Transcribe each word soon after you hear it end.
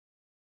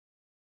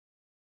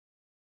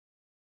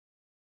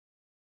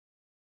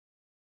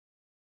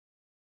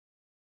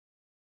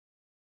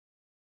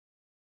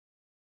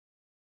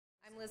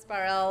I'm Liz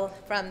Barrell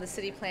from the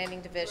City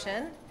Planning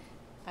Division.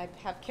 I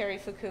have Carrie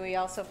Fukui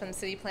also from the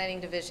City Planning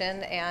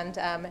Division, and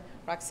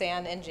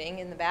Roxanne and Jing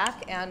in the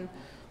back. And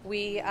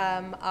we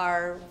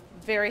are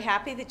very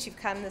happy that you've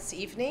come this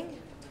evening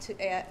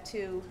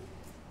to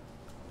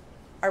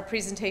our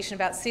presentation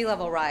about sea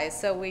level rise.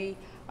 So we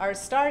are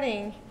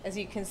starting, as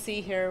you can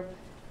see here,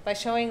 by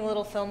showing a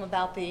little film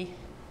about the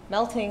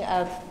melting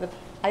of the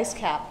ice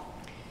cap.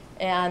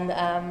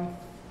 And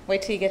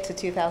wait till you get to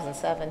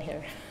 2007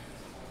 here.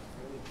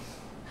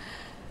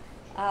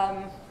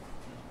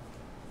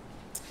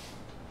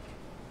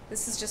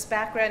 This is just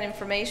background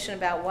information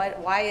about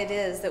why it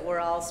is that we're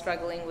all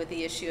struggling with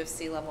the issue of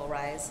sea level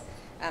rise.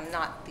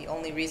 Not the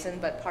only reason,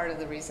 but part of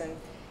the reason.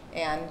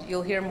 And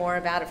you'll hear more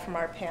about it from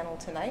our panel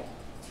tonight.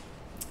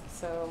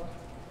 So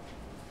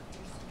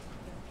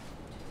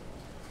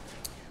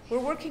we're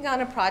working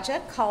on a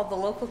project called the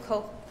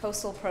Local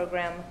Coastal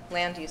Program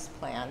Land Use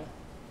Plan.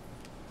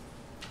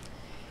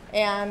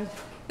 And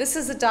this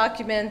is a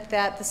document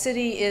that the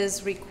city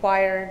is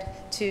required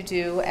to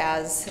do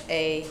as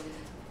a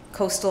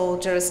coastal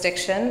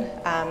jurisdiction.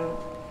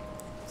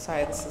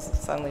 Sorry, this is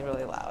suddenly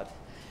really loud.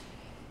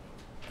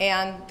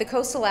 And the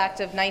Coastal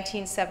Act of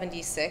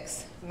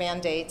 1976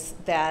 mandates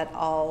that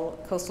all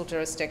coastal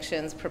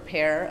jurisdictions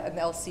prepare an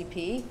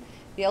LCP.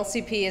 The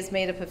LCP is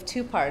made up of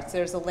two parts.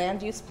 There's a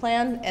land use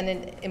plan and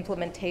an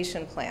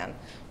implementation plan.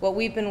 What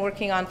we've been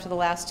working on for the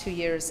last 2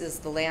 years is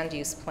the land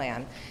use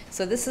plan.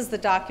 So this is the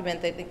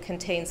document that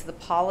contains the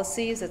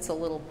policies. It's a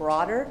little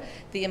broader.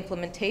 The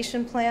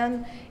implementation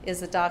plan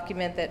is a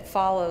document that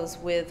follows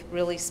with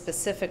really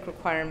specific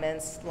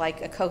requirements, like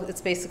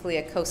it's basically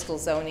a coastal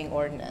zoning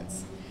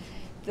ordinance.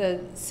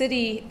 The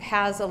city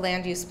has a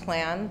land use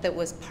plan that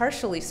was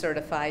partially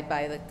certified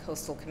by the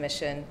Coastal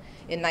Commission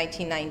in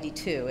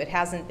 1992. It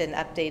hasn't been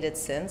updated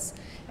since,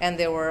 and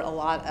there were a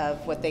lot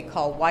of what they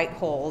call white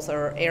holes,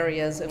 or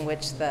areas in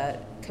which the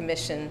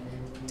Commission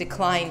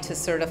declined to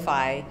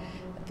certify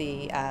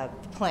the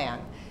plan.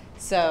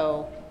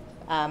 So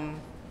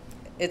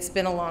it's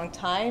been a long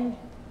time,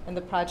 and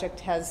the project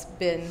has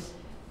been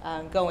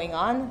going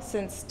on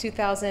since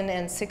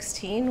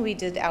 2016. We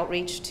did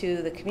outreach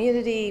to the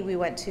community. We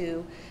went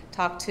to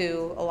talk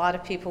to a lot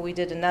of people. We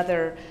did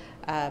another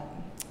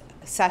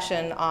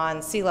session on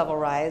sea level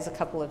rise a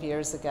couple of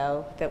years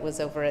ago that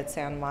was over at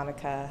Santa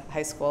Monica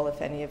High School,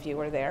 if any of you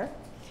were there.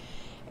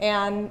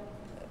 And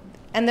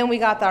then we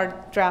got our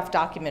draft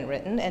document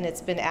written, and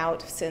it's been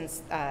out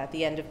since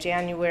the end of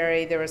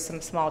January. There were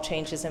some small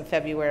changes in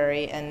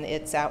February, and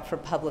it's out for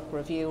public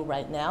review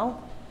right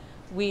now.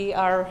 We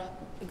are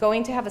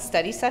going to have a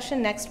study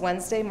session next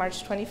Wednesday,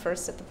 March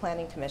 21st at the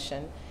Planning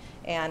Commission.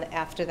 And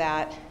after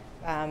that,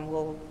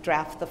 we'll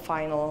draft the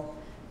final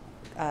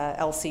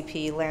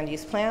LCP land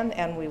use plan,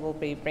 and we will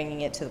be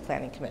bringing it to the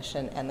Planning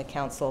Commission and the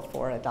Council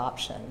for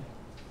adoption.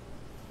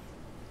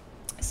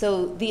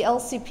 So the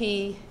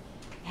LCP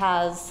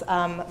has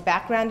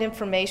background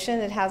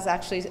information. It has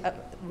actually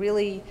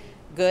really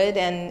good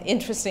and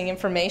interesting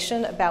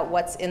information about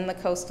what's in the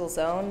coastal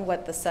zone,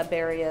 what the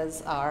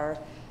sub-areas are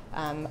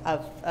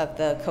of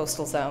the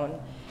coastal zone,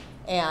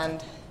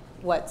 and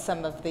what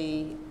some of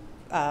the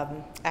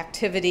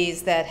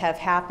activities that have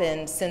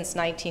happened since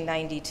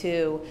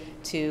 1992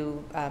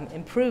 to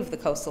improve the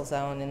coastal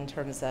zone in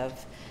terms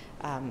of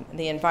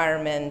the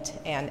environment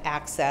and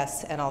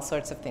access and all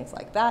sorts of things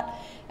like that,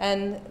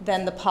 and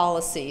then the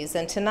policies.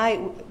 And tonight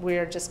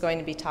we're just going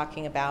to be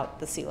talking about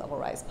the sea level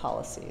rise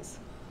policies.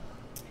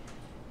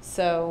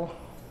 So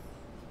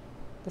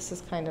this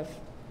is kind of,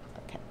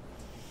 okay.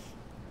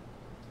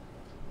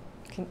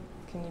 Can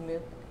you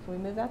move? Can we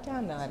move that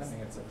down? No, I don't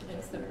think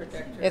it's the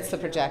projector. It's the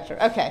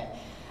projector. Okay.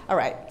 All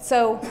right.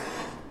 So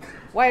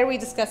why are we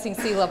discussing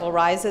sea level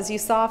rise? As you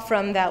saw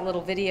from that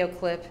little video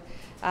clip,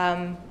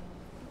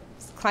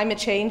 climate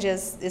change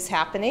is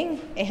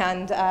happening,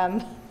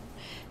 and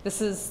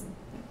this is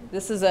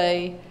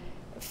a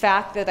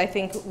fact that I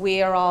think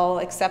we are all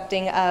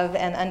accepting of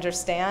and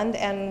understand.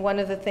 And one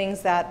of the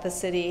things that the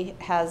city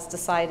has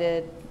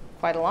decided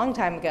quite a long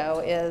time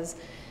ago is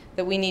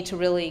that we need to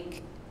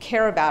really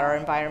care about our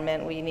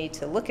environment. We need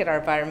to look at our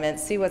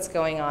environment, see what's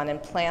going on,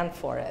 and plan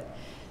for it.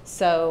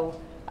 So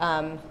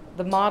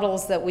the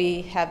models that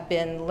we have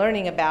been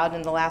learning about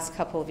in the last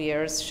couple of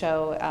years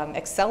show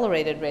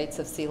accelerated rates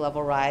of sea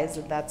level rise,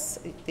 and that's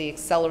the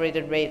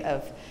accelerated rate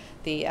of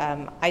the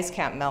ice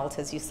cap melt,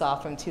 as you saw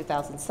from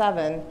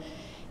 2007.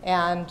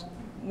 And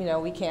you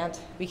know, we can't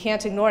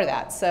ignore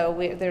that.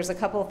 So there's a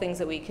couple of things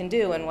that we can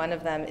do, and one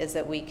of them is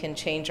that we can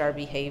change our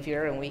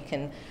behavior, and we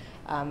can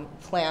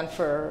plan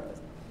for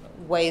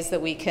ways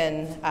that we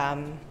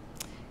can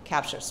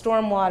capture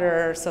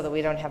stormwater so that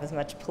we don't have as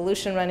much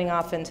pollution running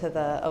off into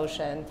the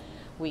ocean.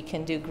 We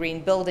can do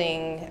green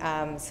building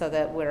so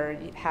that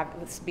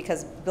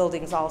because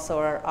buildings also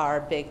are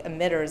big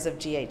emitters of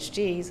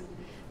GHGs,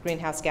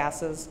 greenhouse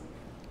gases.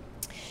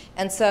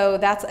 And so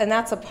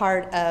that's a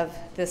part of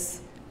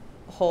this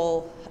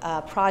whole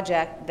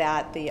project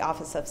that the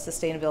Office of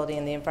Sustainability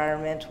and the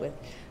Environment with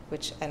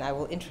and I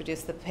will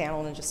introduce the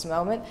panel in just a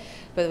moment,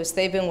 but which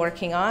they've been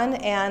working on.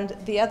 And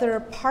the other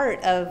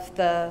part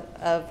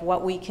of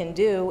what we can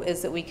do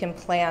is that we can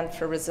plan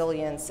for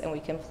resilience, and we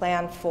can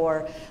plan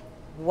for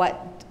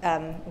what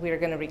we are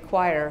going to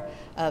require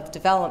of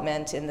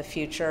development in the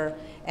future,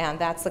 and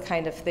that's the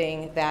kind of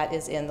thing that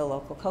is in the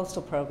local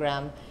coastal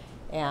program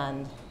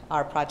and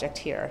our project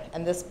here.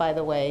 And this, by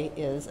the way,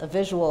 is a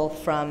visual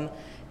from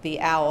the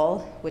owl,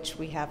 which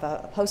we have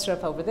a poster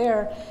up over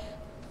there.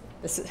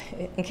 This is,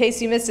 in case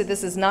you missed it,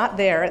 this is not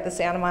there at the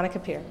Santa Monica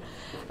Pier.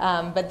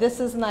 But this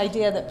is an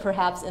idea that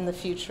perhaps in the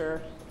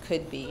future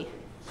could be.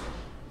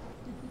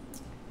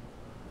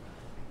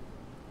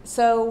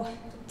 So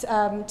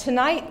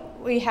tonight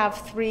we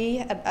have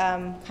three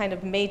kind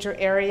of major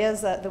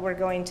areas that we're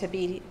going to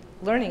be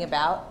learning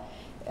about.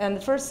 And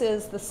the first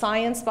is the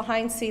science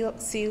behind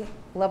sea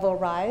level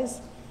rise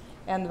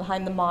and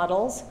behind the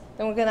models.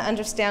 Then we're going to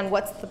understand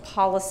what's the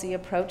policy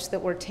approach that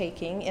we're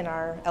taking in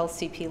our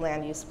LCP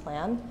land use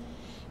plan.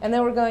 And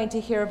then we're going to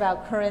hear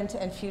about current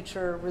and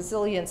future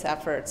resilience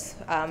efforts,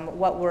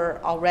 what we're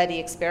already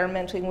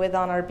experimenting with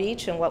on our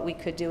beach and what we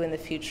could do in the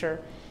future.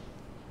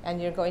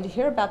 And you're going to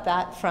hear about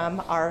that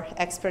from our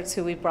experts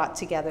who we brought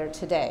together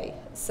today.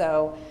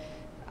 So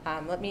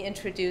let me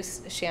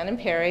introduce Shannon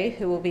Perry,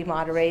 who will be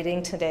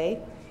moderating today,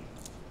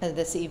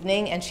 this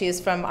evening, and she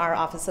is from our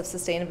Office of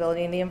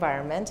Sustainability and the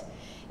Environment.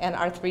 And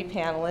our three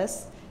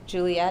panelists,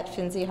 Juliet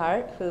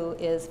Finzi-Hart, who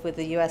is with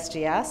the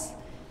USGS,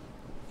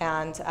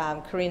 and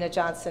Karina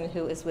Johnson,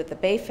 who is with the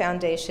Bay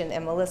Foundation,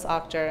 and Melissa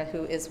Akhtar,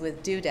 who is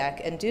with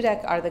DUDEC. And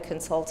DUDEC are the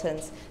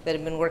consultants that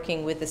have been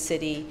working with the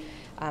city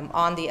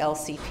on the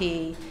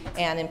LCP,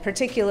 and in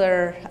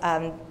particular,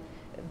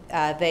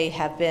 they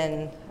have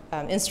been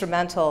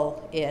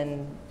instrumental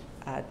in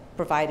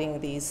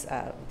providing these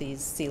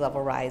sea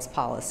level rise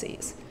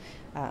policies.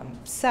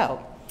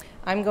 So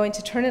I'm going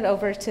to turn it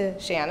over to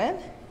Shannon,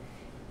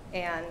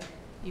 and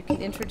you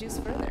can introduce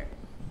further.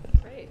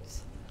 Great.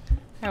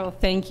 Well,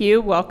 thank you.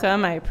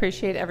 Welcome. I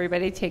appreciate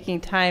everybody taking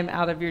time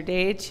out of your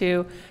day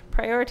to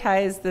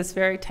prioritize this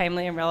very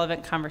timely and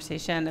relevant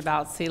conversation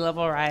about sea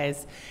level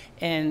rise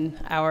in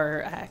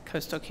our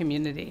coastal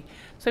community.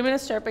 So I'm going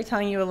to start by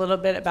telling you a little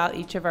bit about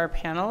each of our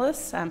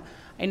panelists.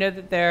 I know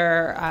that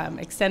their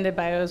extended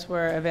bios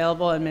were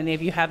available, and many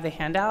of you have the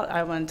handout.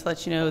 I wanted to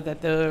let you know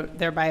that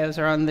their bios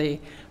are on the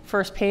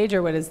first page,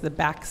 or what is the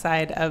back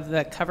side of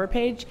the cover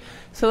page.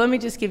 So let me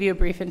just give you a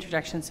brief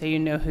introduction so you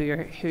know who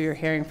you're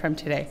hearing from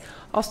today.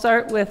 I'll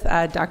start with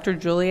Dr.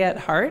 Juliet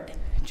Hart.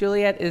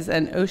 Juliet is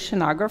an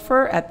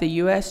oceanographer at the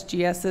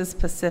USGS's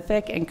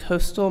Pacific and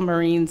Coastal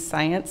Marine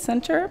Science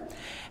Center,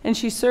 and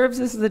she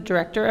serves as the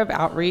Director of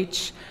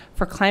Outreach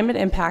for Climate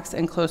Impacts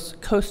and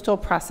Coastal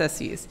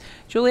Processes.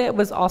 Juliet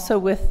was also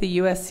with the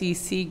USC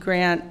Sea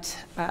Grant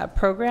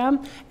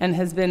program and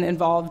has been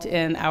involved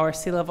in our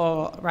sea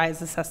level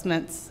rise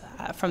assessments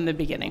from the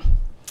beginning.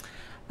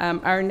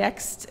 Our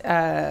next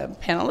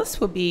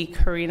panelist will be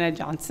Karina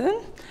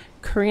Johnson.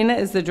 Karina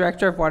is the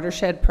Director of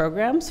Watershed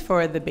Programs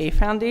for the Bay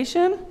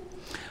Foundation.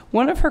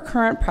 One of her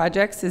current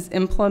projects is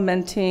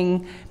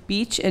implementing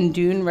beach and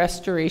dune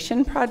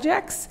restoration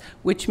projects,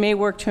 which may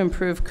work to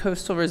improve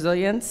coastal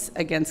resilience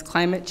against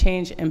climate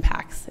change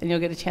impacts. And you'll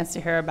get a chance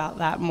to hear about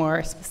that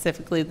more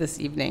specifically this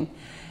evening.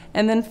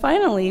 And then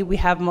finally, we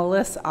have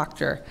Melissa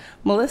Akhtar.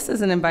 Melissa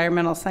is an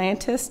environmental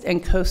scientist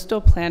and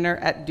coastal planner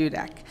at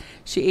DUDEC.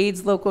 She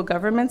aids local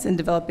governments in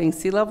developing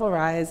sea level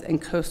rise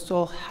and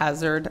coastal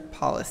hazard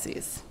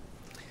policies.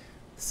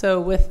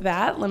 So with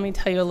that, let me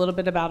tell you a little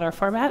bit about our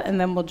format,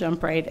 and then we'll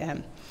jump right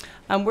in.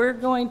 We're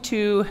going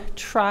to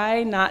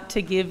try not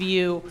to give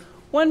you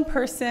one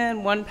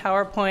person, one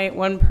PowerPoint,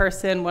 one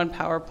person, one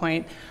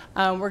PowerPoint.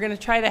 We're going to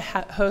try to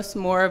host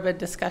more of a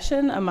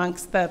discussion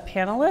amongst the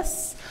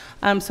panelists.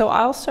 So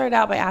I'll start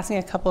out by asking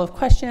a couple of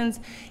questions.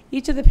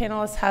 Each of the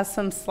panelists has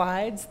some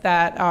slides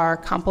that are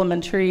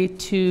complementary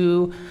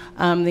to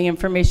the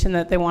information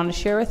that they want to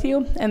share with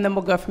you, and then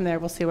we'll go from there.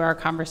 We'll see where our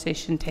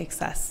conversation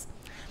takes us.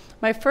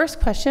 My first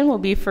question will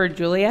be for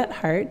Juliet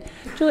Hart.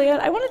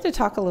 Juliet, I wanted to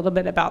talk a little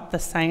bit about the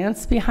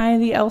science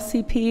behind the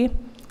LCP.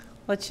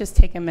 Let's just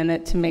take a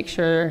minute to make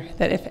sure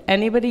that if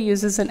anybody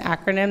uses an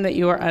acronym that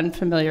you are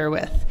unfamiliar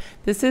with,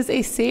 this is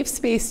a safe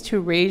space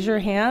to raise your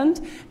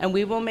hand, and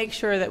we will make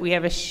sure that we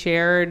have a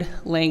shared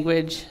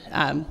language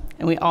and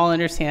we all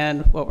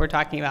understand what we're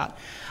talking about.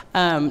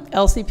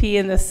 LCP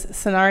in this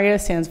scenario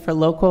stands for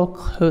Local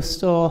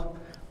Coastal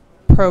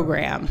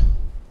Program.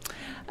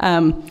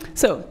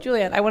 So,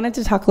 Juliet, I wanted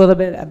to talk a little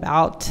bit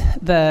about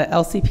the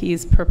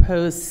LCP's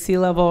proposed sea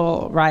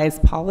level rise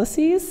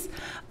policies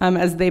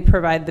as they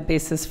provide the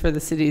basis for the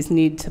city's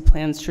need to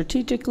plan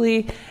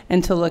strategically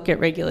and to look at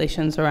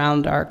regulations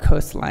around our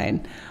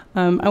coastline.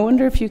 I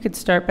wonder if you could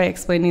start by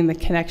explaining the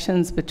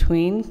connections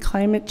between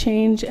climate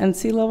change and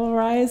sea level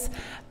rise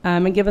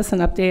and give us an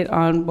update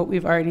on what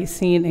we've already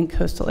seen in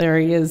coastal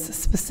areas,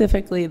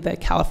 specifically the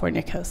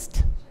California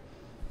coast.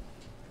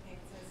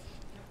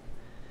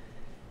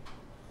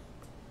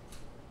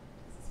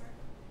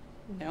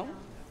 No? We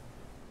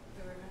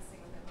were messing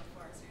with it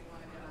before, so we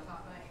wanted to have a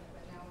hot mic,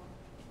 but now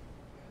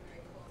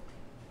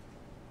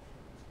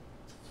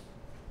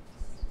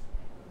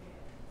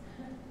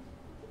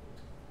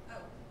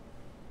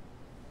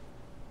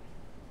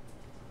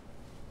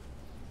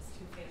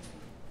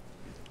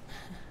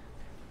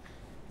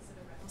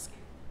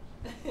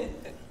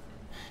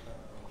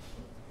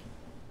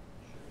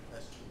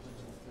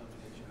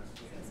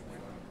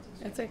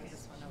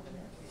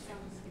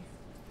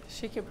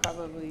She could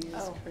probably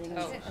use green.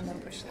 And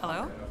then push it.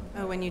 Hello?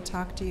 Oh, when you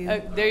talk, do you?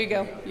 Oh, there you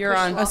go. You're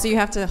on. Oh, so you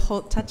have to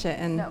touch it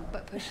and. No,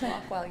 but push it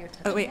off while you're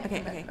touching. Oh, wait, it okay,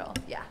 and then okay. roll.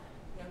 Yeah.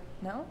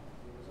 No?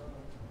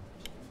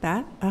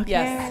 That? Okay.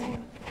 Yes.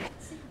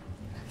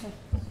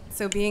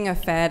 So being a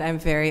Fed, I'm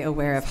very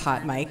aware of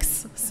hot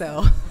mics,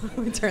 so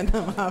we turned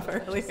them off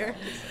earlier.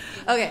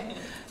 Okay,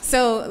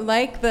 so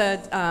like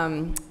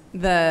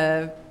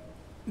the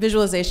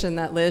visualization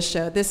that Liz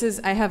showed,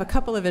 I have a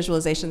couple of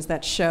visualizations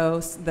that show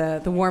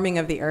the warming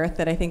of the Earth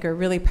that I think are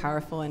really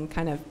powerful and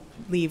kind of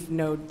leave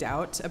no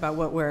doubt about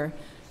what we're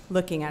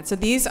looking at. So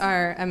these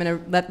are, I'm going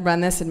to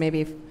run this, and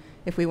maybe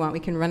if we want, we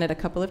can run it a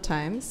couple of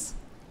times.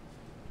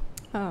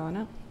 Oh,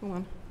 no, hold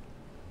on.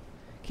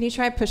 Can you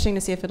try pushing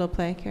to see if it'll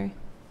play, Carrie?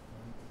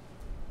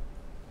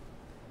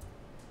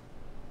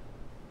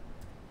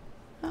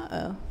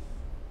 Uh-oh.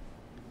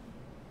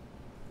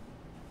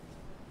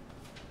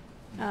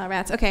 Oh,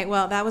 rats. Okay,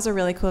 well, that was a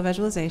really cool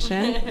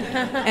visualization.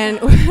 And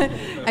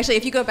actually,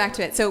 if you go back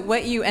to it, so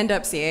what you end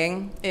up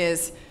seeing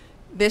is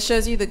this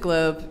shows you the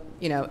globe,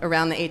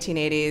 around the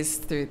 1880s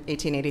through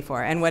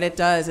 1884. And what it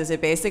does is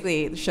it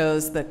basically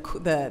shows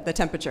the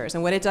temperatures.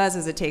 And what it does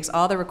is it takes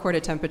all the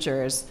recorded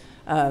temperatures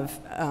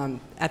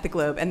at the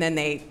globe, and then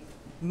they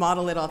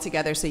model it all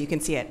together so you can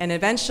see it. And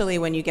eventually,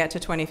 when you get to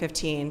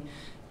 2015,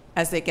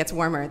 as it gets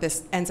warmer,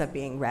 this ends up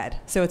being red.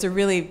 So it's a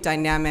really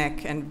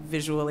dynamic and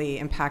visually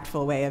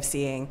impactful way of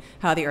seeing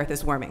how the Earth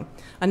is warming.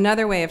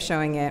 Another way of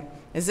showing it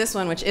is this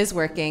one, which is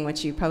working,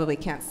 which you probably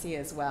can't see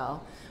as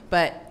well.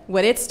 But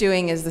what it's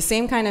doing is the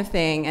same kind of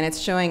thing, and it's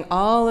showing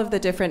all of the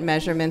different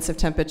measurements of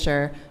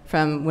temperature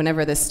from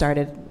whenever this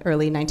started,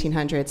 early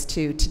 1900s,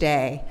 to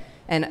today.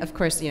 And of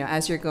course,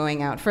 as you're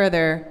going out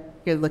further,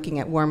 you're looking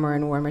at warmer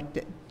and warmer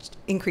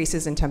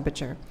increases in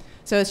temperature.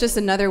 So it's just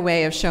another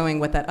way of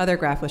showing what that other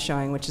graph was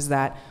showing, which is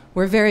that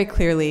we're very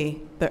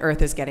clearly, the Earth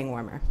is getting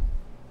warmer.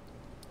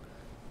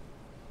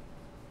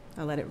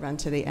 I'll let it run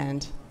to the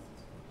end.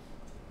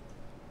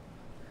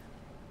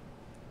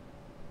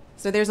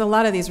 So there's a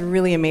lot of these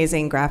really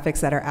amazing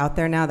graphics that are out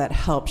there now that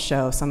help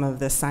show some of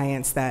the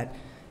science that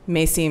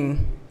may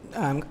seem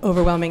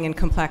overwhelming and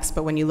complex,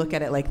 but when you look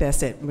at it like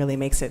this, it really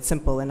makes it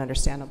simple and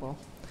understandable.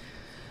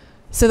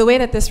 So the way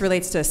that this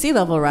relates to sea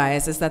level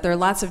rise is that there are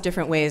lots of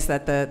different ways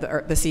that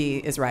the sea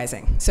is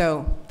rising.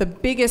 So the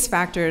biggest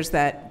factors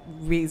that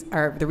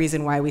are the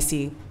reason why we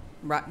see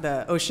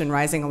the ocean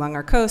rising along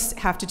our coast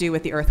have to do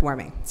with the Earth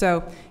warming.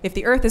 So if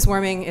the Earth is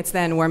warming, it's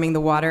then warming the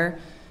water.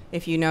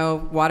 If you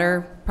know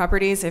water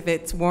properties, if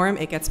it's warm,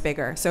 it gets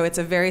bigger. So it's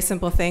a very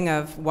simple thing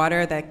of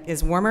water that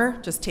is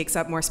warmer just takes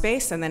up more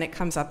space, and then it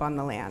comes up on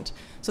the land.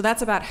 So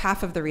that's about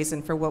half of the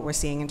reason for what we're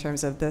seeing in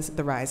terms of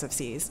the rise of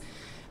seas.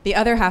 The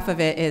other half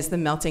of it is the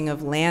melting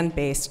of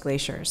land-based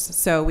glaciers.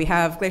 So we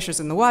have glaciers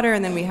in the water,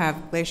 and then we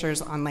have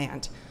glaciers on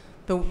land.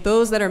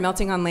 Those that are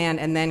melting on land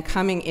and then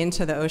coming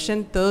into the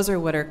ocean, those are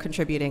what are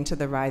contributing to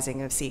the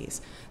rising of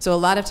seas. So a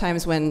lot of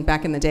times when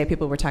back in the day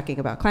people were talking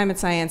about climate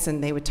science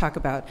and they would talk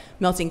about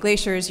melting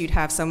glaciers, you'd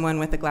have someone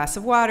with a glass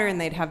of water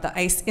and they'd have the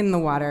ice in the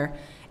water,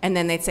 and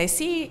then they'd say,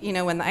 see,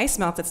 when the ice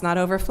melts, it's not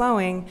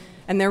overflowing.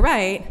 And they're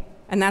right.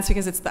 And that's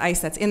because it's the ice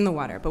that's in the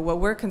water. But what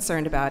we're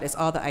concerned about is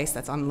all the ice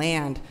that's on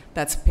land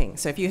that's pink.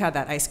 So if you had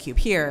that ice cube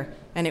here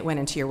and it went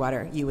into your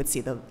water, you would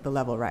see the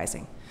level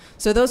rising.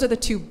 So those are the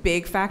two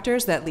big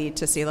factors that lead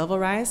to sea level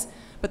rise.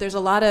 But there's a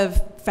lot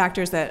of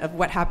factors of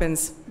what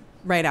happens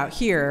right out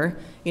here,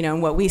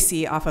 and what we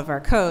see off of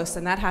our coast.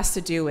 And that has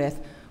to do with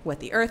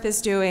what the Earth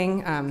is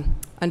doing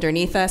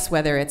underneath us,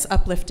 whether it's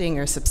uplifting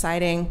or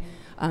subsiding.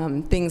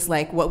 Things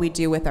like what we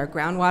do with our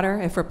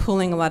groundwater. If we're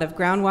pulling a lot of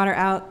groundwater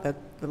out, the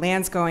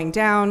land's going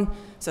down,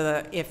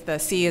 so if the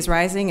sea is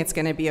rising, it's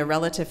going to be a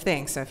relative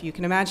thing. So if you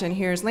can imagine,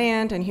 here's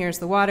land and here's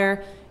the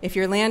water. If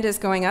your land is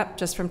going up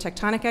just from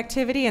tectonic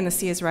activity and the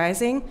sea is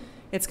rising,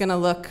 it's going to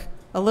look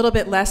a little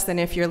bit less than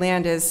if your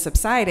land is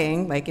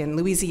subsiding, like in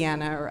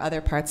Louisiana or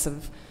other parts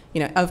of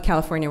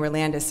California where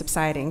land is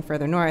subsiding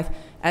further north.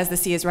 As the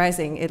sea is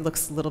rising,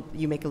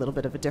 you make a little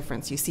bit of a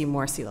difference. You see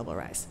more sea level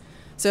rise.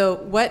 So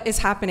what is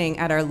happening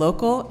at our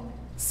local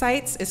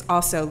sites is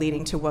also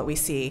leading to what we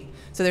see.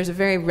 So there's a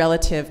very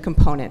relative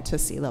component to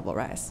sea level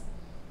rise.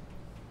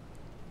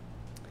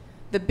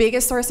 The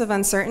biggest source of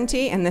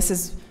uncertainty, and this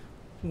is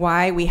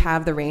why we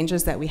have the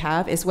ranges that we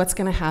have, is what's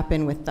going to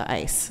happen with the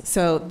ice.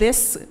 So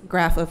this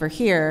graph over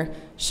here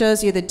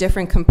shows you the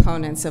different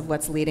components of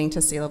what's leading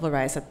to sea level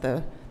rise at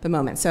the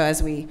moment. So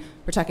as we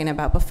were talking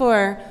about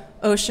before,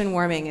 ocean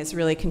warming is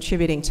really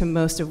contributing to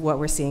most of what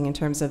we're seeing in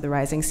terms of the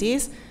rising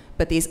seas.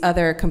 But these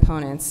other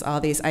components,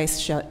 all these ice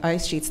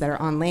sheets that are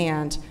on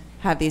land,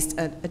 have these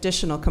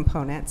additional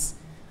components.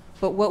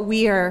 But what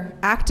we are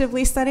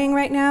actively studying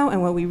right now,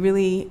 and what we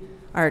really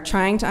are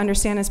trying to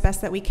understand as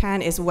best that we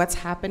can, is what's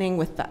happening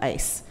with the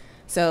ice.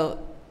 So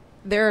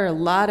there are a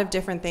lot of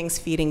different things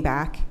feeding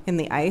back in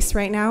the ice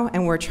right now,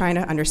 and we're trying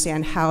to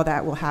understand how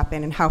that will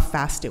happen and how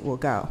fast it will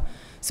go.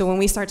 So when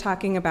we start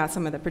talking about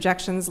some of the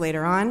projections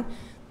later on,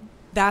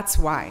 that's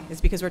why. It's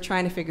because we're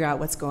trying to figure out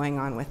what's going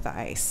on with the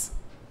ice.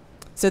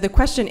 So the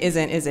question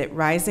isn't, is it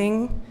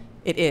rising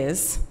it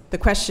is. The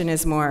question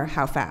is more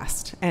how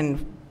fast,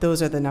 and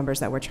those are the numbers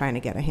that we're trying to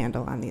get a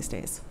handle on these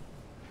days.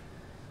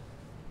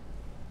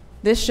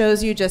 This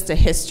shows you just a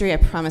history. I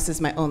promise this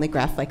is my only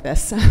graph like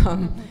this.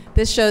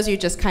 This shows you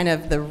just kind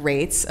of the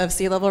rates of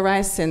sea level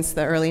rise since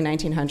the early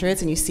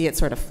 1900s, and you see it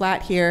sort of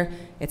flat here,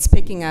 it's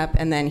picking up,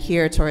 and then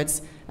here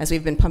towards, as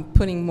we've been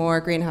putting more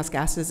greenhouse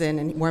gases in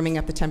and warming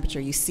up the temperature,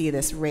 you see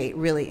this rate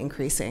really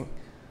increasing.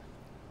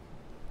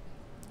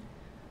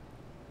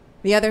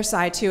 The other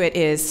side to it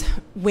is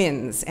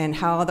winds and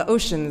how the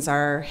oceans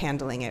are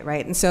handling it,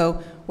 right? And so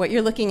what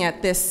you're looking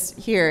at this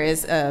here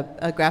is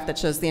a graph that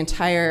shows the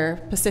entire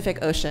Pacific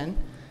Ocean.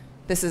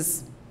 This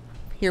is,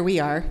 here we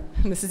are,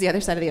 and this is the other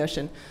side of the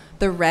ocean.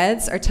 The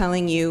reds are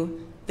telling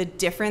you the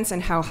difference in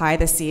how high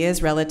the sea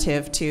is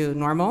relative to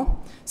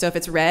normal. So if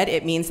it's red,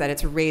 it means that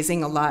it's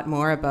raising a lot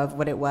more above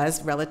what it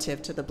was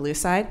relative to the blue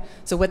side.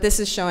 So what this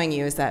is showing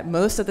you is that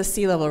most of the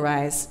sea level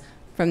rise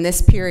from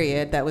this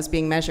period that was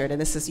being measured, and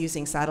this is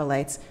using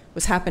satellites,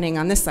 was happening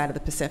on this side of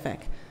the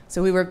Pacific.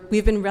 So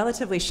we've been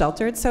relatively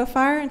sheltered so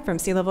far from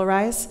sea level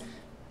rise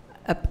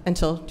up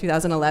until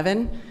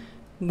 2011.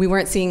 We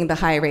weren't seeing the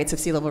high rates of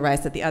sea level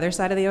rise that the other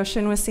side of the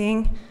ocean was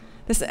seeing.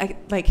 This,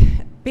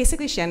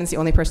 basically Shannon's the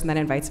only person that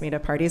invites me to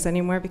parties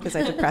anymore because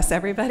I depress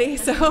everybody.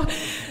 So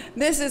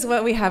this is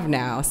what we have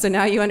now. So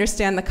now you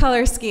understand the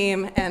color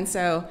scheme, and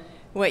so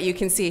what you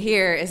can see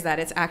here is that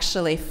it's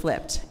actually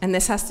flipped. And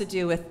this has to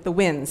do with the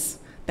winds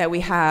that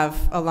we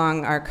have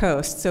along our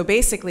coast. So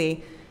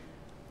basically,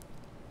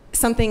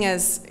 something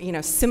as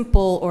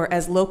simple or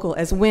as local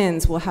as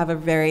winds will have a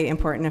very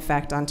important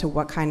effect onto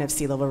what kind of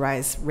sea level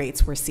rise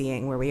rates we're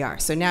seeing where we are.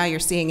 So now you're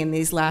seeing in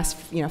these last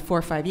 4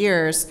 or 5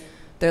 years,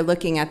 they're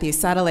looking at these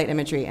satellite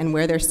imagery, and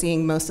where they're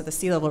seeing most of the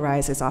sea level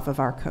rise is off of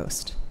our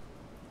coast.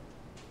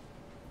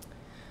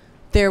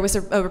 There was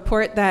a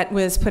report that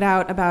was put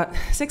out about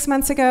 6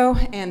 months ago,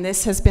 and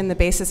this has been the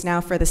basis now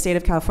for the state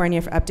of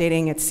California for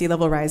updating its sea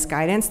level rise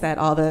guidance that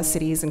all the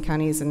cities and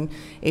counties and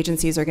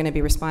agencies are going to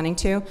be responding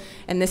to.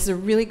 And this is a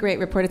really great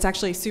report. It's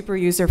actually super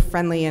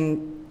user-friendly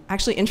and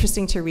actually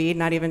interesting to read,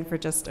 not even for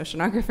just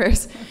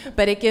oceanographers,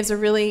 but it gives a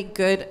really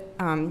good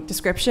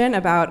description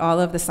about all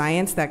of the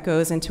science that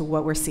goes into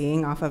what we're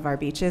seeing off of our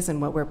beaches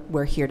and what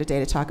we're here today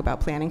to talk about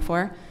planning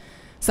for.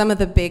 Some of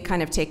the big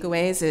kind of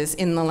takeaways is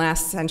in the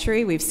last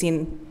century, we've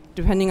seen,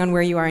 depending on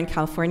where you are in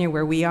California,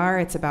 where we are,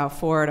 it's about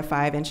 4 to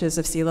 5 inches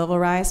of sea level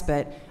rise,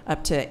 but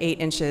up to 8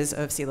 inches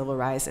of sea level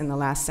rise in the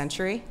last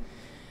century.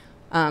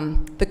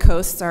 The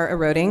coasts are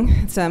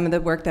eroding. Some of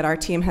the work that our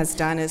team has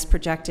done is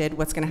projected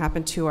what's going to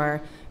happen to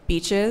our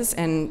beaches,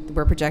 and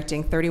we're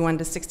projecting 31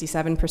 to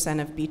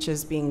 67% of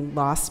beaches being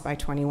lost by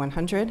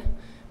 2100.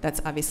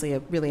 That's obviously a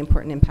really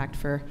important impact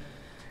for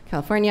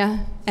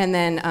California, and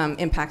then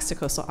impacts to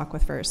coastal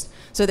aquifers.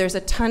 So there's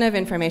a ton of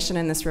information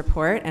in this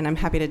report, and I'm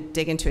happy to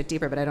dig into it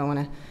deeper, but I don't want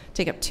to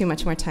take up too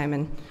much more time,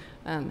 and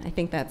I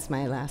think that's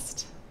my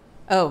last.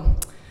 So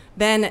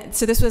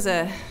this was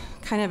a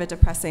kind of a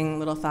depressing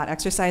little thought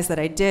exercise that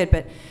I did,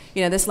 but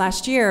this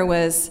last year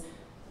was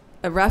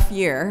a rough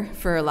year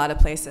for a lot of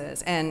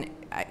places, and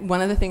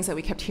one of the things that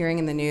we kept hearing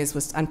in the news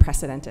was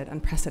unprecedented,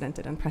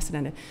 unprecedented,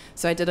 unprecedented.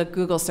 So I did a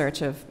Google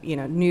search of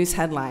news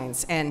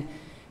headlines, and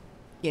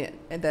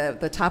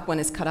the top one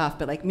is cut off,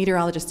 but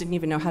meteorologists didn't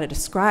even know how to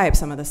describe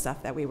some of the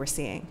stuff that we were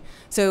seeing.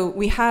 So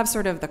we have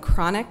sort of the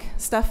chronic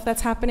stuff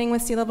that's happening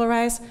with sea level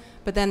rise,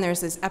 but then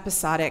there's these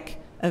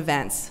episodic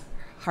events,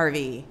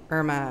 Harvey,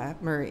 Irma,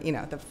 Murray,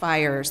 the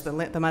fires, the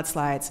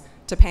mudslides.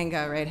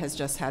 Topanga, right, has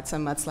just had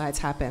some mudslides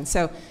happen.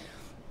 So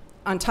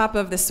on top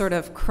of this sort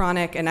of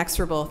chronic,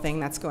 inexorable thing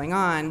that's going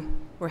on,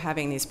 we're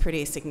having these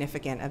pretty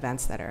significant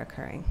events that are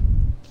occurring.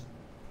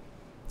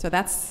 So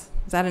is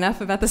that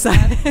enough about the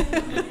side?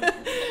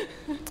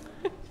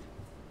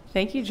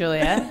 Thank you,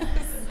 Julia.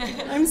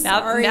 I'm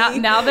sorry.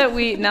 Now that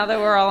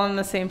we're all on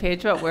the same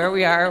page about where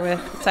we are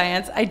with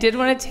science, I did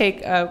want to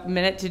take a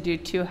minute to do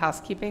 2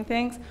 housekeeping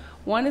things.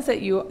 One is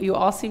that you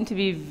all seem to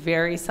be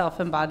very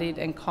self-embodied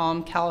and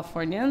calm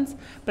Californians,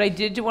 but I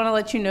did want to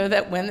let you know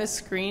that when the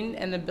screen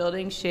and the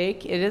building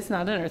shake, it is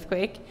not an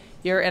earthquake.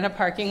 You're in a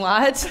parking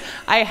lot.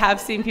 I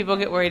have seen people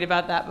get worried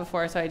about that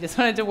before, so I just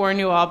wanted to warn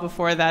you all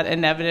before that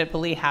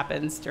inevitably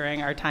happens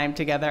during our time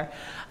together.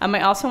 I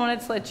also wanted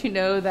to let you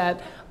know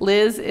that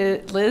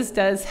Liz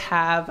does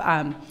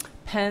have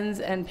pens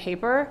and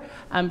paper.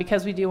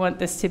 Because we do want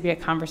this to be a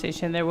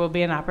conversation, there will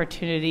be an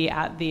opportunity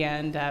at the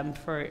end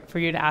for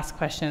you to ask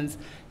questions.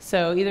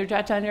 So either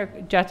jot down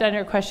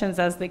your questions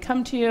as they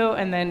come to you,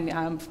 and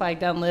then flag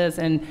down Liz,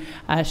 and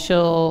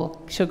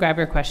she'll grab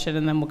your question,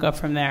 and then we'll go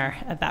from there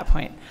at that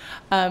point.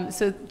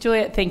 So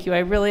Juliet, thank you. I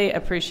really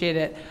appreciate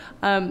it.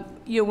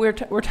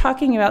 We're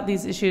talking about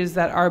these issues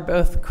that are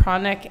both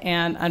chronic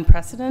and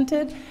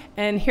unprecedented,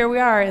 and here we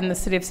are in the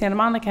city of Santa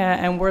Monica,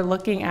 and we're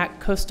looking at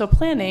coastal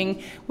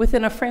planning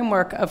within a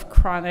framework of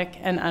chronic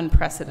and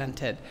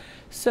unprecedented.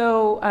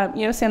 So,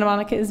 Santa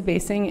Monica is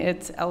basing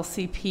its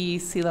LCP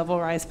sea level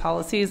rise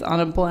policies on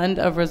a blend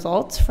of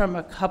results from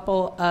a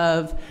couple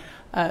of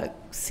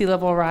sea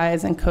level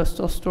rise and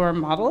coastal storm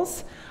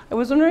models. I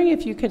was wondering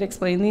if you could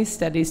explain these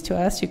studies to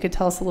us. You could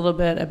tell us a little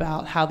bit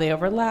about how they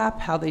overlap,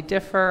 how they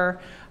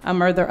differ.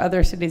 Are there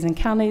other cities and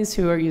counties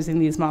who are using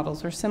these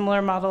models or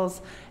similar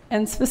models?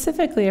 And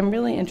specifically, I'm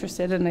really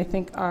interested, and I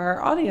think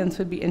our audience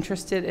would be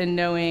interested in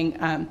knowing,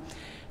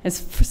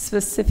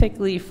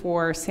 specifically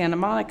for Santa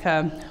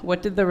Monica,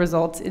 what did the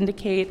results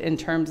indicate in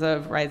terms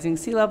of rising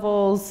sea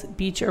levels,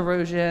 beach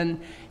erosion,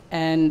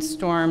 and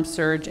storm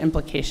surge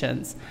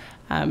implications?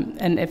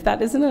 And if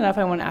that isn't enough,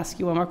 I want to ask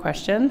you one more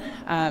question.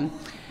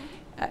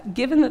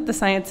 Given that the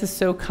science is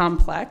so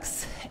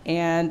complex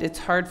and it's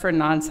hard for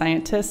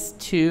non-scientists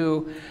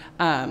to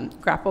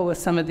grapple with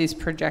some of these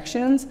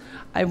projections,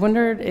 I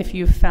wondered if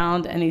you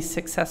found any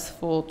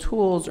successful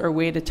tools or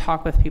way to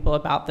talk with people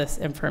about this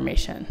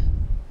information.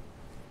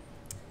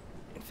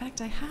 In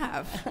fact, I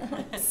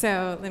have.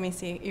 So let me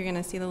see. You're going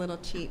to see the little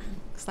cheat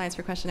slides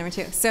for question number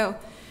 2. So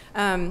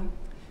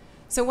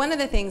one of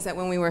the things that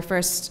when we were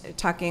first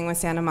talking with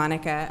Santa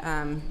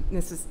Monica,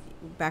 this was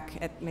back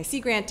at my Sea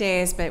Grant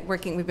days, but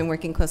we've been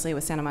working closely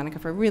with Santa Monica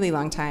for a really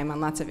long time on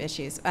lots of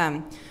issues.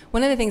 One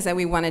of the things that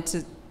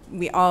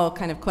we all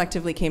kind of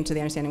collectively came to the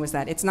understanding was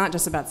that it's not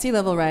just about sea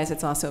level rise,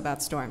 it's also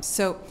about storms.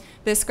 So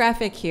this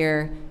graphic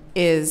here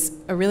is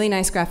a really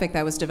nice graphic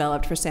that was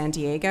developed for San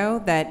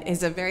Diego that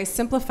is a very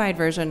simplified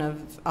version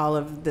of all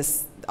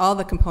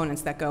the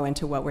components that go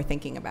into what we're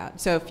thinking about.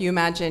 So if you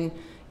imagine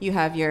you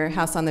have your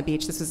house on the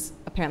beach. This is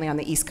apparently on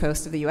the east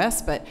coast of the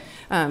US, but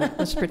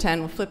let's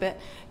pretend we'll flip it.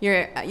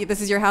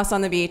 This is your house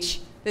on the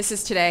beach. This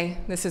is today.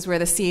 This is where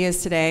the sea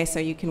is today, so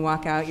you can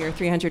walk out your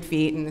 300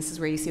 feet, and this is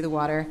where you see the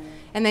water.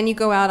 And then you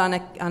go out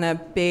on a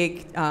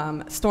big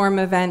storm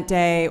event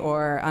day,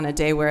 or on a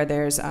day where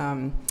there's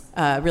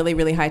really,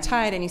 really high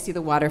tide, and you see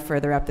the water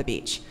further up the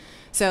beach.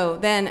 So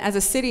then as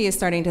a city is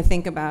starting to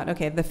think about,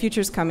 okay, the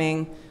future's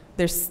coming,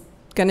 there's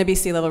going to be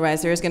sea level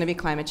rise, there is going to be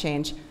climate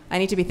change, I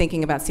need to be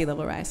thinking about sea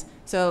level rise.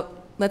 So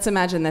let's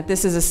imagine that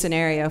this is a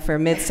scenario for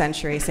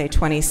mid-century, say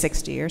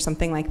 2060 or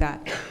something like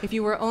that. If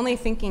you were only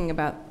thinking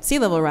about sea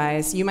level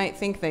rise, you might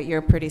think that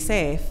you're pretty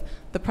safe.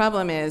 The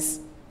problem is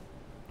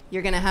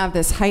you're going to have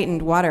this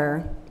heightened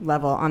water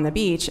level on the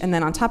beach, and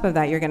then on top of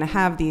that, you're going to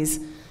have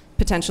these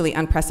potentially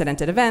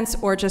unprecedented events,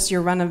 or just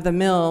your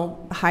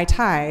run-of-the-mill high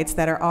tides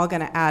that are all going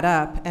to add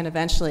up and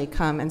eventually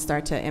come and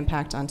start to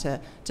impact onto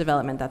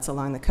development that's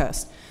along the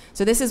coast.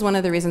 So this is one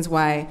of the reasons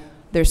why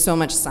there's so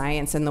much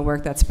science in the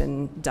work that's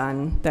been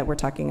done that we're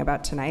talking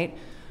about tonight.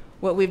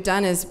 What we've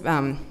done is,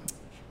 I'll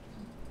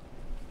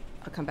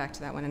come back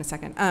to that one in a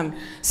second. I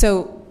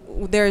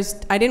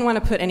didn't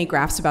want to put any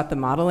graphs about the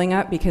modeling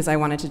up because I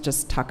wanted to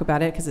just talk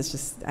about it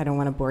because I don't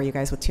want to bore you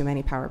guys with too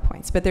many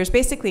PowerPoints. But there's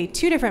basically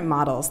 2 different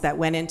models that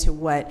went into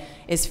what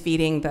is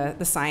feeding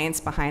the science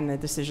behind the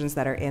decisions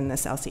that are in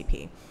this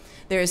LCP.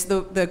 There's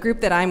the group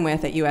that I'm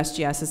with at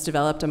USGS has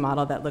developed a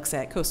model that looks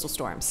at coastal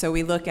storms. So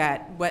we look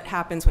at what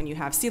happens when you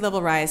have sea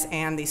level rise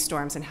and these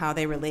storms and how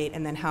they relate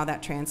and then how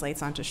that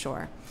translates onto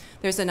shore.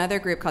 There's another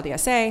group called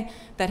ESA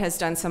that has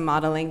done some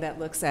modeling that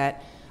looks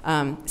at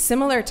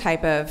similar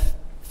type of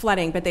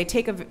flooding, but they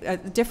take a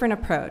different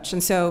approach.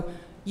 And so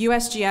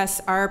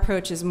USGS, our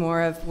approach is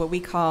more of what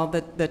we call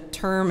the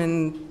term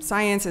in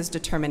science is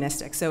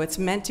deterministic. So it's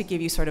meant to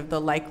give you sort of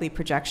the likely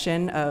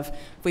projection of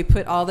if we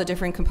put all the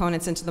different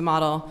components into the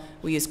model,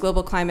 we use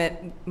global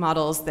climate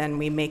models, then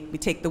we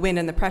take the wind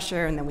and the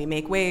pressure, and then we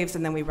make waves,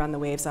 and then we run the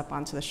waves up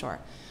onto the shore.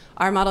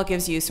 Our model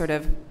gives you sort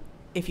of,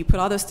 if you put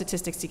all those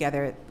statistics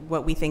together,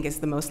 what we think is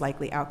the most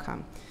likely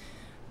outcome.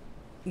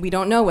 We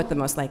don't know what the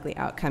most likely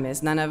outcome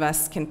is. None of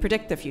us can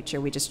predict the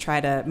future. We just try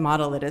to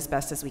model it as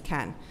best as we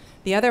can.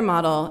 The other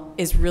model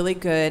is really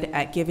good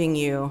at giving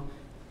you,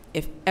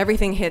 if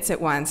everything hits at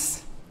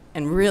once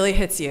and really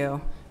hits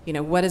you,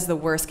 what is the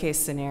worst case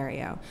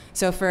scenario?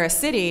 So for a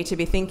city to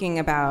be thinking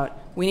about,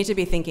 we need to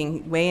be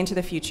thinking way into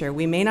the future.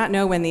 We may not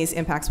know when these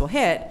impacts will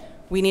hit.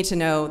 We need to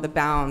know the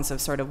bounds of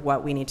sort of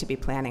what we need to be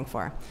planning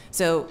for.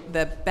 So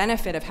the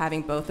benefit of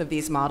having both of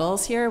these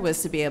models here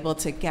was to be able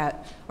to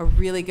get a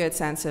really good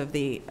sense of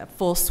the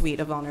full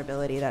suite of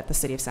vulnerability that the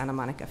city of Santa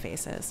Monica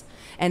faces.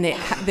 And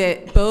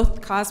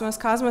both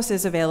Cosmos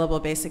is available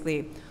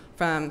basically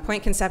from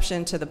Point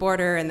Conception to the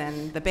border, and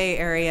then the Bay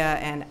Area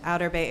and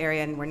Outer Bay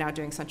Area, and we're now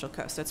doing Central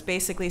Coast. So it's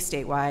basically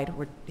statewide.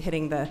 We're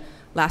hitting the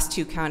last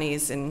 2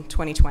 counties in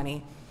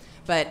 2020.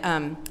 But,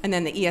 and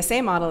then the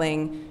ESA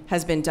modeling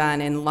has been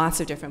done in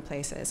lots of different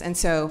places. And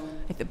so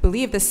I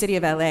believe the city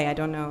of LA, I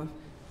don't know,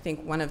 I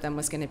think one of them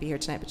was going to be here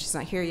tonight, but she's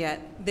not here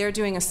yet. They're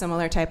doing a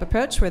similar type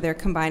approach where they're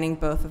combining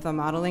both of the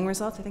modeling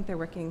results. I think they're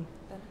working.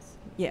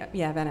 Venice.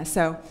 Yeah, Venice.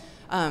 So,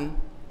 and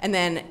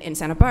then in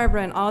Santa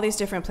Barbara and all these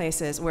different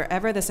places,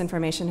 wherever this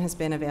information has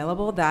been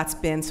available, that's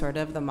been sort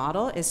of the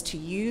model, is to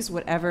use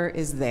whatever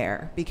is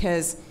there.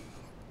 Because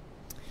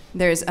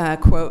there's a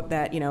quote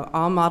that,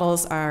 all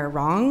models are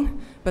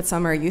wrong, but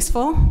some are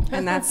useful.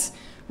 And that's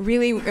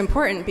really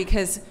important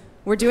because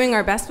we're doing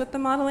our best with the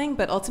modeling,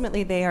 but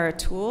ultimately they are a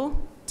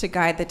tool to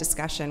guide the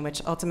discussion,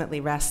 which ultimately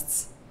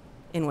rests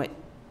in what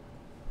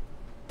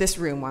this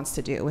room wants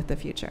to do with the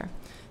future.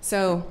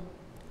 So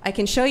I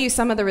can show you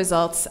some of the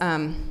results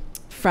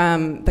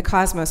from the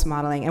Cosmos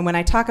modeling. And when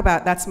I talk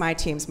about, that's my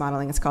team's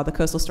modeling, it's called the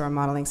Coastal Storm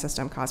Modeling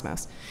System,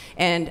 Cosmos.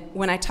 And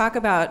when I talk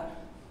about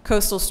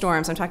coastal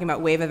storms, I'm talking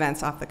about wave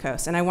events off the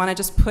coast. And I want to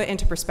just put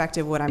into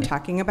perspective what I'm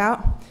talking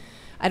about.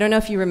 I don't know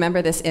if you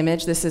remember this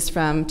image. This is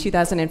from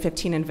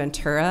 2015 in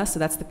Ventura. So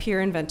that's the pier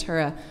in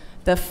Ventura.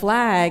 The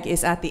flag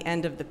is at the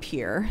end of the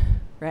pier,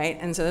 right?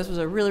 And so this was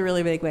a really,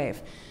 really big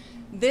wave.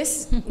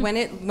 This,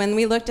 when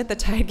we looked at the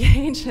tide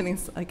gauge, I think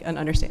it's like an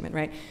understatement,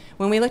 right?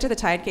 When we looked at the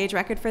tide gauge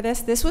record for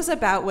this was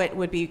about what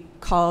would be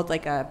called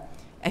like I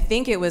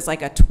think it was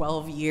like a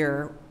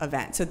 12-year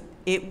event. So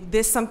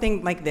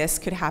something like this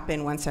could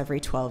happen once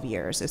every 12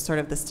 years is sort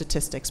of the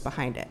statistics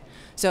behind it.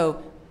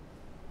 So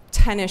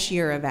 10-ish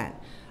year event.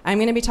 I'm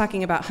gonna be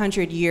talking about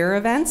 100-year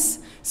events.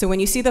 So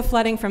when you see the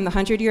flooding from the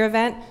 100-year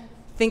event,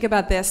 think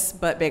about this,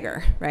 but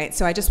bigger, right?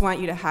 So I just want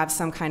you to have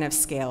some kind of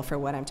scale for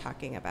what I'm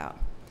talking about.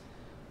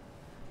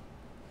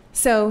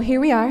 So here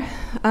we are.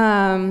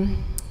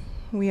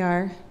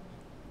 Where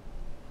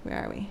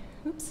are we?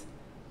 Oops.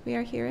 We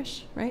are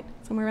here-ish, right?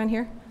 Somewhere around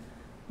here?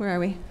 Where are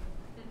we?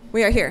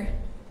 We are here.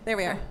 There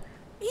we are.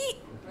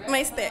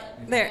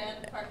 There.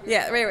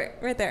 Yeah,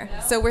 right there.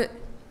 So we're,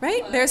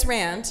 right? There's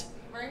Rand.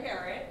 We're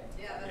here, right?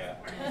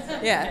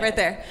 Yeah, right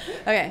there.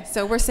 Okay,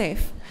 so we're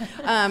safe.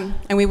 And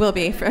we will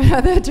be for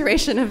the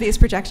duration of these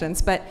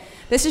projections. But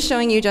this is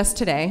showing you just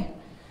today.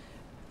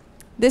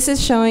 This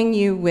is showing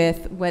you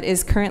with what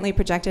is currently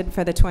projected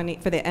for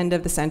the end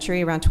of the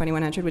century, around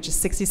 2100, which is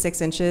 66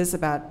 inches,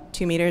 about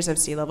 2 meters of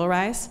sea level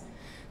rise.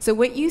 So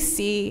what you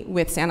see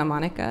with Santa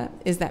Monica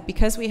is that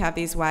because we have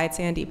these wide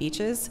sandy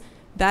beaches,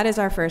 that is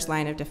our first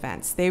line of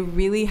defense. They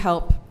really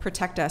help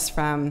protect us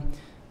from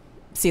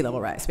sea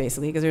level rise,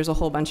 basically, because there's a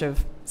whole bunch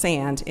of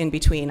sand in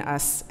between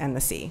us and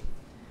the sea.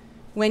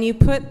 When you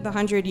put the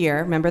 100-year,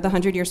 remember the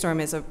 100-year storm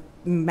is a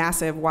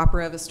massive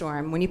whopper of a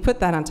storm. When you put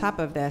that on top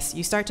of this,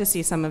 you start to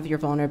see some of your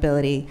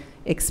vulnerability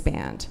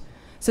expand.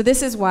 So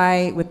this is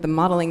why with the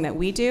modeling that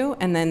we do,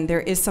 and then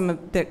there is some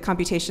of the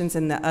computations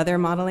in the other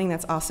modeling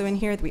that's also in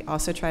here, we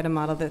also try to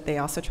model that, they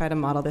also try to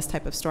model this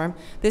type of storm.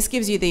 This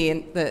gives you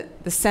the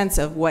sense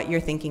of what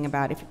you're thinking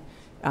about if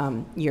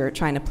you're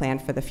trying to plan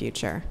for the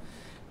future.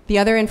 The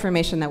other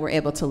information that we're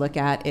able to look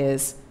at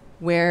is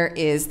where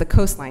is the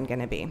coastline going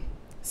to be?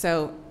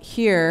 So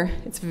here,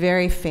 it's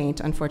very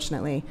faint,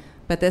 unfortunately,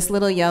 but this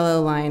little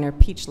yellow line or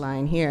peach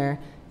line here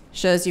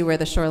shows you where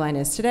the shoreline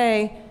is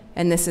today,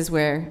 and this is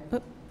where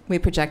we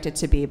project it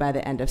to be by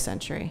the end of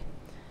century.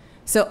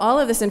 So all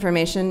of this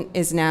information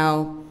is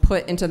now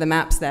put into the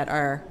maps that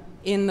are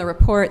in the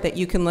report that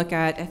you can look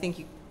at. I think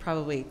you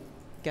probably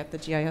get the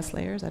GIS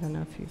layers. I don't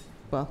know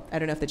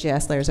if the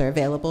GIS layers are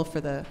available for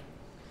the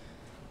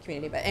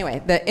community, but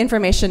anyway, the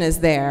information is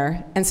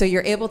there, and so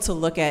you're able to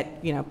look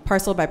at,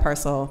 parcel by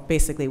parcel,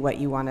 basically what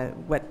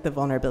the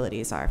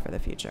vulnerabilities are for the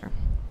future.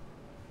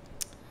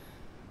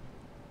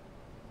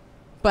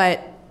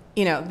 But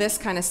this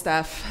kind of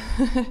stuff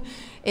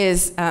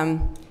is,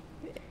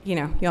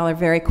 y'all are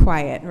very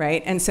quiet,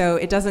 right? And so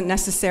it doesn't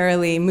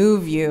necessarily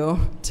move you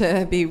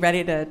to be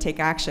ready to take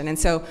action. And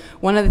so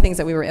one of the things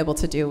that we were able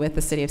to do with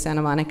the City of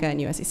Santa Monica and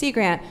USCC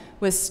grant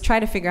was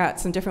try to figure out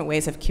some different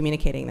ways of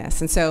communicating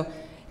this. And so,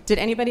 did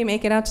anybody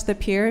make it out to the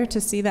pier to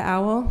see the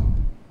owl?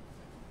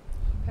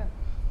 Okay.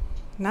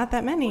 Not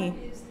that many.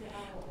 What is the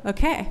owl?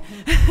 Okay.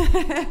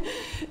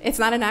 It's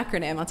not an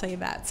acronym, I'll tell you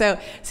that. So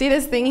see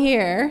this thing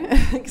here,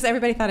 because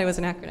everybody thought it was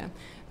an acronym.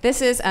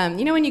 This is,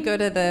 when you go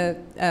to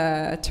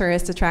the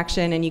tourist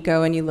attraction and you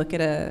go and you look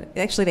at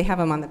actually they have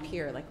them on the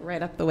pier, like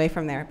right up the way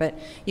from there, but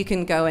you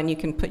can go and you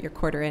can put your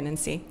quarter in and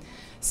see.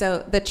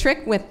 So the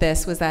trick with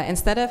this was that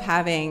instead of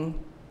having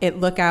it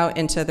look out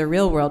into the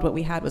real world, what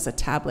we had was a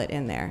tablet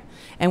in there.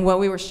 And what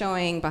we were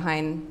showing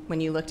behind,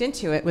 when you looked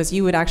into it, was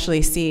you would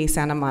actually see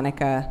Santa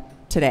Monica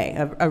today,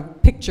 a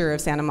picture of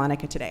Santa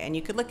Monica today. And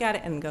you could look at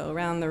it and go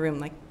around the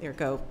room, or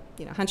go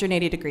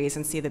 180 degrees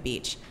and see the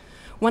beach.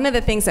 One of the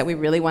things that we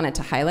really wanted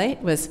to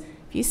highlight was,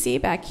 if you see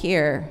back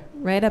here,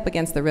 right up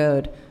against the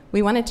road,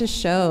 we wanted to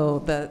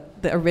show the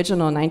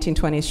original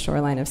 1920s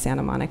shoreline of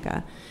Santa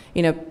Monica.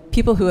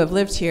 People who have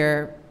lived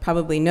here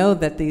probably know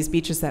that these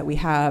beaches that we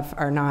have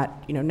are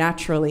not,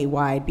 naturally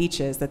wide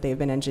beaches, that they've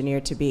been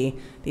engineered to be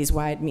these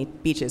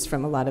wide beaches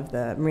from a lot of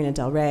the Marina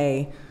del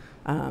Rey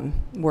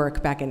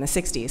work back in the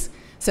 60s.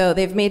 So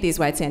they've made these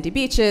wide sandy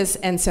beaches,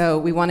 and so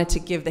we wanted to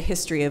give the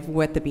history of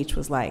what the beach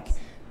was like.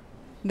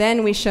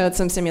 Then we showed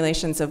some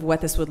simulations of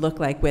what this would look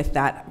like with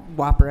that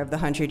whopper of the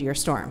 100-year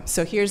storm.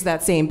 So here's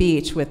that same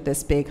beach with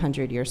this big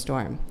 100-year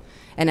storm.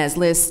 And as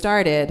Liz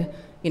started,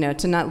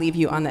 to not leave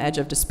you on the edge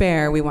of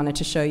despair, we wanted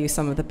to show you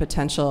some of the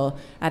potential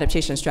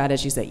adaptation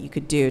strategies that you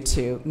could do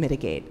to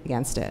mitigate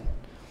against it.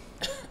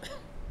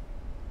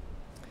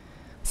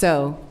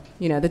 So,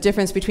 the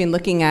difference between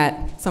looking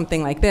at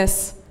something like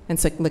this and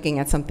so looking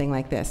at something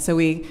like this. So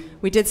we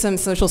did some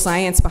social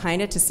science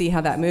behind it to see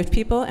how that moved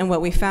people, and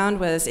what we found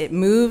was it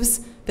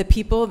moves the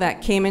people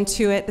that came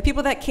into it. The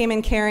people that came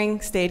in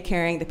caring stayed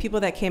caring. The people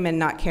that came in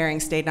not caring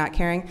stayed not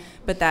caring.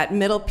 But that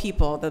middle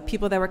people, the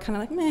people that were kind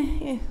of like,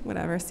 meh,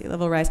 whatever, sea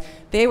level rise,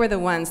 they were the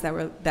ones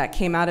that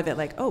came out of it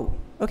like, oh,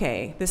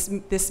 okay,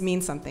 this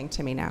means something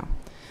to me now.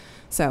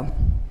 So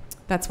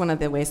that's one of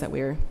the ways that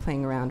we're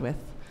playing around with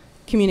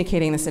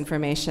communicating this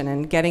information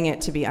and getting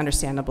it to be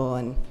understandable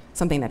and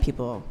something that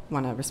people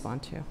want to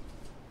respond to.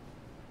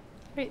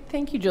 Great,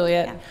 thank you,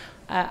 Juliet. Yeah.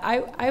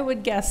 I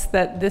would guess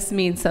that this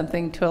means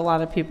something to a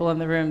lot of people in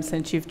the room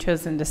since you've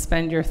chosen to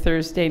spend your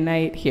Thursday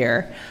night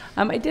here.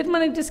 I did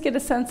want to just get a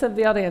sense of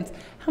the audience.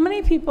 How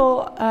many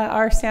people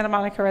are Santa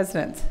Monica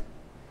residents?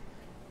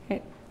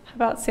 Okay. How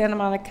about Santa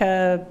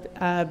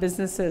Monica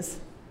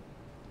businesses?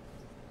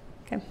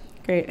 Okay,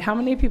 great. How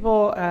many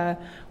people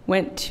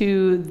went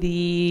to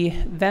the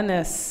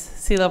Venice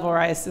sea level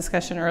rise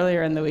discussion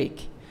earlier in the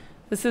week?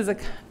 This is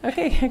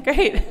okay,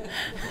 great.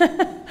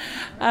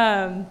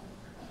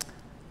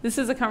 This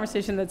is a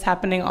conversation that's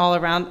happening all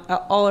around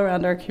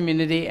our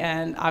community,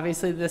 and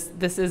obviously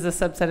this is a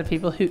subset of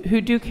people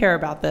who do care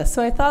about this.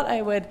 So I thought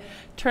I would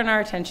turn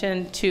our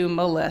attention to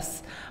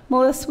Melissa.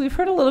 Melissa, we've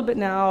heard a little bit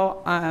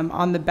now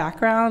on the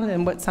background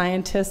and what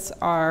scientists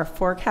are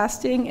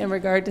forecasting in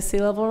regard to sea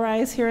level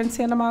rise here in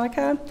Santa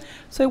Monica.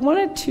 So I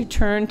wanted to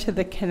turn to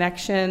the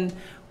connection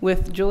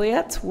with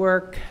Juliet's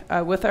work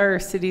with our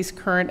city's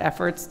current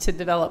efforts to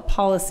develop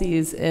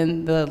policies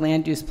in the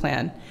land use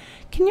plan.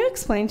 Can you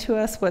explain to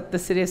us what the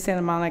city of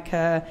Santa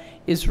Monica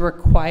is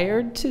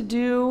required to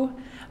do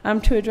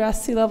to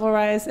address sea level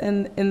rise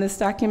in this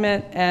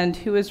document, and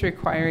who is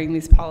requiring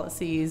these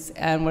policies,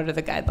 and what are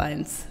the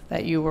guidelines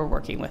that you were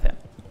working within?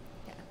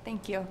 Yeah,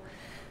 thank you.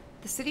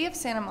 The City of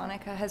Santa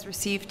Monica has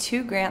received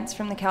 2 grants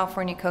from the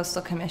California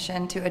Coastal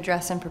Commission to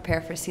address and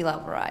prepare for sea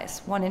level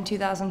rise, one in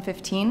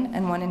 2015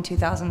 and one in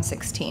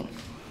 2016.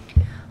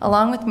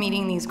 Along with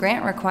meeting these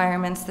grant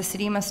requirements, the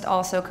city must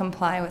also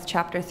comply with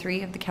Chapter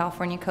 3 of the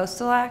California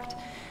Coastal Act,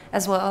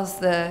 as well as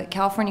the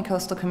California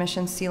Coastal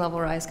Commission's sea level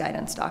rise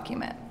guidance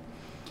document.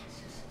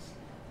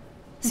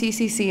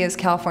 CCC is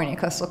California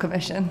Coastal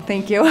Commission.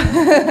 Thank you.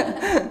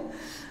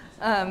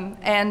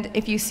 And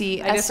if you see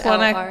SLR. I just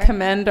want to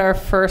commend our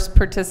first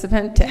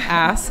participant to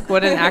ask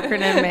what an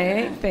acronym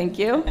may. Thank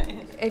you.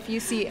 If you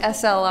see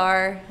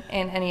SLR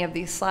in any of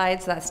these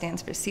slides, that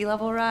stands for sea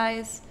level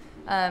rise.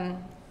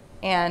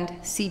 And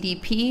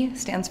CDP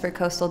stands for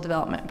Coastal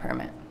Development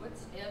Permit.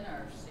 What's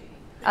NRC?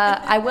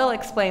 I will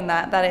explain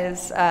that. That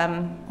is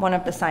one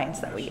of the science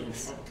that we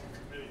use.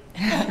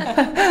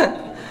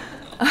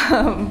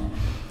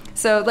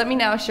 So let me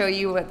now show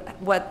you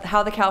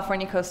how the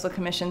California Coastal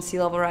Commission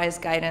sea level rise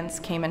guidance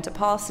came into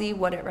policy,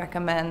 what it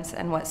recommends,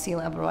 and what sea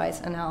level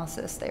rise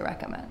analysis they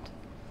recommend.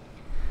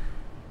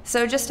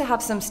 So just to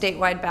have some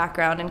statewide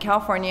background, in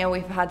California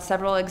we've had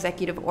several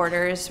executive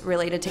orders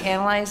related to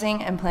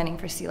analyzing and planning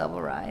for sea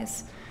level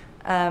rise.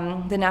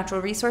 The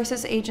Natural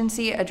Resources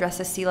Agency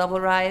addresses sea level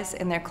rise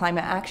in their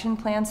Climate Action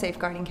Plan,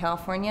 Safeguarding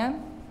California,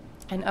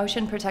 and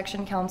Ocean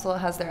Protection Council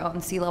has their own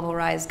sea level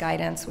rise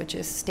guidance, which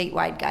is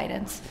statewide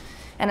guidance.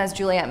 And as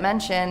Juliet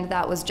mentioned,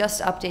 that was just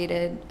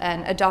updated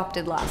and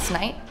adopted last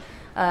night.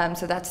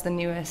 So that's the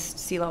newest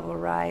sea level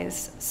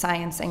rise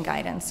science and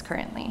guidance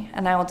currently.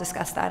 And I will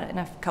discuss that in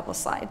a couple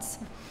slides.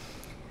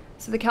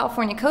 So the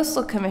California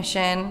Coastal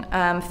Commission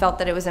felt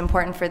that it was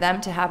important for them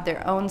to have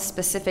their own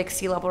specific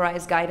sea level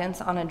rise guidance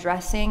on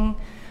addressing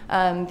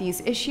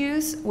these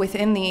issues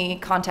within the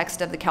context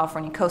of the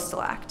California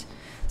Coastal Act.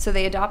 So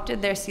they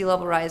adopted their sea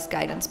level rise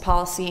guidance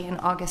policy in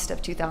August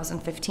of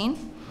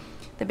 2015.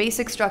 The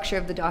basic structure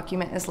of the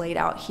document is laid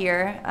out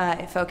here.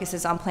 It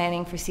focuses on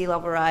planning for sea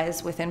level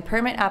rise within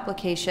permit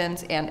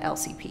applications and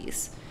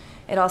LCPs.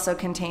 It also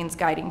contains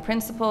guiding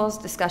principles,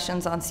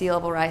 discussions on sea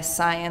level rise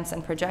science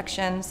and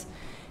projections,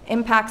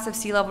 impacts of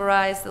sea level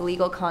rise, the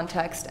legal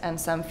context, and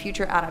some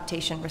future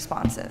adaptation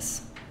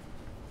responses.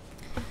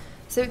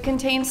 So it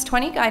contains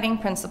 20 guiding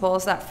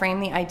principles that frame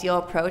the ideal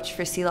approach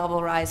for sea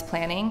level rise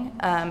planning,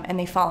 and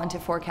they fall into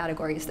 4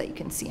 categories that you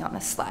can see on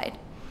this slide.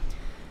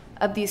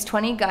 Of these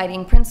 20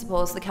 guiding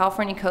principles, the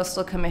California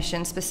Coastal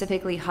Commission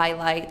specifically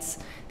highlights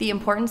the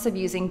importance of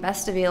using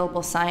best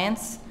available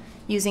science,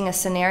 using a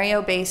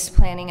scenario-based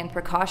planning and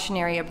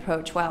precautionary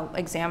approach while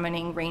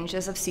examining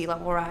ranges of sea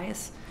level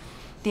rise,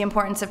 the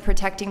importance of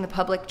protecting the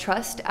public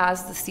trust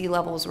as the sea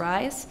levels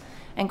rise,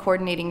 and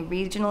coordinating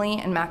regionally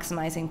and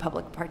maximizing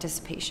public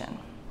participation.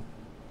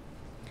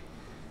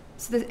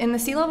 So in the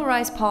sea level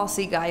rise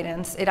policy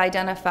guidance, it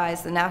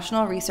identifies the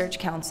National Research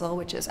Council,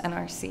 which is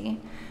NRC,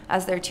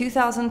 as their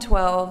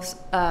 2012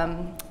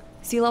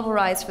 sea level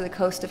rise for the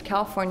coast of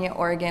California,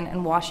 Oregon,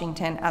 and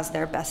Washington as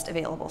their best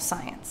available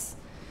science.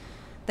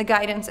 The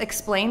guidance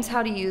explains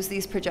how to use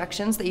these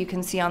projections that you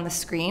can see on the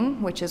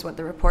screen, which is what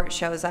the report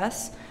shows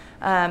us,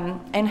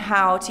 and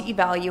how to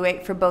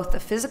evaluate for both the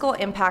physical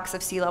impacts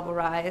of sea level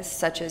rise,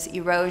 such as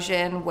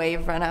erosion,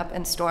 wave run-up,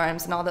 and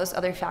storms, and all those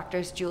other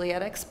factors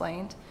Juliet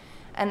explained,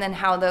 and then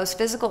how those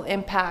physical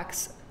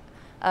impacts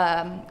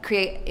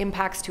create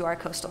impacts to our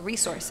coastal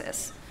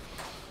resources.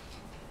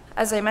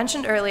 As I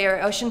mentioned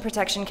earlier, Ocean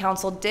Protection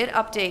Council did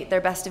update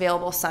their best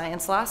available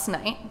science last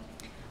night.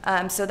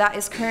 So that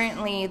is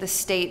currently the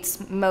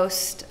state's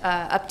most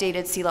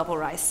updated sea level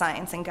rise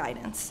science and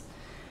guidance.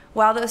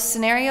 While those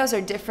scenarios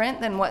are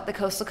different than what the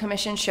Coastal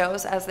Commission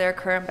shows as their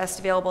current best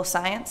available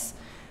science,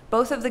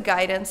 both of the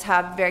guidance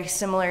have very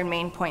similar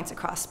main points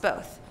across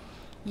both.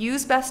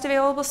 Use best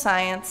available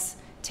science,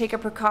 take a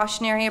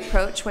precautionary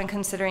approach when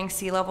considering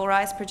sea level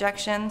rise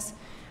projections,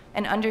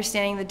 and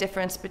understanding the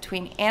difference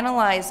between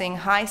analyzing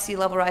high sea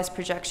level rise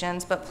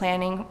projections but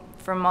planning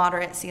for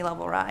moderate sea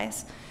level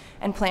rise,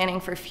 and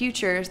planning for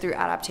futures through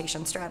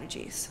adaptation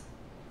strategies.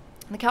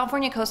 The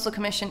California Coastal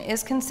Commission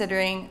is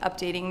considering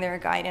updating their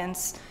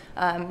guidance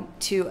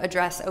to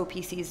address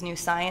OPC's new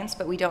science,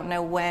 but we don't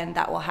know when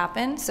that will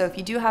happen. So if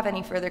you do have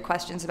any further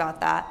questions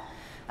about that,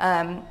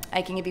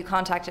 I can give you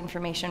contact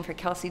information for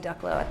Kelsey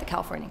Ducklow at the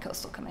California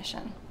Coastal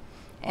Commission.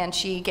 And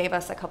she gave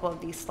us a couple of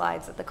these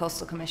slides that the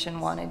Coastal Commission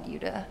wanted you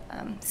to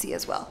see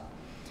as well.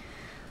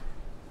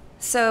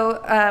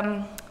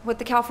 So what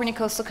the California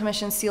Coastal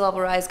Commission sea level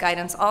rise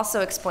guidance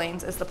also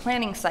explains is the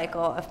planning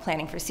cycle of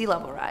planning for sea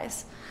level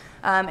rise.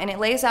 And it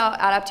lays out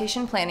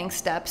adaptation planning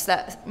steps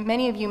that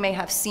many of you may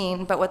have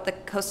seen, but what the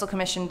Coastal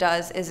Commission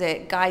does is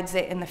it guides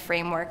it in the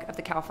framework of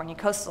the California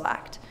Coastal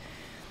Act.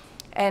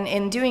 And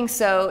in doing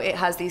so, it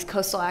has these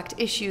Coastal Act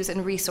issues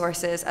and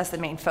resources as the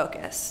main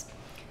focus.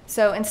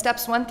 So in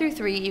steps 1 through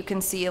 3, you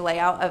can see a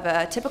layout of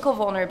a typical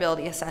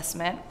vulnerability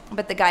assessment,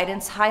 but the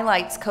guidance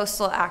highlights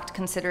Coastal Act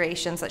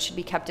considerations that should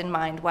be kept in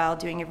mind while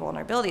doing your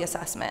vulnerability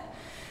assessment,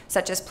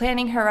 such as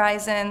planning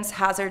horizons,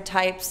 hazard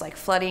types like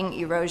flooding,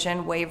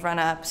 erosion, wave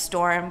run-up,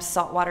 storms,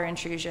 saltwater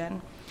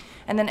intrusion,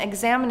 and then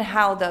examine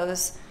how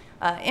those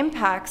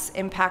impacts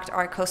impact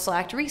our Coastal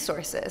Act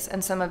resources.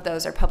 And some of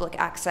those are public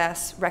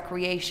access,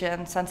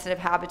 recreation, sensitive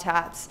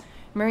habitats,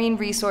 marine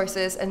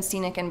resources, and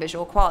scenic and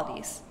visual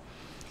qualities.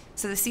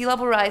 So the sea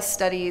level rise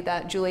study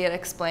that Juliet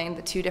explained,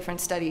 the 2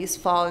 different studies,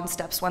 fall in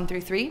steps 1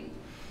 through 3.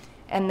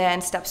 And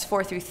then steps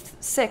 4 through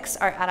 6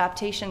 are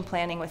adaptation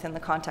planning within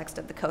the context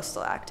of the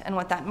Coastal Act. And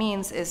what that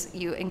means is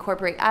you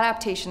incorporate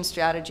adaptation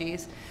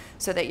strategies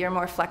so that you're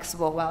more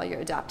flexible while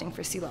you're adapting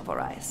for sea level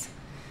rise.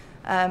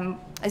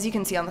 As you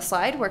can see on the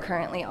slide, we're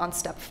currently on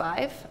step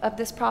 5 of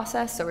this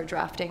process. So we're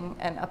drafting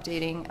and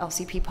updating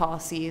LCP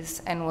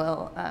policies, and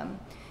we'll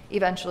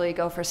eventually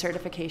go for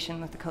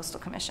certification with the Coastal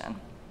Commission.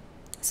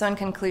 So in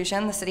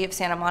conclusion, the City of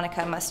Santa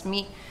Monica must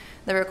meet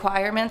the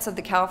requirements of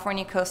the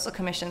California Coastal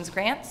Commission's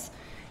grants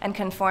and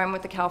conform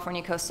with the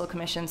California Coastal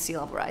Commission's sea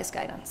level rise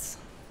guidance.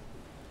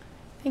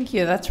 Thank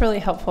you. That's really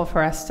helpful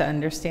for us to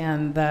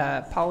understand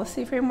the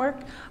policy framework.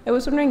 I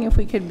was wondering if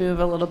we could move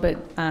a little bit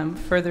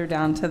further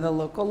down to the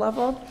local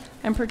level.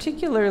 I'm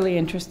particularly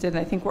interested, and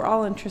I think we're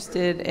all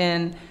interested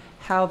in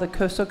how the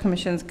Coastal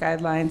Commission's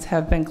guidelines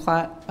have been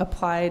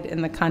applied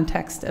in the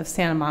context of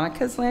Santa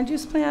Monica's land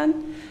use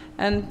plan.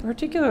 And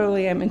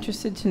particularly, I'm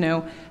interested to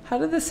know, how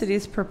do the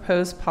city's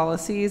proposed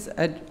policies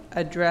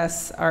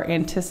address our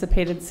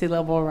anticipated sea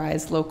level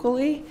rise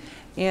locally?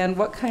 And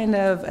what kind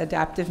of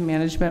adaptive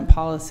management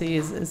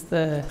policies has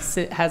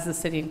the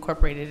city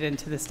incorporated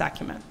into this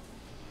document?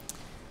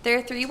 There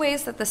are 3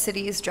 ways that the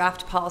city's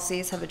draft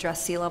policies have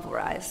addressed sea level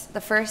rise.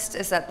 The first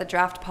is that the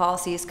draft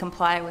policies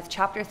comply with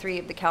Chapter 3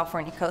 of the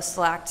California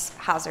Coastal Act's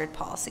hazard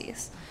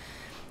policies.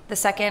 The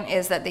second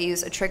is that they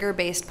use a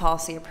trigger-based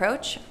policy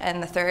approach,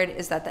 and the third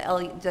is that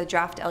the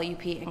draft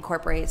LUP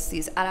incorporates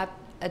these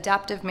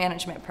adaptive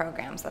management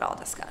programs that I'll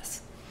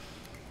discuss.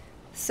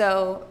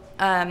 So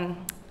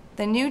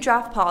the new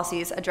draft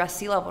policies address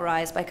sea level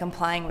rise by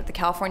complying with the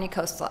California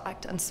Coastal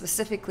Act, and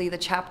specifically the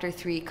Chapter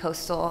 3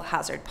 coastal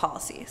hazard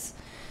policies.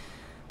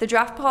 The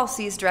draft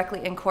policies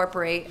directly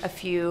incorporate a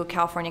few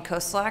California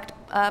Coastal Act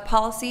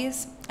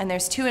policies, and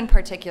there's 2 in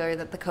particular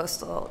that the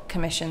Coastal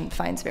Commission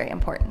finds very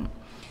important.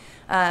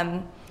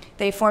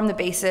 They form the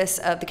basis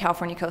of the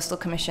California Coastal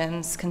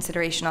Commission's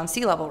consideration on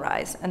sea level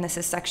rise, and this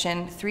is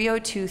section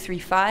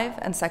 30235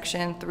 and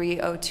section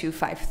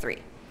 30253.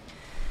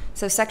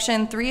 So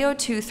section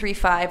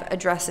 30235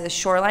 addresses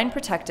shoreline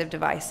protective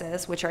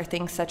devices, which are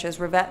things such as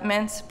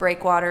revetments,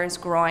 breakwaters,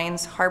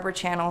 groins, harbor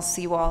channels,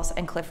 seawalls,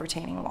 and cliff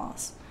retaining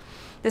walls.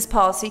 This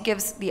policy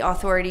gives the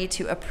authority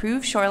to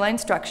approve shoreline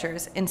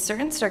structures in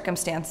certain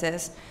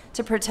circumstances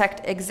to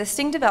protect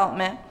existing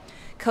development,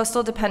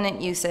 coastal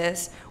dependent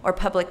uses, or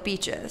public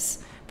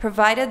beaches,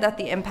 provided that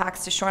the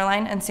impacts to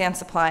shoreline and sand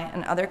supply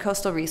and other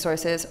coastal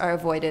resources are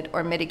avoided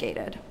or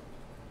mitigated.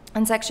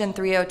 And section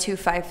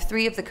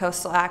 30253 of the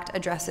Coastal Act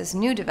addresses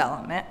new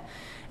development,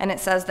 and it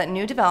says that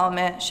new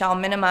development shall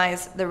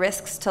minimize the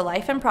risks to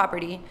life and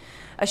property,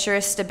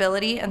 assure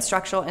stability and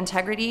structural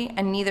integrity,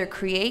 and neither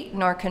create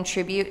nor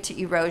contribute to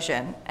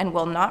erosion, and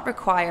will not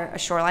require a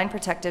shoreline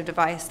protective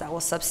device that will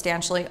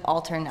substantially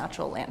alter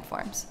natural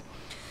landforms.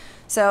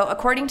 So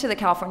according to the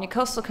California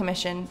Coastal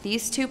Commission,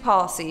 these 2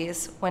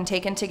 policies, when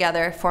taken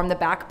together, form the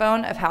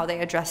backbone of how they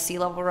address sea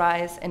level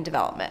rise and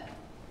development.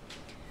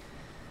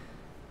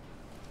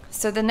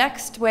 So the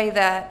next way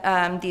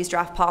that these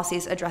draft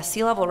policies address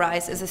sea level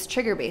rise is this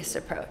trigger-based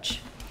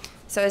approach.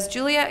 So as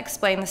Julia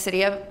explained, the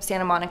city of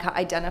Santa Monica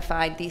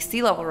identified these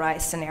sea level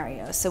rise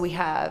scenarios. So we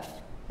have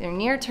their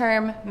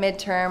near-term,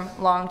 mid-term,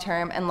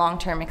 long-term, and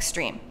long-term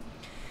extreme.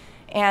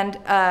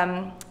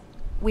 And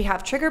we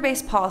have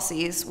trigger-based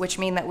policies, which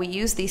mean that we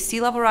use these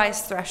sea level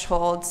rise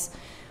thresholds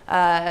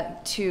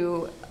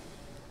to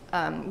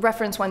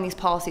reference when these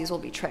policies will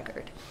be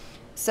triggered.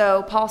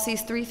 So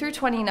policies 3 through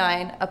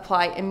 29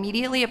 apply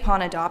immediately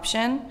upon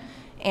adoption,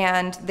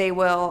 and they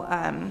will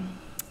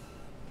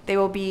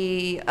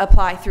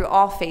apply through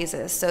all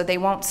phases. So they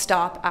won't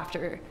stop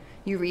after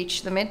you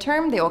reach the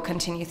midterm, they will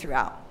continue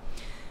throughout.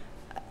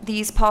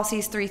 These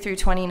policies 3 through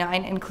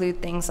 29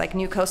 include things like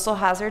new coastal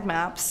hazard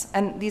maps,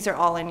 and these are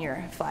all in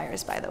your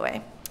flyers, by the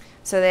way.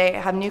 So they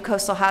have new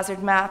coastal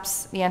hazard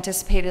maps, the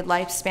anticipated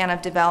lifespan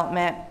of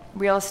development,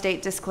 real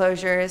estate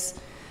disclosures,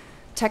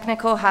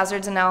 technical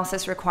hazards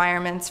analysis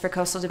requirements for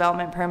coastal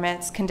development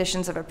permits,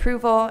 conditions of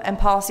approval, and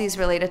policies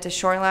related to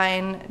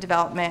shoreline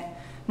development,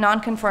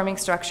 non-conforming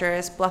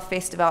structures,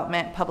 bluff-based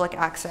development, public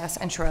access,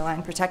 and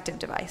shoreline protective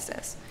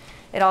devices.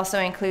 It also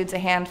includes a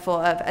handful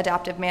of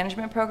adaptive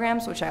management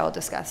programs, which I will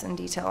discuss in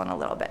detail in a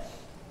little bit.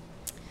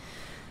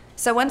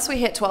 So once we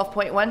hit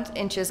 12.1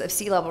 inches of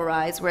sea level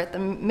rise, we're at the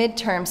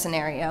midterm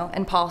scenario,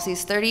 and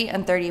policies 30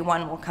 and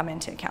 31 will come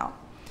into account.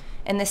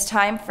 In this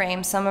time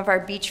frame, some of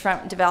our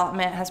beachfront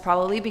development has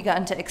probably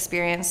begun to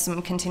experience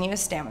some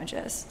continuous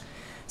damages.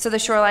 So the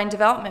shoreline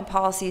development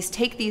policies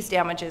take these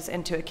damages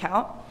into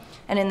account,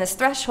 and in this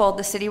threshold,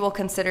 the city will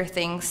consider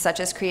things such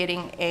as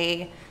creating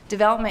a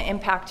development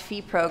impact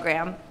fee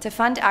program to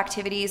fund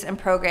activities and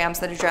programs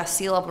that address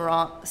sea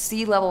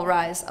level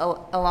rise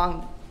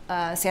along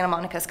Santa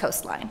Monica's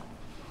coastline.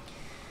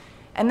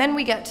 And then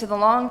we get to the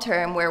long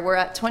term, where we're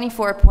at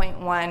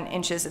 24.1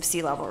 inches of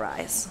sea level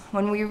rise.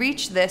 When we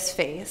reach this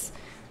phase,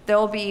 there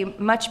will be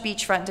much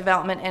beachfront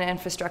development and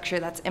infrastructure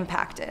that's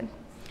impacted.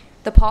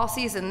 The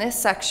policies in this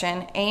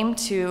section aim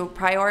to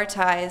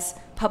prioritize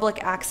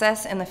public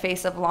access in the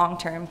face of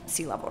long-term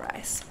sea level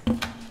rise.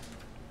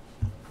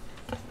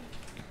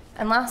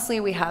 And lastly,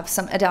 we have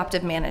some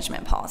adaptive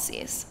management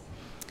policies.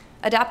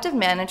 Adaptive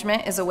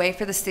management is a way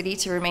for the city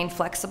to remain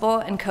flexible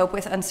and cope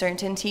with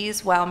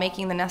uncertainties while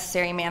making the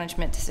necessary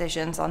management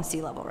decisions on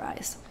sea level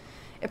rise.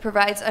 It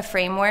provides a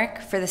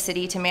framework for the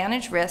city to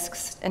manage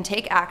risks and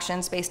take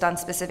actions based on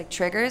specific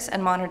triggers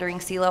and monitoring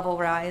sea level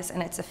rise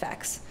and its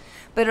effects.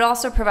 But it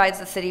also provides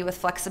the city with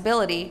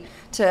flexibility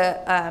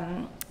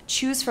to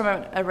choose from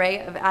an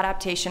array of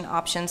adaptation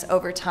options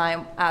over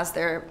time as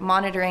they're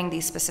monitoring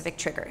these specific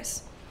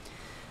triggers.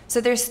 So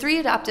there's 3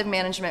 adaptive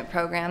management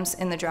programs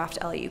in the draft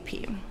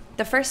LUP.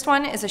 The first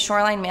one is a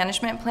shoreline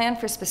management plan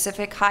for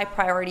specific high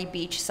priority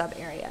beach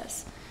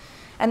subareas.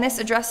 And this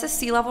addresses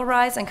sea level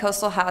rise and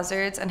coastal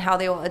hazards and how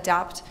they will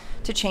adapt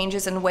to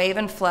changes in wave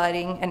and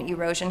flooding and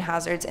erosion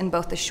hazards in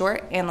both the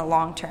short and the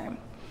long term.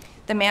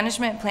 The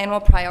management plan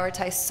will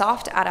prioritize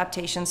soft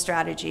adaptation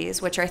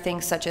strategies, which are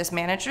things such as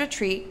managed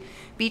retreat,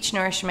 beach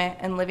nourishment,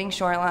 and living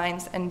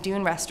shorelines and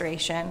dune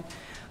restoration,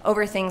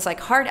 over things like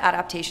hard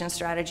adaptation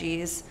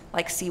strategies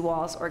like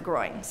seawalls or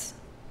groins.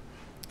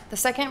 The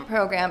second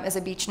program is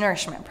a beach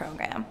nourishment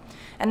program,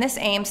 and this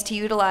aims to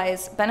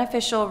utilize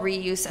beneficial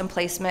reuse and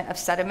placement of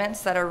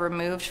sediments that are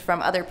removed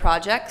from other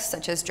projects,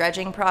 such as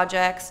dredging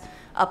projects,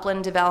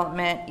 upland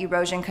development,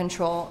 erosion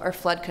control, or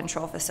flood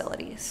control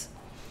facilities.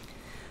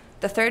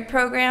 The third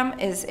program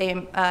is a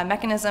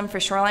mechanism for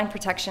shoreline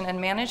protection and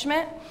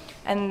management,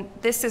 and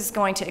this is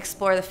going to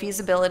explore the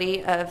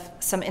feasibility of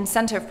some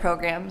incentive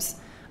programs,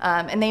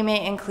 and they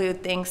may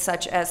include things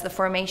such as the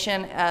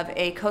formation of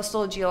a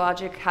coastal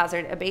geologic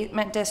hazard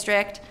abatement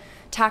district,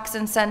 tax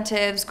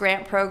incentives,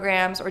 grant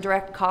programs, or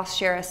direct cost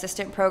share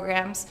assistance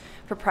programs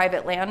for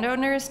private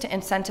landowners to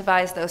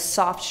incentivize those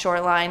soft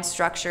shoreline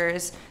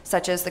structures,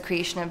 such as the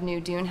creation of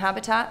new dune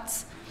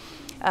habitats.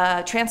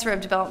 Transfer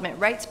of development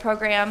rights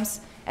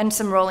programs, and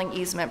some rolling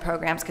easement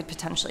programs could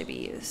potentially be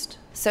used.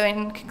 So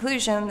in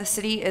conclusion, the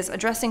city is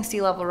addressing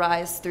sea level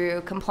rise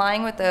through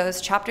complying with those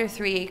Chapter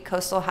 3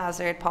 coastal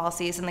hazard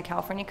policies in the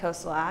California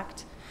Coastal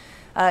Act,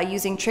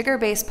 using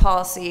trigger-based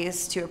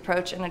policies to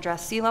approach and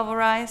address sea level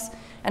rise,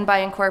 and by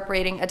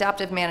incorporating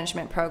adaptive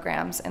management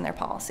programs in their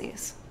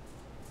policies.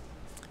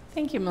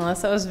 Thank you,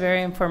 Melissa. That was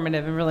very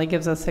informative and really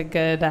gives us a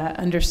good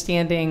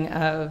understanding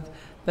of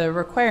the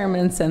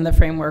requirements and the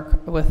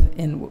framework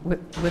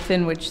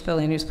within which the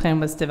land use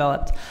plan was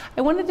developed.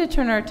 I wanted to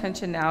turn our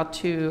attention now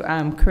to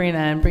Karina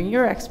and bring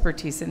your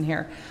expertise in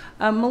here.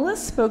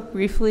 Melissa spoke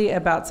briefly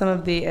about some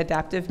of the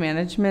adaptive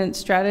management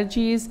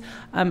strategies,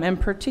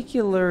 and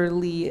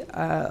particularly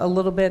a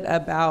little bit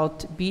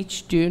about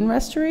beach dune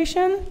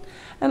restoration.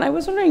 And I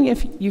was wondering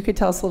if you could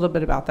tell us a little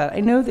bit about that.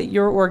 I know that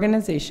your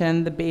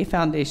organization, the Bay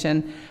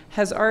Foundation,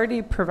 has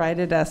already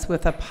provided us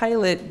with a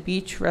pilot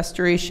beach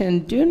restoration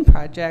dune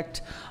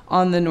project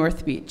on the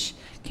North Beach.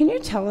 Can you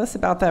tell us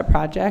about that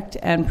project?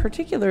 And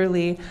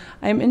particularly,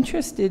 I'm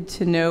interested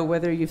to know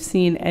whether you've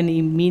seen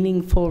any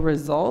meaningful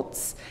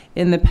results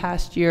in the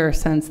past year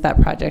since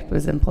that project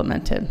was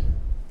implemented.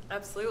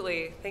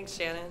 Absolutely. Thanks,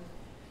 Shannon.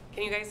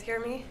 Can you guys hear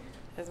me?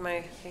 Is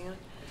my thing on?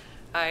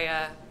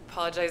 I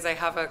apologize.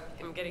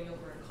 I'm getting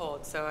over a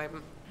cold,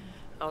 so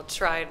I'll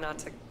try not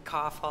to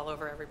cough all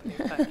over everybody,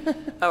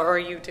 but, or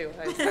you too.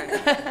 I'm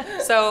sorry.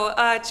 So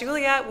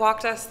Juliet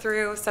walked us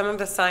through some of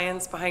the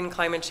science behind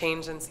climate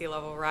change and sea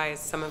level rise,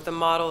 some of the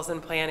models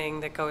and planning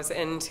that goes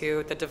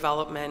into the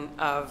development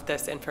of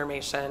this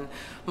information.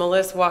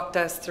 Melissa walked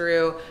us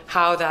through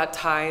how that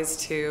ties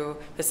to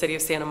the city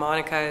of Santa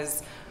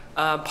Monica's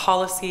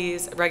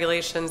policies,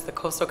 regulations, the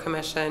Coastal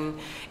Commission,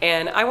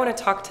 and I want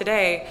to talk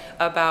today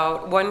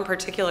about one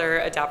particular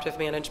adaptive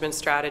management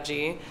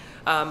strategy.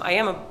 I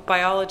am a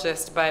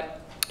biologist, but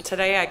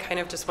today I kind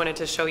of just wanted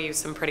to show you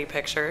some pretty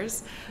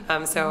pictures.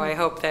 So I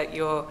hope that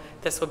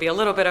this will be a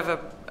little bit of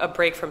a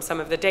break from some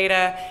of the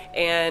data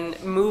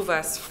and move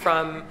us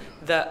from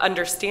the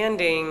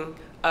understanding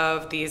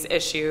of these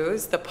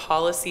issues, the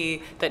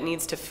policy that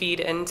needs to feed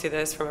into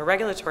this from a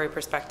regulatory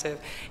perspective,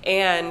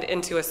 and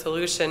into a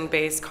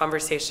solution-based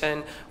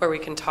conversation where we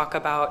can talk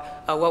about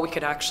what we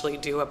could actually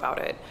do about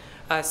it.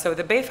 So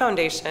the Bay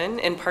Foundation,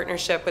 in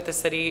partnership with the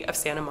city of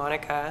Santa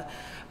Monica,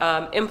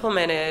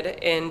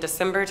 implemented in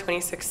December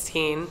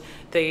 2016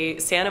 the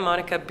Santa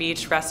Monica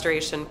Beach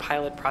Restoration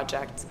Pilot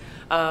Project.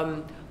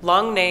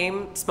 Long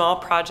name, small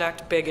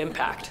project, big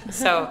impact.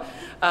 So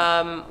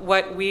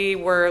what we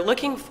were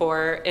looking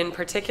for in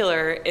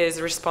particular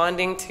is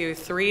responding to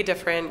 3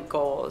 different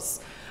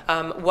goals.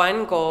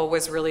 One goal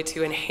was really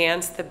to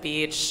enhance the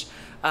beach,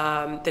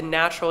 the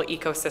natural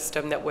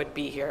ecosystem that would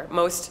be here.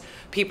 Most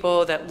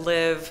people that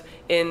live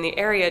in the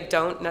area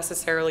don't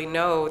necessarily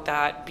know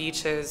that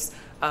beaches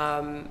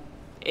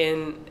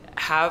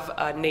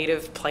have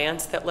native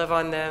plants that live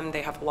on them.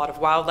 They have a lot of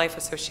wildlife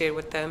associated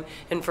with them,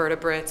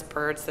 invertebrates,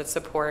 birds that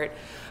support.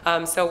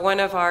 So one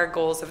of our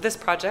goals of this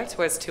project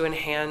was to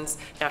enhance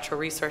natural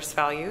resource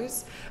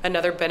values.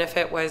 Another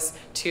benefit was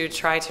to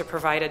try to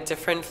provide a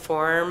different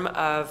form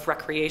of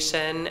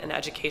recreation and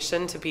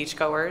education to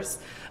beachgoers,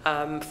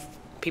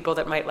 people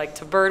that might like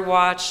to bird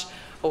watch,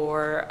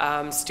 or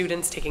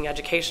students taking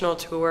educational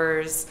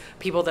tours,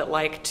 people that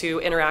like to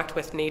interact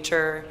with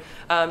nature,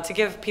 to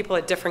give people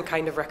a different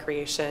kind of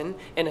recreation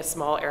in a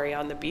small area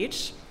on the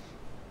beach.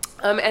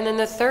 And then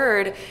the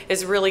third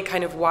is really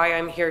kind of why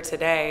I'm here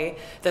today.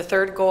 The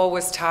third goal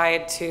was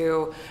tied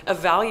to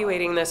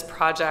evaluating this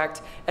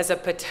project as a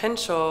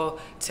potential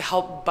to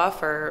help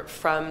buffer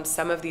from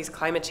some of these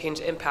climate change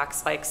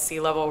impacts like sea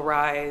level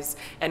rise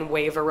and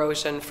wave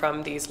erosion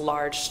from these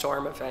large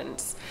storm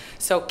events.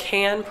 So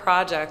can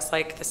projects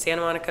like the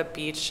Santa Monica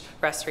Beach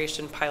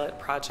Restoration Pilot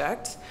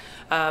Project,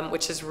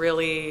 which is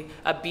really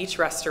a beach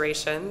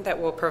restoration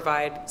that will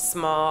provide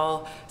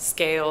small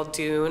scale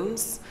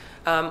dunes,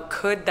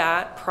 could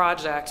that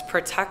project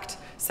protect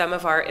some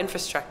of our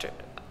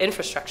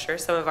infrastructure,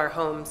 some of our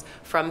homes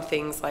from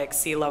things like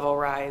sea level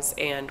rise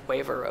and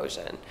wave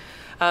erosion?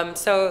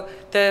 So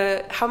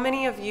how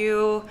many of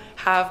you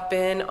have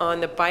been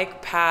on the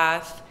bike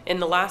path in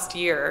the last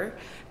year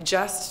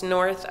just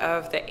north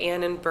of the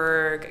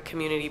Annenberg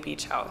Community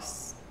Beach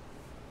House?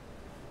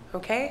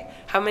 Okay.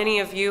 How many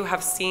of you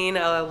have seen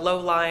a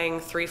low-lying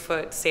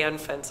 3-foot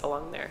sand fence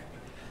along there?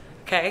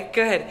 Okay,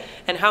 good.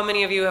 And how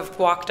many of you have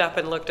walked up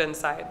and looked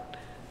inside?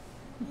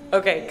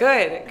 Okay,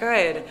 good,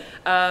 good.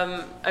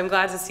 I'm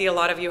glad to see a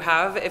lot of you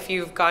have. If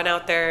you've gone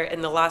out there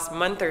in the last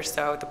month or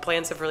so, the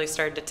plants have really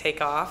started to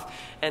take off,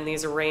 and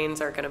these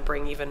rains are going to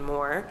bring even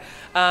more.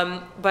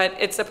 But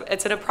it's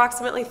an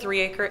approximately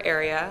 3-acre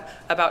area.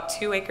 About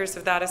 2 acres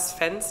of that is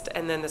fenced,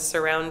 and then the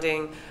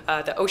surrounding,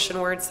 the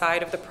oceanward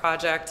side of the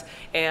project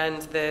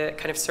and the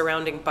kind of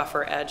surrounding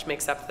buffer edge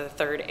makes up the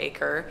 3rd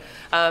acre.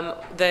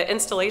 The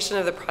installation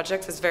of the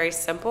project was very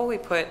simple. We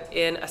put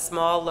in a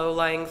small,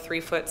 low-lying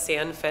 3-foot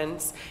sand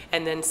fence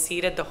and then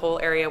seeded the whole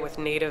area with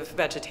native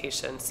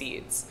vegetation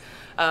seeds.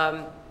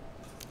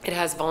 It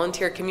has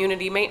volunteer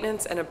community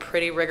maintenance and a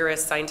pretty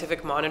rigorous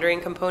scientific monitoring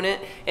component,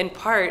 in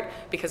part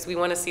because we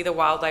want to see the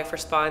wildlife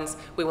response,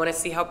 we want to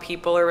see how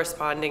people are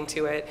responding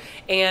to it,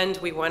 and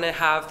we want to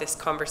have this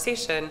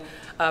conversation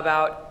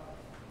about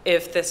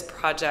if this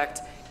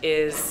project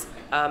is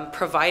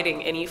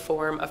providing any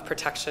form of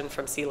protection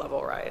from sea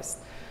level rise.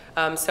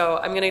 So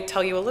I'm going to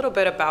tell you a little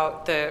bit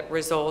about the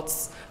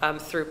results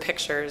through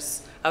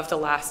pictures of the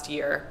last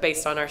year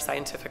based on our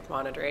scientific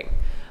monitoring.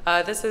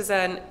 This is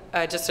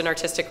just an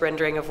artistic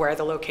rendering of where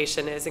the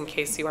location is in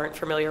case you aren't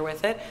familiar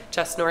with it,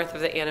 just north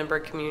of the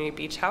Annenberg Community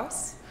Beach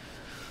House.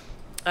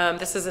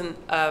 This is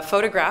a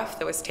photograph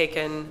that was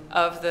taken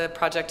of the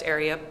project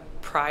area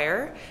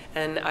prior,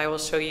 and I will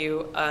show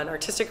you an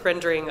artistic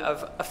rendering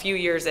of a few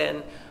years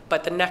in,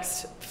 but the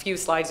next few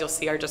slides you'll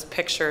see are just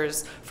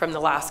pictures from the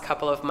last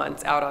couple of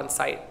months out on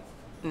site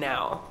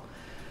now.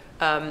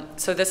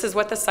 So this is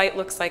what the site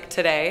looks like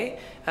today.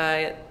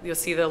 You'll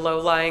see the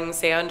low-lying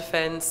sand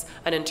fence,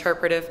 an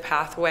interpretive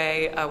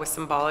pathway with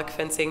symbolic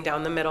fencing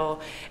down the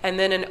middle, and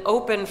then an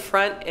open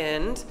front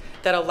end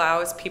that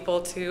allows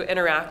people to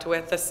interact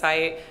with the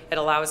site. It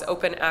allows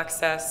open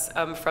access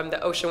from the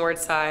oceanward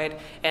side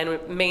and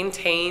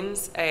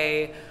maintains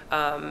a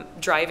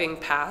driving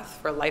path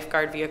for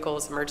lifeguard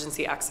vehicles,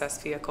 emergency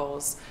access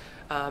vehicles,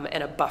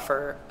 and a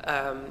buffer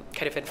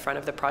kind of in front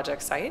of the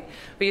project site.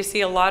 But you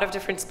see a lot of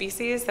different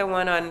species. The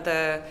one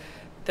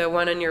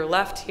on your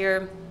left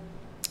here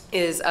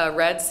is a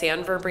red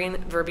sand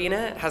verbena.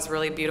 It has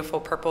really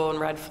beautiful purple and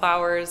red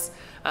flowers.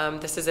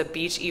 This is a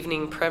beach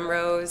evening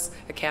primrose,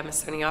 a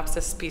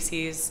Camisoniopsis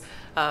species.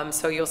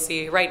 So you'll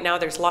see right now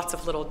there's lots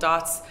of little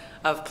dots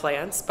of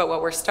plants, but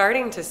what we're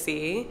starting to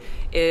see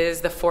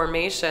is the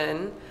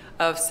formation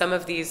of some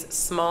of these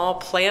small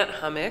plant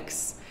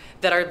hummocks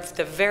that are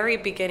the very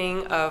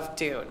beginning of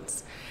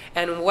dunes.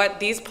 And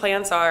what these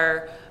plants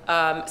are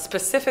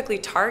specifically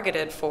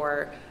targeted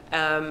for,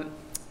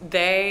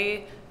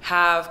 they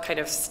have kind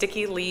of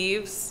sticky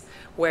leaves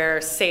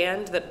where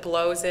sand that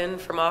blows in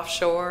from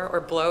offshore or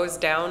blows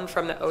down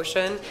from the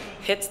ocean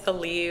hits the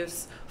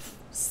leaves,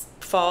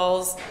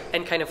 falls,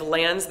 and kind of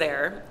lands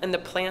there. And the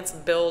plants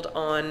build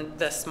on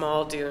the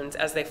small dunes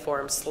as they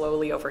form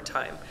slowly over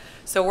time.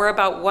 So we're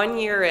about 1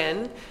 year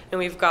in, and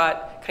we've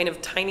got kind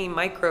of tiny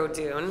micro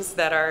dunes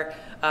that are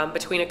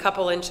between a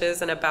couple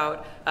inches and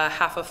about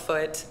half a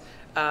foot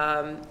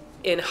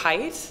in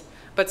height.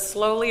 But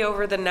slowly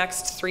over the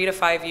next 3 to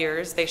 5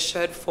 years, they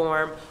should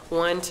form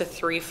 1 to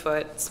 3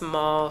 foot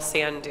small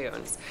sand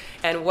dunes.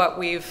 And what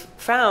we've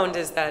found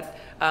is that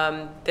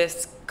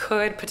this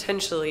could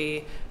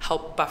potentially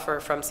help buffer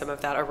from some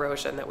of that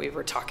erosion that we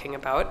were talking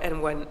about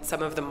and when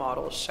some of the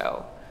models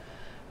show.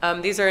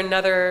 These are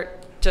another,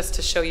 just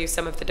to show you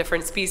some of the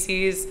different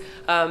species.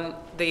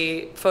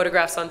 The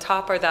photographs on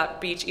top are that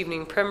beach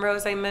evening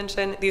primrose I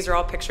mentioned. These are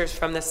all pictures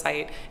from the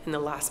site in the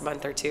last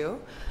month or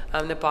two.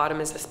 The bottom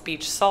is this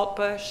beach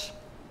saltbush.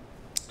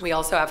 We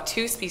also have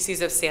 2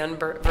 species of sand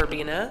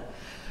verbena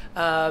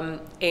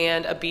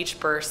and a beach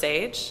burr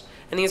sage.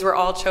 And these were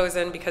all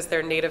chosen because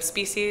they're native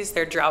species,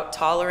 they're drought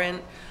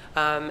tolerant,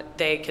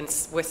 they can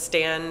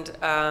withstand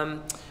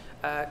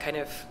kind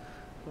of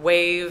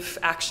wave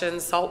action,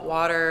 salt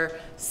water,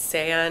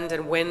 sand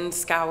and wind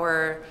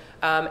scour,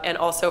 and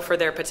also for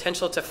their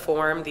potential to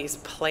form these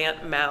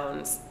plant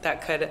mounds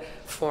that could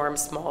form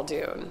small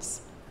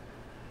dunes.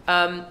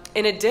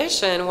 In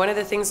addition, one of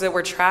the things that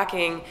we're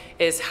tracking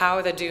is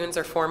how the dunes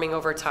are forming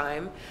over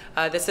time.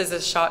 This is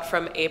a shot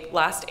from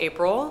last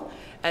April,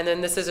 and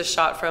then this is a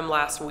shot from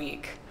last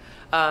week.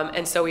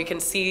 And so we can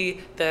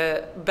see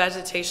the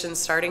vegetation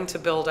starting to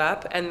build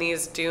up and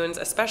these dunes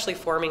especially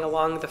forming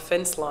along the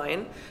fence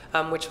line,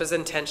 which was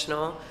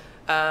intentional,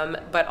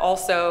 but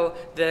also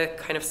the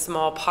kind of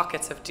small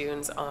pockets of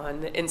dunes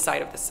on the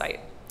inside of the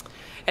site.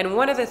 And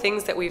one of the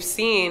things that we've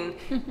seen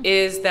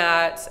is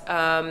that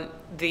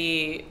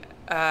the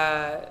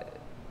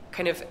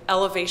kind of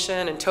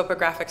elevation and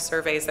topographic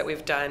surveys that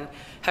we've done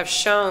have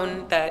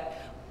shown that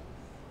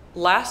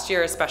last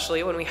year,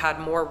 especially when we had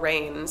more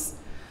rains,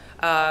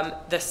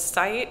 the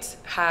site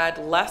had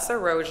less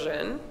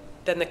erosion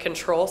than the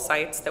control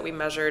sites that we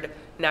measured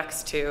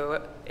next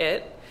to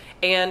it,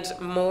 and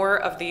more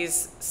of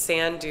these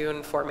sand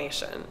dune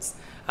formations.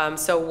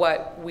 So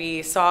what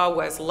we saw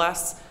was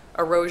less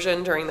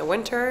erosion during the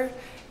winter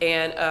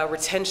and a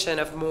retention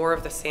of more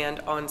of the sand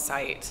on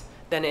site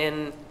than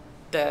in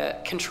the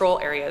control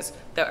areas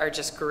that are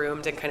just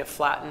groomed and kind of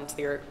flattened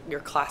to your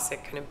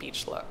classic kind of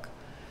beach look.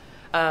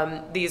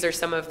 These are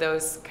some of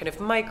those kind of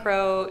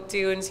micro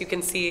dunes. You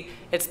can see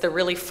it's the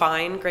really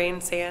fine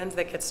grained sand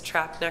that gets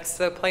trapped next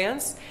to the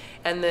plants,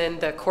 and then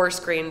the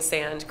coarse grained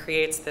sand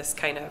creates this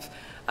kind of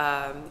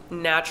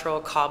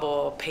natural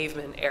cobble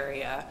pavement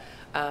area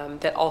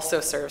that also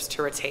serves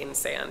to retain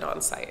sand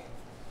on site.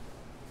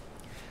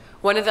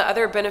 One of the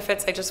other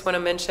benefits I just want to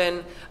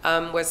mention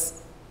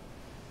was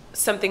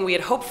something we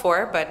had hoped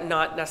for but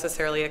not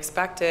necessarily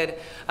expected,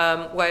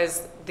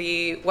 was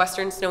the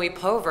western snowy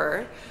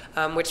plover,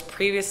 which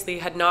previously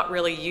had not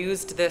really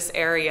used this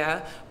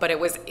area, but it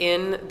was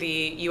in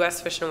the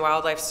U.S. Fish and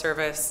Wildlife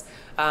Service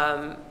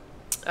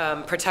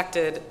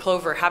protected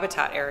plover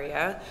habitat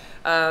area.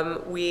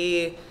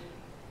 We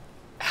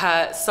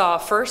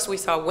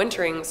saw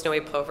wintering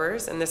snowy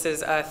plovers, and this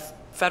is a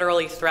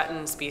federally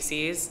threatened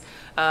species.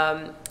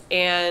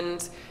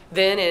 And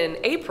then in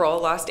April,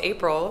 last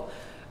April,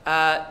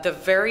 the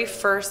very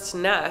first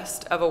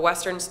nest of a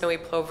western snowy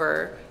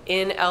plover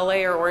in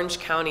LA or Orange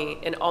County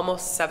in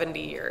almost 70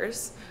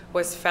 years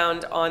was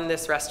found on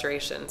this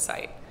restoration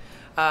site.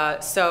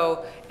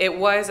 So it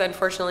was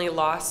unfortunately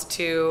lost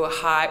to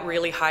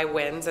really high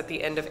winds at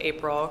the end of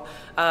April.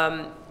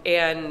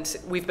 And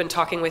we've been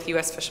talking with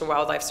U.S. Fish and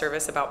Wildlife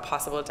Service about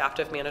possible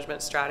adaptive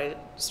management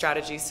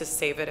strategies to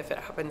save it if it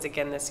happens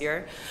again this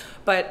year.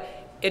 But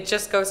it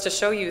just goes to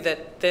show you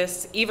that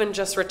this, even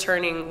just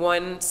returning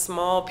one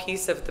small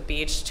piece of the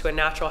beach to a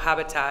natural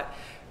habitat,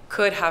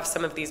 could have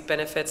some of these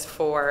benefits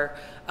for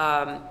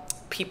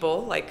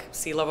people, like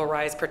sea level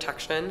rise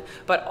protection,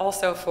 but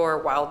also for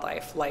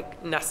wildlife,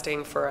 like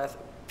nesting for a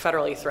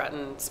federally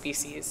threatened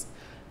species.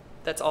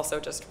 That's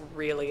also just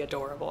really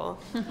adorable.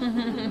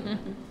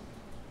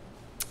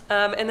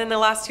 And then the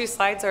last two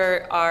slides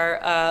are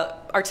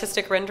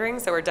artistic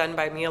renderings that were done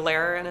by Mia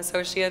Lehrer and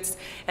Associates,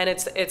 and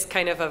it's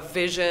kind of a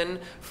vision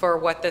for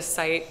what this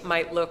site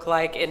might look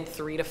like in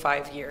 3 to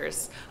 5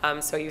 years.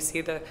 So you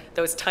see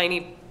those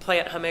tiny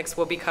plant hummocks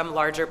will become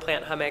larger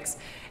plant hummocks,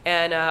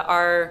 and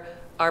our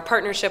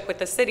partnership with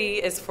the city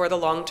is for the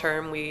long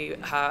term. We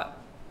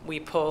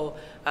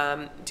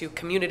do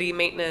community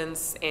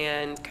maintenance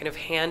and kind of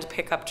hand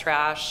pick up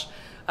trash.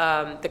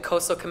 The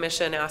Coastal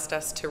Commission asked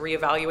us to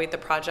reevaluate the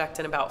project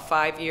in about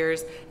 5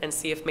 years and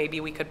see if maybe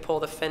we could pull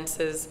the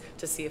fences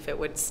to see if it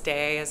would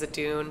stay as a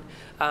dune.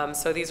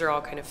 So these are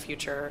all kind of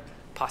future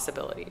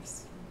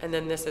possibilities. And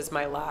then this is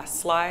my last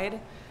slide.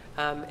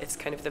 It's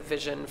kind of the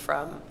vision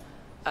from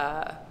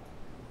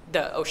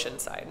the ocean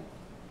side,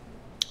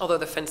 although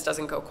the fence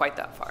doesn't go quite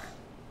that far.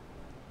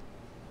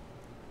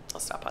 I'll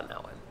stop on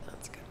that one.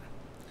 That's good.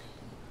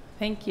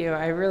 Thank you.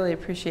 I really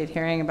appreciate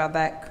hearing about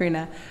that,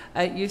 Karina.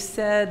 You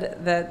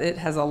said that it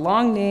has a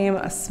long name,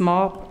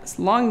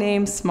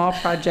 small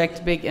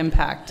project, big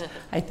impact.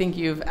 I think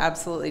you've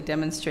absolutely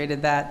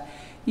demonstrated that.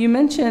 You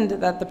mentioned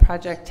that the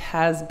project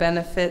has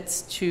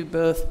benefits to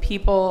both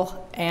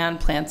people and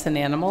plants and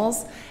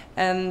animals,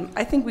 and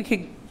I think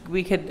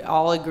we could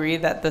all agree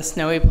that the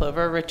snowy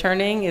plover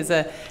returning is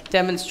a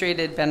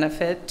demonstrated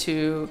benefit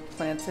to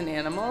plants and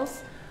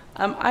animals.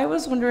 I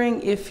was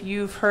wondering if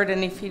you've heard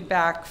any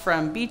feedback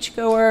from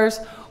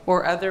beachgoers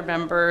or other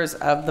members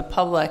of the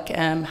public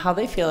and how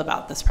they feel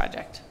about this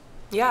project.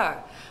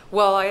 Yeah,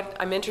 well,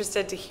 I'm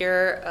interested to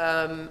hear,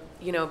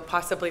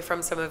 possibly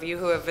from some of you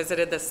who have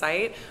visited the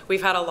site.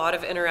 We've had a lot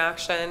of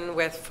interaction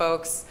with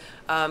folks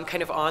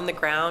kind of on the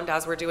ground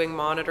as we're doing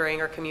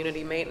monitoring or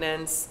community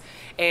maintenance.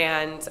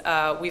 And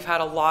we've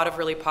had a lot of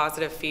really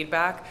positive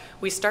feedback.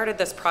 We started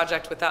this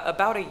project with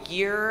about a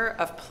year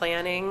of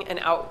planning and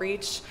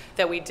outreach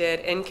that we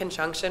did in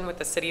conjunction with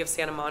the City of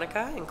Santa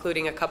Monica,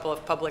 including a couple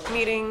of public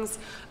meetings,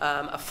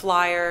 a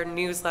flyer,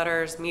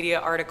 newsletters, media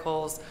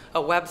articles,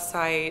 a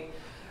website,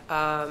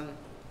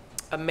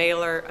 a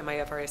mailer. I might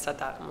have already said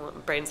that. My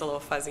brain's a little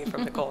fuzzy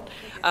from the cold.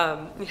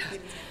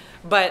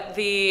 But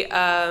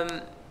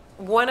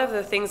one of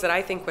the things that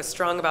I think was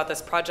strong about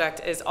this project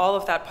is all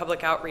of that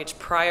public outreach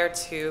prior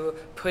to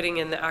putting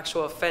in the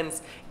actual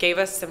fence gave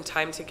us some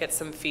time to get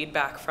some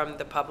feedback from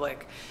the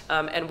public.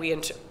 And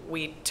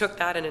we took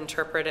that and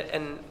interpreted it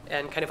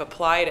and kind of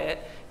applied it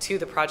to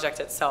the project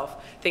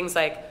itself. Things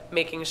like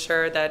making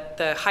sure that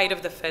the height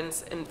of the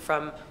fence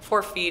from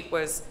 4 feet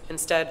was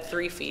instead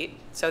 3 feet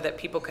so that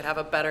people could have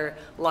a better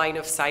line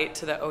of sight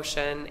to the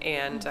ocean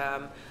and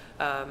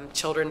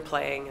children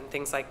playing and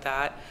things like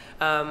that.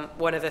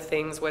 One of the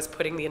things was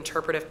putting the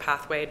interpretive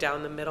pathway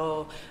down the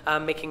middle,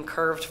 making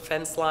curved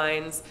fence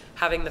lines,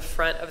 having the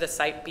front of the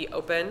site be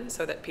open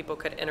so that people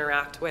could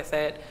interact with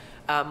it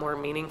more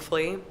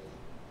meaningfully.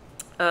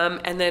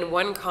 And then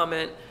one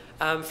comment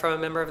from a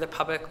member of the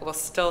public will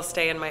still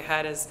stay in my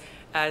head as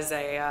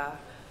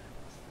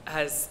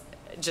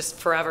just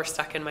forever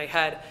stuck in my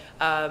head.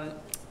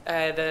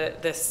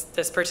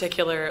 This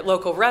particular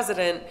local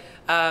resident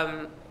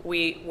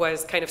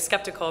was kind of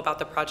skeptical about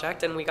the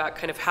project, and we got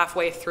kind of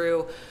halfway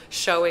through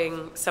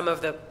showing some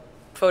of the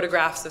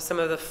photographs of some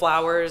of the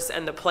flowers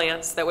and the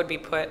plants that would be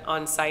put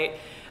on site,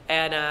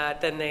 and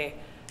then they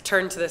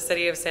turned to the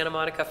City of Santa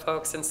Monica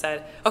folks and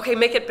said, okay,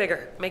 make it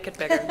bigger, make it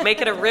bigger, make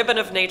it a ribbon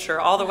of nature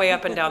all the way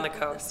up and down the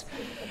coast.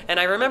 And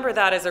I remember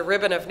that as a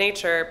ribbon of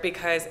nature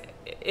because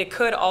it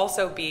could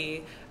also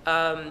be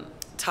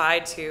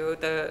tied to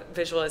the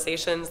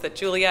visualizations that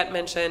Juliet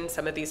mentioned,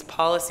 some of these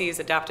policies,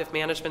 adaptive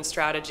management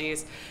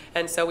strategies.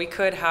 And so we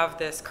could have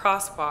this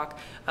crosswalk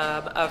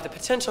of the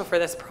potential for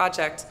this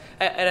project.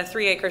 At a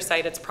 3-acre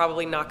site, it's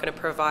probably not going to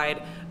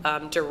provide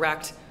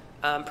direct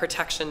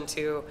protection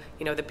to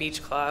the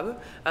beach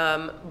club.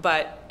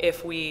 But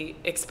if we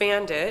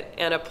expand it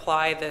and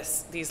apply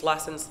these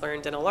lessons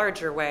learned in a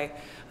larger way,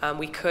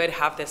 we could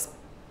have this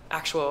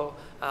actual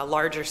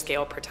larger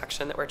scale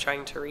protection that we're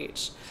trying to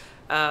reach.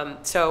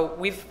 So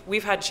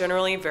we've had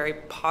generally very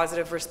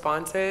positive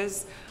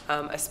responses,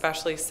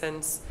 especially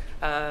since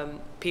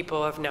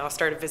people have now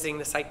started visiting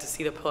the site to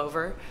see the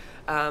plover.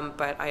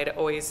 But I'd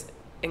always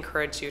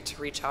encourage you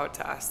to reach out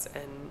to us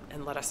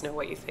and let us know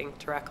what you think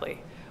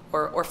directly,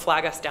 or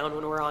flag us down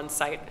when we're on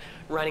site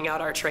running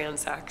out our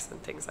transects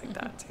and things like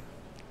that too.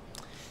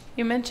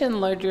 You mentioned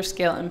larger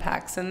scale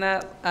impacts, and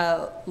that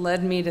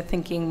led me to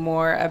thinking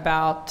more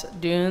about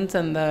dunes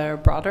and the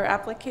broader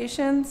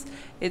applications.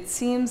 It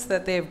seems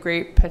that they have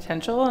great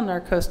potential in our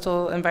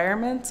coastal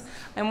environments.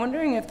 I'm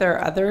wondering if there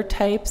are other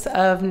types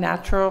of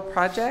natural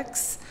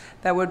projects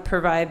that would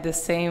provide the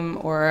same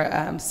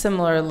or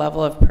similar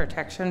level of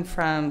protection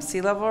from sea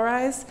level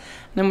rise.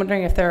 And I'm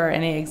wondering if there are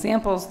any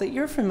examples that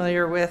you're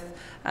familiar with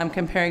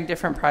comparing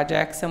different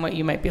projects and what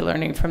you might be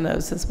learning from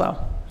those as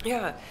well.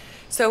 Yeah.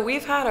 So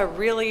we've had a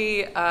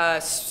really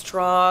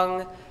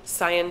strong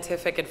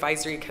scientific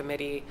advisory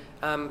committee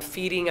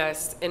feeding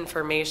us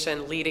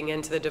information leading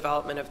into the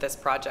development of this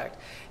project.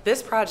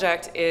 This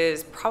project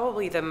is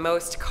probably the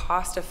most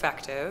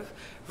cost-effective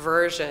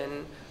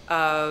version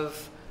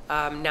of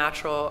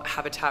natural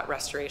habitat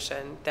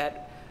restoration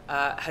that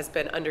has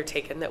been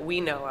undertaken that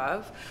we know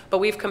of, but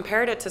we've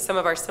compared it to some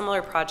of our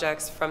similar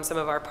projects from some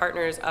of our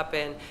partners up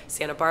in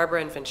Santa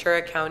Barbara and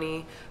Ventura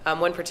County.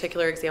 One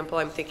particular example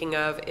I'm thinking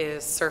of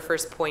is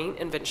Surfers Point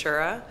in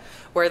Ventura,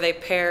 where they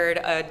paired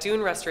a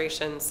dune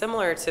restoration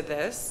similar to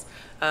this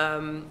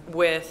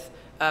with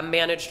a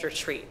managed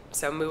retreat,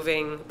 so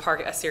moving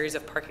a series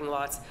of parking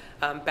lots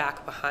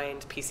back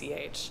behind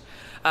PCH.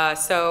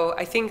 So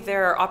I think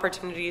there are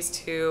opportunities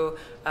to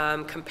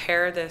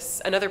compare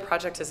this. Another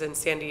project is in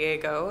San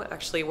Diego,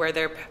 actually, where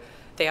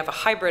they have a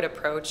hybrid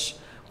approach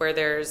where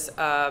there's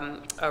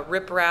a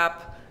riprap,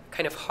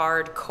 kind of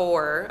hard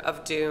core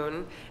of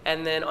dune,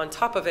 and then on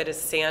top of it is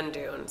sand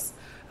dunes.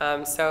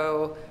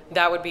 So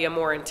that would be a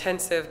more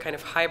intensive kind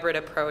of hybrid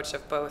approach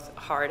of both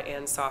hard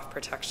and soft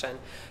protection.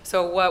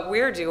 So what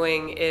we're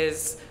doing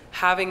is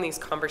having these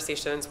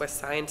conversations with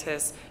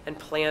scientists and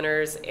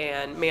planners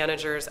and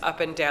managers up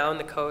and down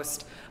the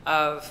coast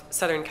of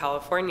Southern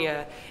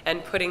California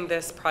and putting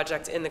this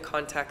project in the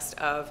context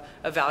of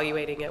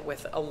evaluating it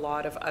with a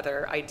lot of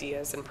other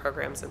ideas and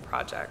programs and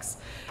projects.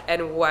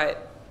 And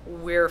what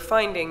we're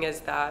finding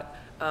is that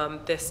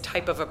this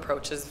type of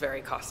approach is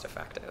very cost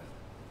effective.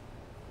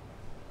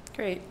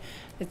 Great.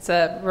 It's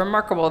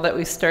remarkable that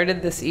we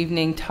started this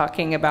evening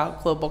talking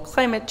about global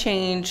climate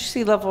change,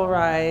 sea level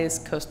rise,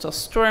 coastal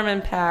storm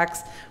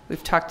impacts.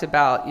 We've talked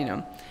about,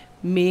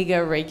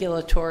 mega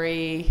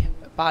regulatory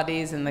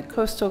bodies in the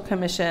Coastal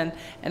Commission,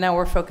 and now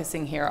we're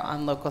focusing here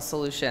on local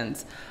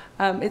solutions.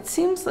 It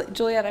seems like,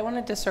 Juliet, I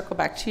wanted to circle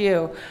back to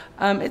you.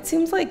 It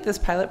seems like this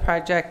pilot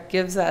project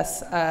gives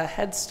us a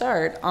head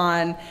start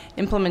on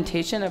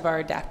implementation of our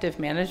adaptive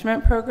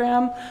management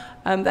program.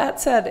 That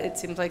said, it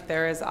seems like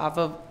there is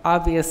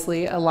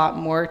obviously a lot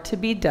more to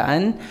be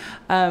done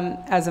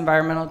as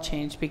environmental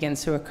change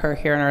begins to occur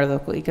here in our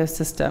local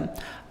ecosystem.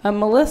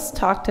 Melissa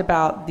talked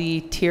about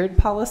the tiered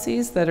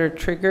policies that are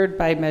triggered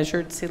by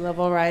measured sea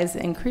level rise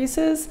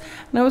increases,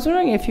 and I was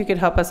wondering if you could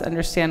help us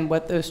understand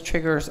what those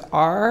triggers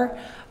are,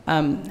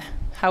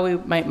 how we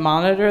might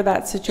monitor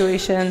that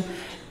situation,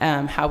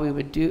 how we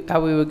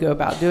would go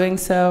about doing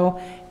so,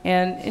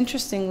 and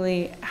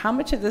interestingly, how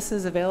much of this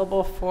is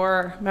available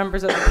for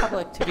members of the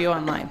public to view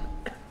online?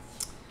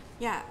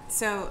 Yeah,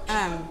 so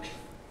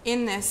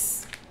in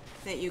this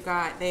that you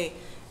got,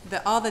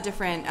 all the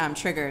different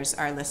triggers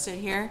are listed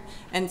here,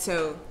 and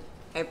so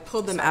I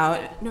pulled them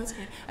out. No, it's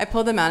okay. I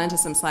pulled them out into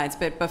some slides,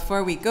 but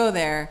before we go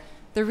there,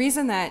 the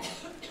reason that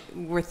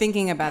we're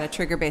thinking about a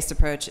trigger-based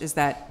approach is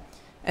that,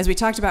 as we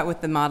talked about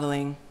with the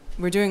modeling,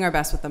 we're doing our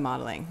best with the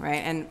modeling,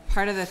 right? And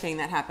part of the thing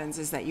that happens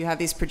is that you have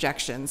these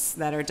projections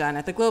that are done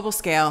at the global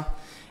scale.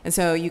 And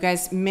so you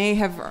guys may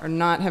have or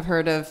not have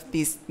heard of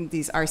these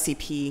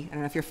RCP. I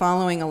don't know if you're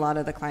following a lot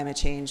of the climate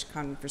change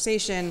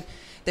conversation.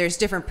 There's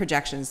different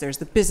projections. There's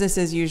the business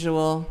as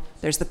usual.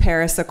 There's the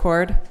Paris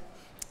Accord.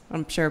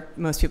 I'm sure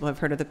most people have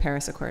heard of the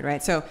Paris Accord,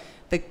 right? So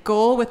the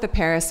goal with the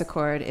Paris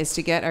Accord is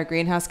to get our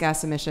greenhouse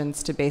gas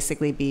emissions to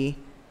basically be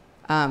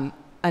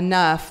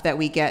enough that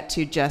we get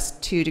to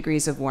just 2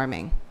 degrees of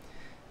warming.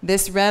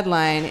 This red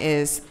line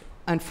is,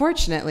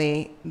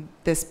 unfortunately,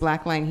 this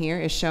black line here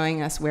is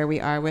showing us where we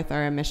are with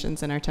our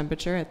emissions and our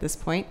temperature at this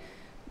point.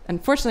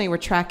 Unfortunately, we're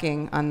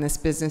tracking on this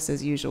business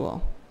as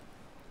usual.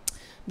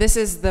 This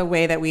is the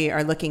way that we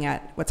are looking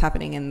at what's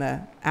happening in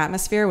the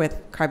atmosphere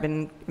with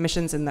carbon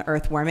emissions and the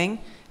earth warming.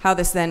 How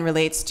this then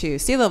relates to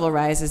sea level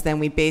rise is then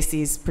we base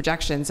these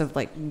projections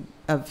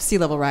of sea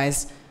level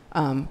rise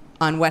on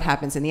what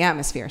happens in the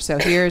atmosphere. So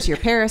here's your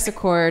Paris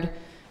Accord.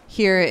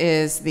 Here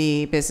is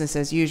the business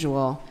as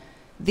usual.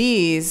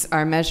 These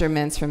are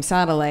measurements from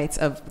satellites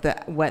of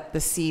what the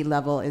sea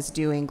level is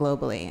doing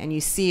globally. And you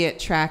see it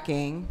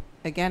tracking,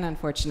 again,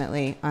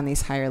 unfortunately, on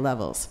these higher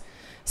levels.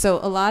 So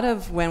a lot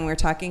of when we're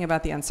talking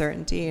about the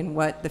uncertainty and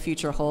what the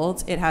future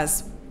holds, it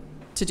has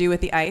to do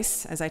with the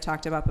ice, as I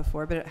talked about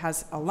before, but it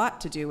has a lot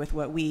to do with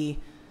what we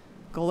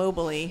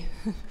globally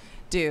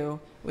do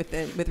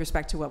with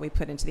respect to what we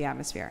put into the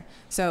atmosphere.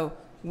 So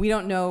we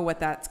don't know what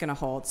that's going to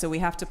hold. So we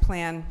have to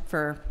plan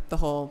for the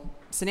whole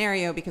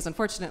scenario because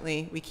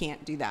unfortunately we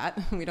can't do that.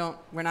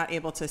 We're not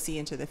able to see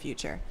into the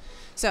future.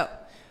 So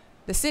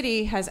the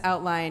city has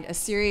outlined a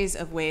series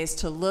of ways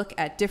to look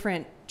at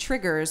different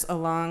triggers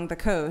along the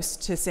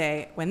coast to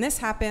say, when this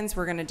happens,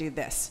 we're going to do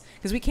this.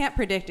 Because we can't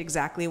predict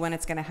exactly when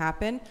it's going to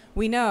happen.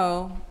 We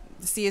know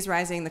the sea is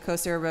rising, the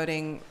coasts are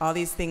eroding, all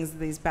these things,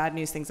 these bad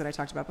news things that I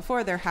talked about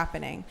before, they're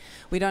happening.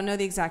 We don't know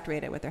the exact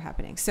rate at what they're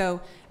happening.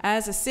 So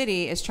as a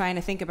city is trying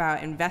to think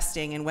about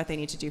investing in what they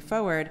need to do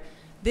forward,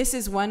 this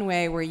is one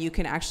way where you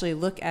can actually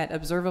look at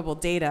observable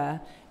data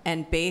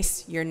and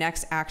base your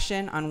next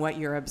action on what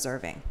you're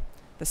observing.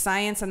 the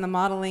science and the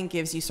modeling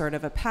gives you sort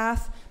of a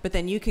path, but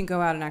then you can go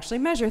out and actually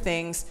measure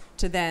things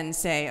to then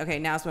say, okay,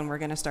 now's when we're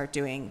going to start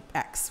doing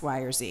X,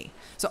 Y, or Z.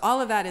 So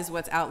all of that is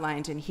what's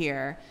outlined in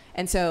here.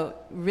 And so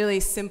really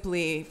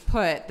simply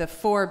put, the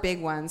 4 big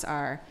ones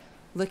are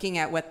looking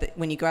at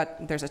when you go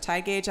out, there's a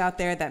tide gauge out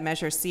there that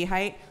measures sea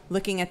height,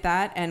 looking at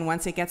that, and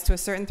once it gets to a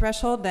certain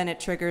threshold, then it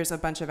triggers a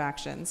bunch of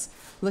actions.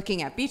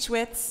 Looking at beach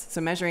widths,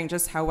 so measuring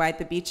just how wide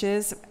the beach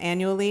is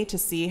annually to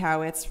see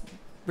how it's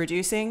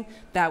reducing,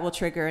 that will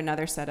trigger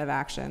another set of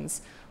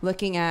actions.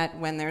 Looking at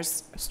when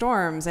there's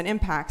storms and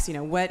impacts,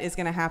 what is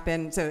going to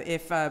happen. So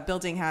if a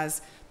building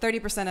has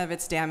 30% of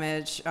its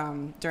damage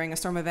during a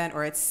storm event,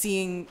 or it's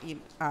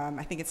seeing,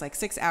 I think it's like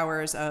 6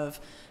 hours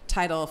of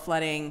tidal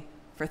flooding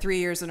for 3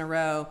 years in a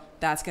row,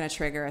 that's going to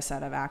trigger a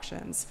set of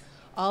actions.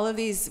 All of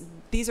these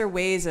are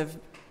ways of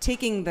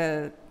taking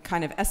the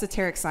kind of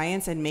esoteric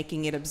science and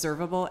making it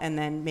observable and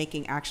then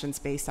making actions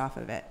based off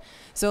of it.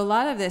 So a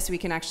lot of this we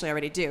can actually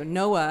already do.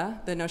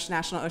 NOAA, the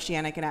National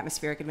Oceanic and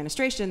Atmospheric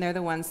Administration, they're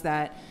the ones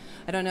that,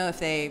 I don't know if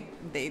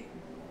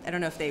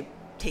they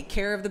take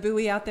care of the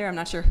buoy out there. I'm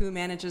not sure who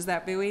manages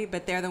that buoy,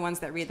 but they're the ones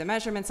that read the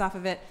measurements off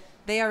of it.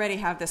 They already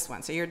have this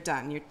one, so you're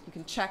done. You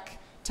can check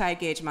tide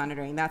gauge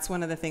monitoring. That's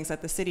one of the things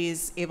that the city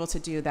is able to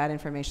do. That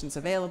information's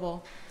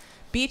available.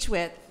 Beach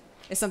width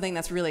is something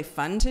that's really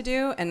fun to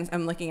do, and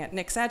I'm looking at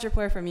Nick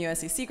Sadripler from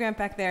USC Sea Grant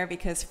back there,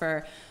 because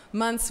for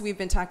months we've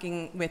been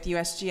talking with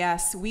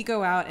USGS. We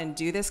go out and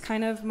do this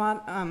kind of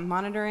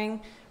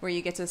monitoring where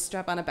you get to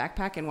strap on a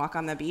backpack and walk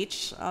on the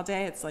beach all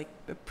day. It's like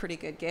a pretty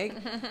good gig.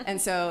 And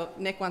so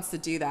Nick wants to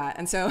do that.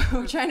 And so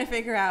we're trying to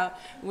figure out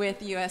with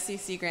USC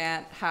Sea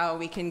Grant how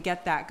we can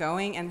get that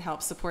going and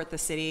help support the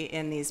city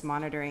in these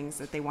monitorings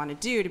that they want to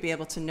do to be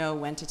able to know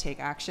when to take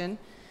action.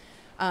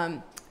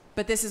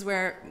 But this is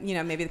where,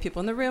 maybe the people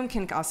in the room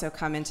can also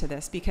come into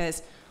this,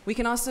 because we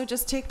can also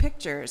just take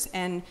pictures.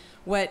 And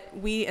what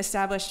we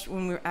established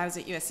when I was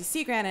at USC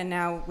Sea Grant, and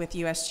now with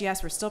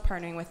USGS, we're still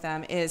partnering with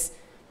them, is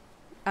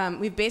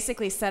we've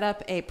basically set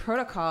up a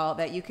protocol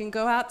that you can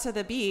go out to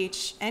the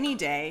beach any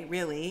day,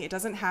 really. It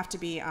doesn't have to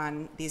be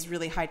on these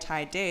really high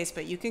tide days,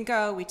 but you can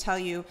go. We tell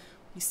you,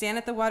 you stand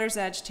at the water's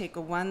edge, take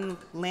a 1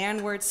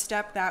 landward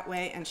step that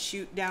way, and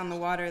shoot down the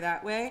water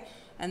that way.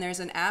 And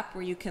there's an app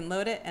where you can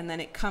load it, and then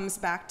it comes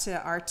back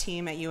to our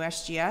team at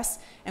USGS,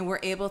 and we're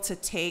able to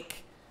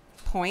take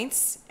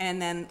points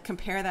and then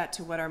compare that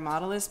to what our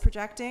model is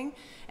projecting.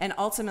 And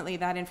ultimately,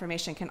 that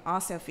information can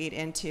also feed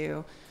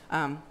into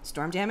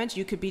storm damage.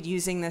 You could be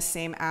using this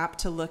same app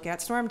to look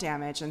at storm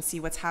damage and see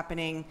what's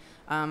happening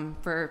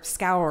for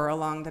scour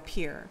along the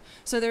pier.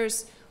 So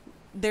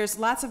there's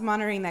lots of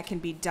monitoring that can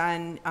be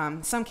done.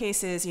 Some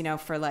cases,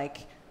 for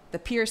like the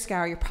pier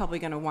scour, you're probably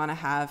going to want to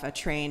have a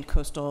trained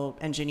coastal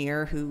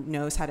engineer who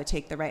knows how to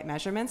take the right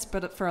measurements.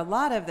 But for a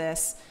lot of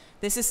this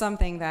is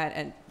something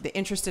that the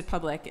interested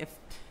public, if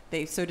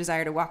they so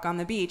desire to walk on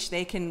the beach,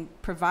 they can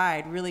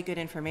provide really good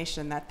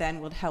information that then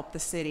will help the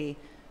city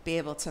be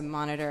able to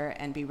monitor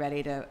and be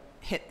ready to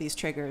hit these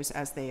triggers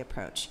as they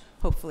approach.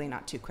 Hopefully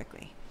not too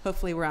quickly.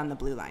 Hopefully we're on the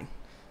blue line.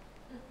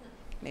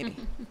 Maybe.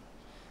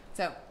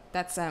 So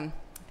that's I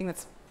think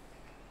that's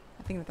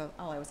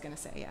all I was going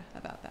to say,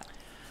 about that.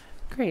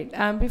 Great.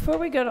 Before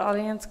we go to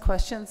audience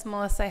questions,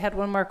 Melissa, I had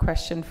one more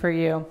question for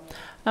you.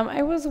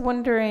 I was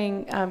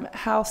wondering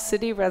how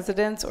city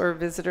residents or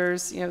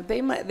visitors,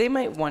 they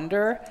might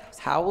wonder,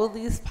 how will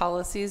these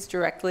policies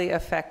directly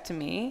affect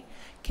me?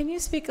 Can you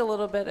speak a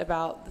little bit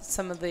about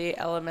some of the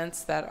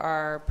elements that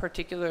are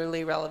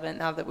particularly relevant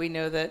now that we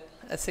know that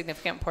a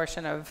significant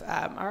portion of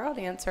our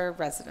audience are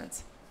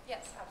residents?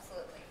 Yes,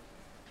 absolutely.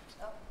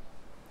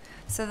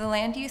 So the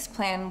land use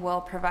plan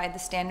will provide the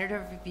standard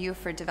of review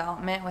for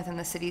development within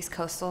the city's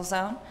coastal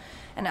zone.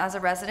 And as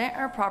a resident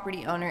or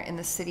property owner in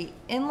the city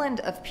inland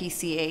of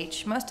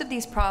PCH, most of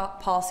these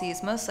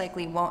policies most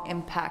likely won't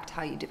impact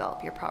how you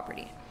develop your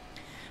property.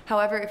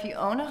 However, if you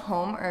own a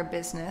home or a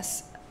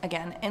business,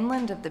 again,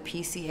 inland of the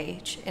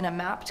PCH in a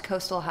mapped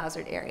coastal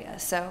hazard area.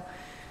 So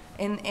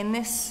in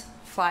this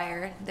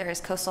flyer, there's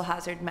coastal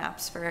hazard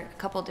maps for a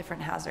couple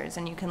different hazards,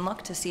 and you can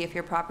look to see if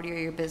your property or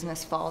your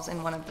business falls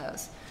in one of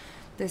those.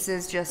 This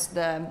is just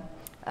the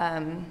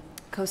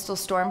coastal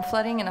storm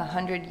flooding in a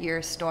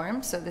 100-year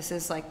storm. So this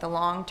is like the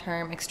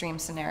long-term extreme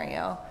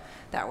scenario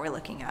that we're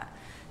looking at.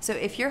 So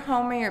if your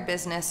home or your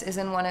business is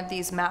in one of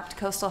these mapped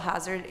coastal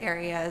hazard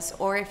areas,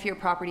 or if your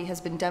property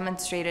has been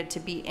demonstrated to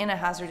be in a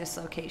hazardous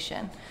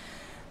location,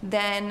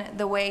 then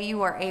the way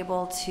you are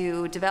able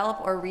to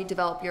develop or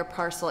redevelop your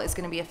parcel is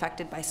going to be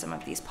affected by some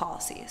of these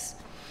policies.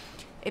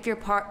 If your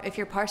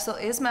parcel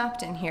is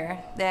mapped in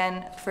here,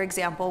 then, for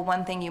example,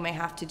 one thing you may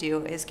have to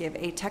do is give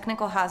a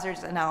technical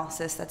hazards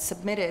analysis that's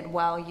submitted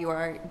while you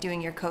are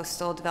doing your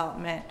coastal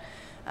development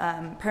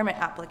permit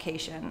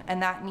application,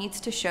 and that needs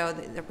to show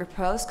that the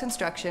proposed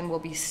construction will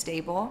be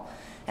stable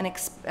and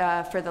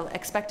for the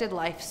expected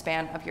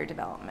lifespan of your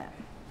development.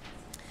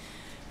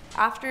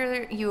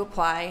 After you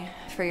apply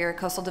for your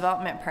coastal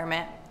development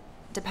permit,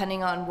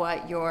 depending on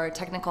what your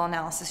technical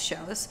analysis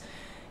shows,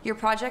 Your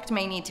project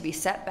may need to be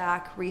set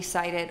back,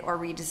 resited, or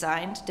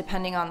redesigned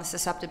depending on the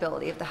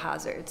susceptibility of the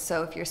hazards.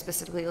 So if you're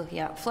specifically looking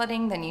at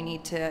flooding, then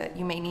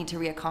you may need to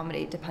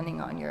reaccommodate depending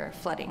on your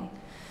flooding.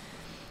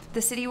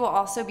 The city will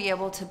also be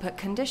able to put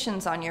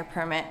conditions on your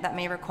permit that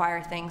may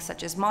require things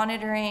such as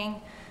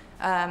monitoring,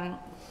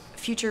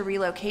 future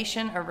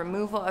relocation or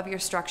removal of your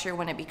structure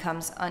when it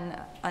becomes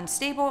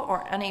unstable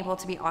or unable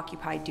to be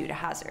occupied due to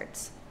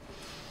hazards.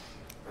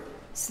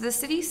 So the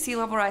city's sea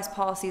level rise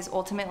policies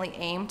ultimately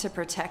aim to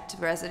protect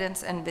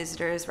residents and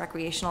visitors'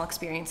 recreational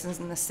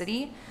experiences in the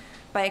city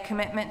by a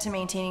commitment to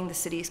maintaining the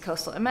city's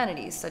coastal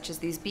amenities, such as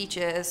these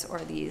beaches or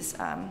these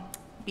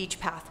beach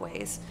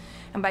pathways.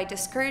 And by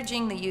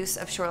discouraging the use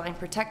of shoreline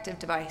protective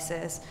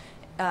devices,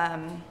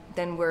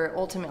 then we're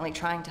ultimately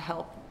trying to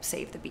help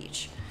save the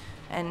beach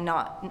and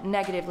not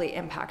negatively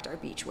impact our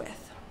beach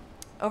width.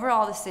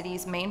 Overall, the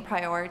city's main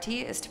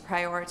priority is to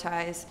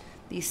prioritize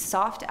these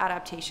soft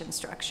adaptation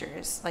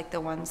structures, like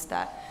the ones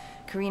that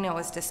Karina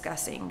was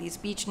discussing, these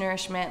beach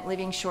nourishment,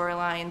 living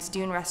shorelines,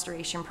 dune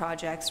restoration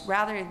projects,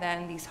 rather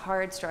than these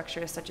hard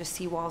structures such as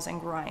seawalls and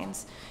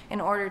groins,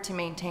 in order to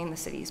maintain the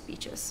city's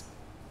beaches.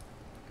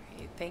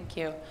 Great, thank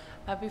you.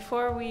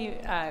 Before we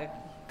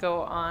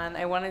go on,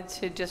 I wanted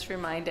to just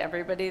remind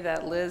everybody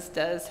that Liz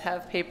does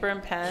have paper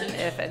and pen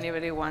if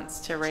anybody wants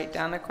to write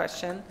down a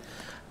question.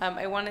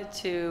 I wanted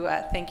to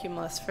thank you,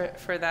 Melissa,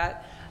 for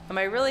that.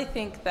 I really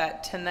think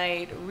that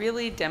tonight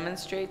really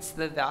demonstrates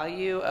the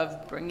value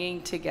of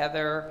bringing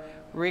together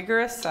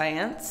rigorous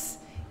science,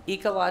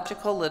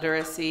 ecological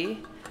literacy,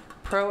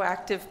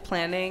 proactive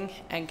planning,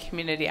 and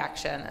community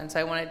action. And so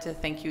I wanted to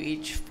thank you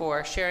each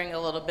for sharing a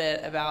little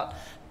bit about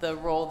the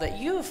role that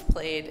you've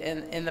played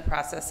in the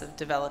process of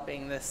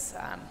developing this,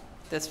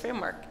 this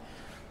framework.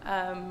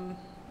 Are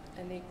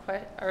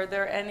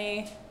there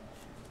any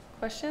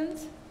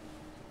questions?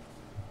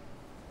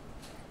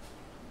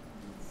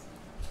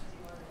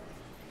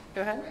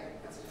 Go ahead.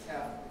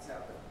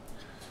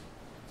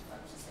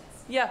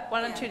 Yeah, why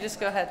don't you just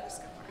go ahead?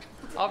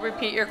 I'll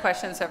repeat your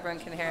question so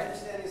everyone can hear My it.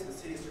 understanding is the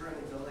city is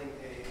currently building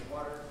a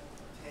water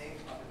tank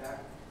on the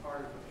back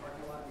part of the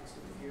parking lot next to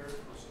the pier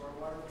for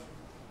stormwater.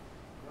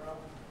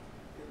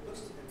 It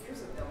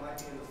appears that might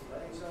be in the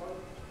flooding zone.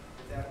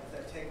 If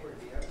that tank were to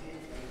be empty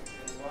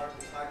and the water,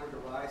 the tide were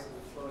to rise and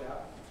would float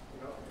out,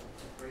 and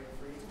break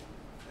free.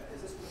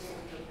 Is this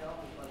taking into account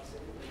by the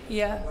city?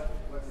 Yeah. What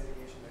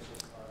mitigation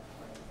measures are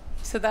planned?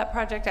 So that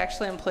project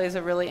actually employs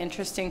a really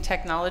interesting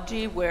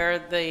technology where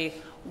the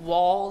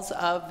walls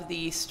of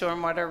the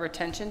stormwater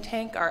retention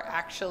tank are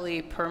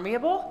actually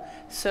permeable,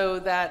 so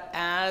that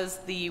as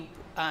the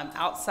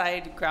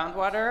outside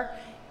groundwater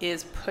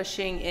is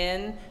pushing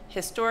in,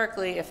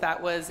 historically, if that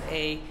was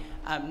a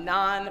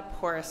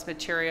non-porous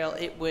material,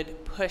 it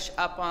would push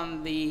up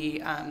on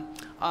the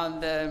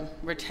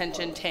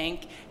retention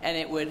tank, and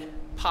it would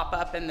pop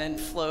up and then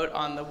float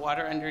on the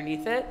water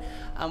underneath it.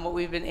 What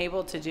we've been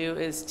able to do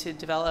is to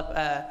develop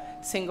a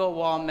single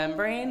wall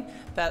membrane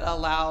that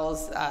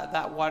allows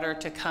that water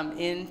to come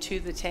into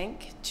the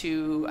tank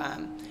to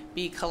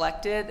be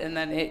collected, and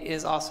then it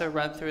is also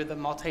run through the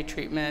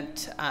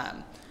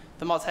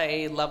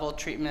multi-level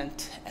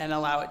treatment and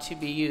allow it to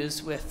be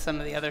used with some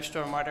of the other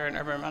stormwater and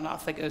urban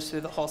runoff that goes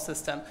through the whole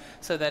system,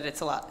 so that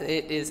it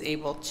is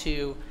able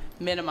to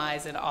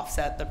minimize and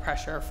offset the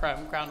pressure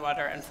from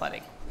groundwater and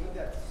flooding. Would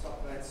that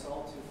add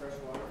salt to fresh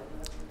water?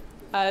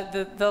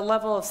 The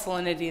level of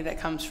salinity that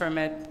comes from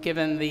it,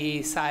 given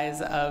the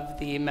size of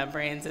the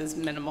membranes, is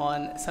minimal,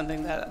 and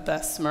something that the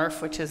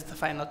SMRF, which is the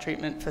final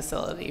treatment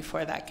facility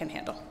for that, can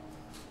handle.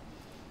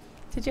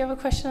 Did you have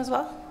a question as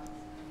well?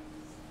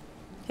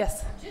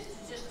 Yes.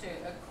 Just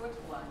a quick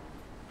one.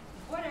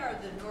 What are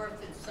the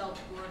north and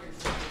south borders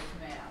of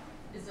this map?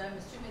 Because I'm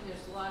assuming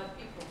there's a lot of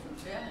people from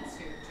Venice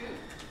here too.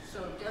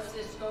 So does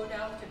this go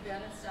down to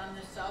Venice on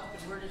the south,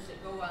 and where does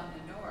it go on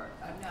the north?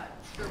 I'm not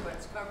sure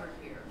what's covered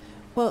here.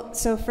 Well,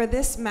 so for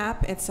this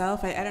map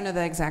itself, I don't know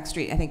the exact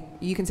street. I think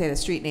you can say the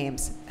street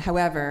names.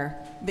 However,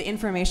 the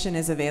information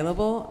is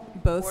available,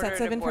 both Border sets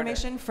to of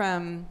information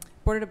from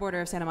border to border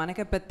of Santa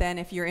Monica. But then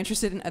if you're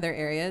interested in other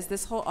areas,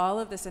 all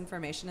of this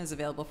information is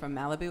available from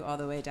Malibu all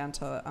the way down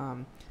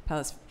to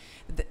Palos.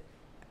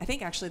 I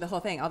think actually the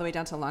whole thing, all the way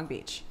down to Long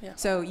Beach. Yeah.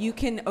 So you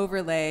can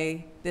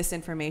overlay this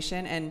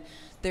information, and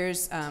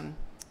there's,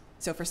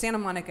 so for Santa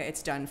Monica,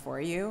 it's done for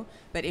you.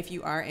 But if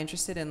you are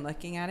interested in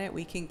looking at it,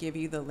 we can give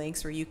you the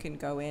links where you can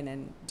go in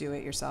and do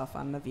it yourself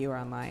on the view or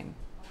online.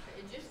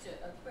 Okay, and just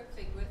a quick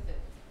thing with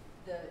it.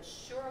 The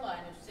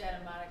shoreline of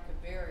Santa Monica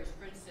varies.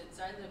 For instance,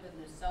 I live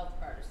in the south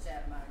part of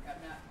Santa Monica.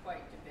 I'm not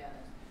quite to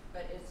Venice,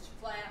 but it's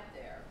flat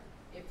there.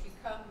 If you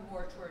come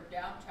more toward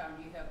downtown,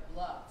 you have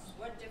bluffs.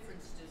 What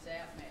difference does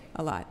that make?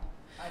 A lot.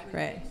 I would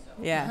Right. think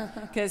so. Yeah.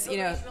 Because,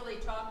 Nobody's really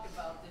talked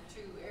about the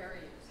two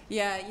areas.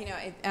 Yeah,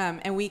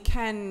 and we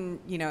can,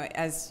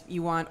 as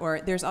you want,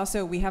 or there's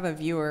also, we have a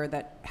viewer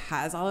that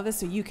has all of this,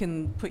 so you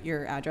can put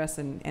your address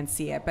and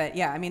see it. But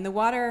yeah, I mean, the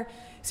water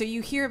So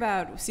you hear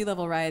about sea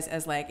level rise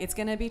as like, it's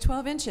going to be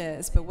 12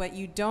 inches, but what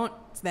you don't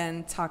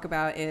then talk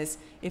about is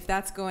if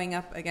that's going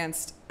up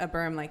against a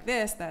berm like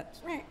this, that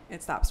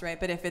it stops, right?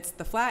 But if it's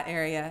the flat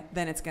area,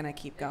 then it's going to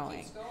keep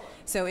going.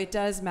 So it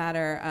does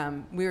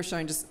matter. We were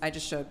showing I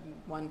just showed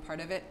one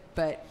part of it,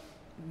 but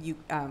you,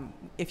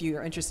 if you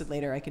are interested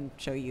later, I can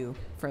show you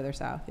further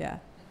south. Yeah.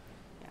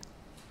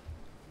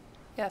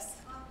 Yes.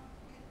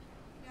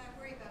 I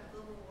worry about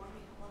global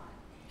warming a lot.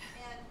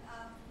 And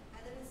I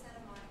live in Santa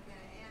Monica,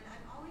 and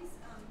I'm always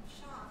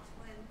shocked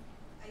when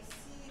I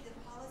see the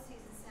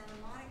policies in Santa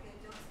Monica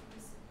don't seem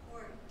to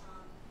support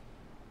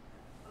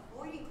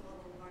avoiding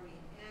global warming.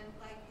 And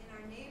like in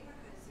our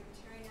neighborhoods, they're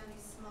tearing down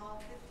these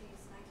small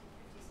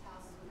 1950s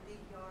houses with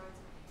big yards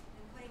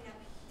and putting up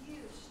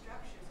huge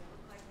structures that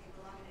look like they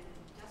belong in an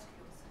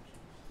industrial section.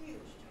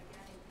 Huge,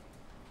 gigantic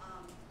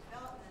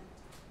development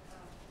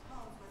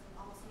homes with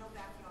almost no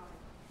backyard.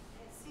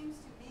 And it seems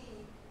to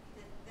me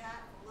that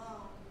that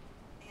alone,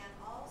 and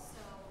also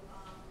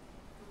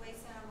the way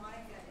Santa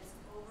Monica is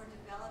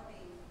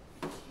overdeveloping,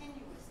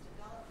 continuous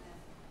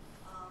development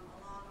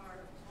along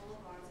our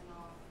boulevards and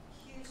all,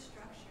 huge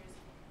structures,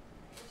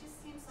 it just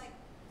seems like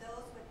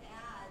those would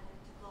add to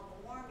global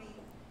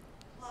warming.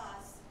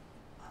 Plus,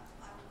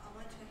 I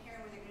went to a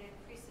hearing where they're going to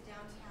increase the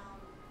downtown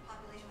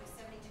population by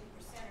 72%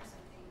 or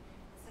something,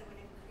 instead of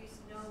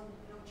increase no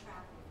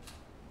traffic.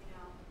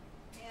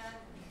 And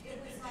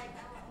it was like,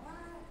 I went,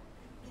 what?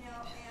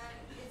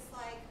 And it's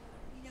like,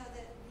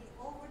 the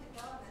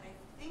overdevelopment, I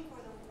think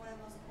we're one of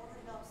the most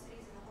overdeveloped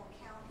cities in the whole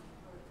county.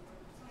 We're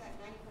something like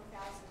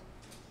 94,000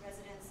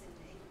 residents and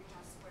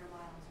 8.5 square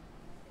miles or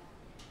something like that.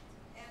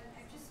 And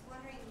I'm just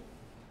wondering,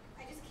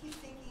 I just keep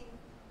thinking,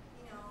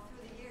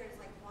 through the years,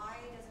 like, why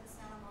doesn't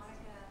Santa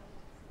Monica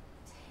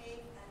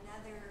take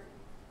another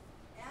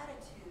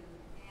attitude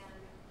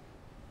and,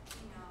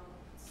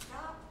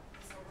 stop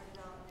this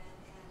overdevelopment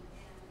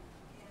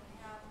and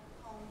have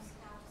homes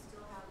have to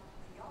still have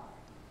a yard?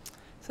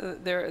 So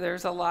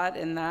there's a lot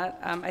in that.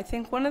 I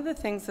think one of the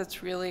things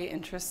that's really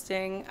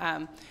interesting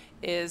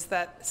is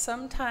that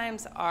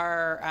sometimes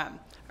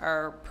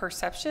our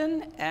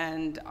perception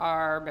and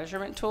our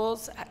measurement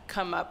tools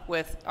come up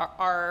with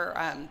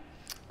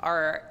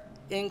are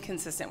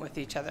inconsistent with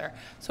each other.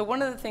 So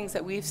one of the things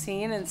that we've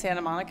seen in Santa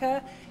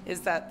Monica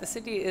is that the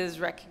city is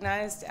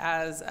recognized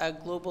as a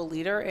global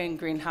leader in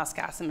greenhouse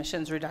gas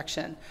emissions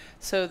reduction.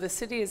 So the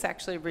city has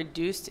actually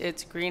reduced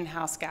its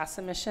greenhouse gas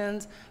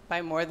emissions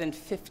by more than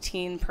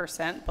 15%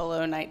 below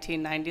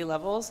 1990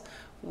 levels,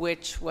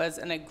 which was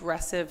an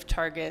aggressive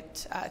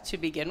target to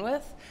begin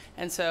with.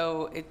 And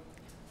so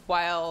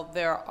while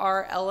there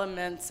are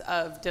elements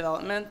of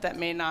development that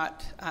may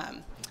not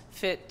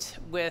fit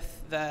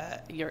with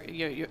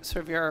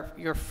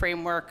your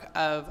framework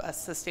of a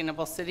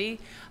sustainable city.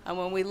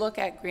 When we look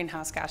at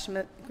greenhouse gas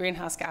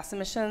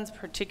emissions,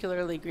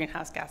 particularly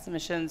greenhouse gas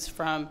emissions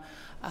from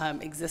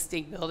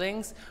existing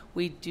buildings,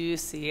 we do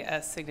see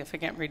a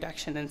significant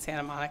reduction in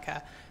Santa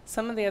Monica.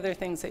 Some of the other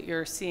things that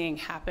you're seeing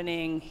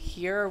happening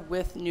here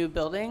with new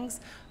buildings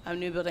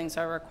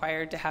are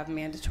required to have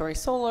mandatory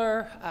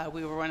solar.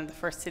 We were one of the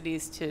first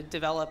cities to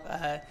develop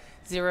a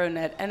zero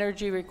net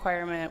energy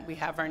requirement. We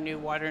have our new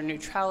water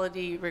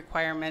neutrality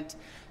requirement.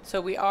 So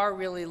we are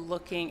really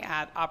looking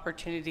at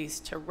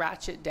opportunities to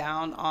ratchet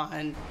down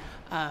on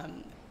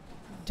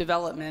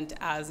development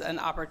as an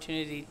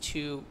opportunity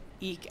to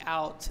eke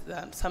out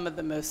some of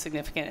the most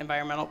significant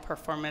environmental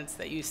performance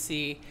that you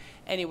see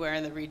anywhere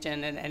in the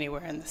region and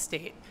anywhere in the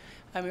state.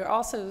 You're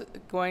also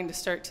going to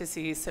start to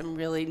see some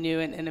really new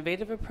and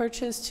innovative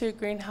approaches to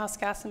greenhouse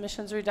gas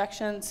emissions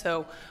reduction.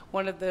 So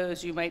one of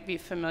those you might be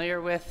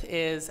familiar with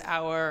is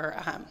our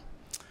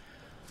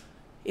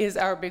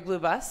Big Blue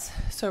Bus.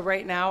 So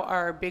right now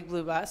our Big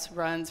Blue Bus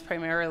runs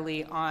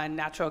primarily on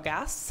natural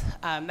gas.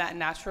 That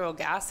natural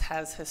gas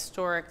has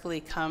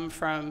historically come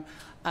from,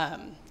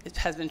 it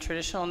has been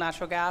traditional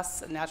natural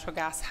gas. Natural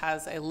gas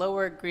has a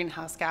lower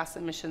greenhouse gas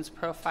emissions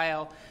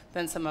profile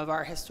than some of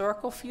our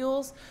historical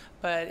fuels.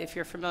 But if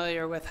you're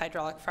familiar with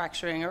hydraulic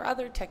fracturing or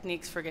other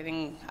techniques for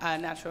getting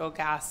natural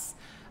gas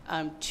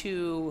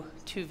to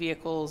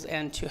vehicles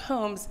and to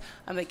homes,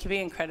 they can be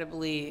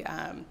incredibly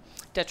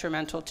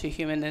detrimental to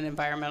human and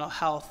environmental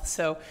health.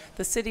 So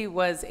the city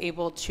was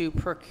able to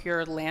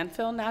procure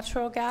landfill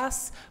natural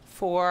gas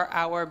for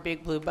our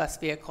Big Blue Bus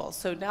vehicles.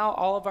 So now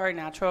all of our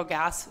natural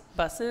gas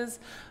buses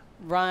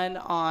run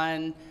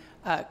on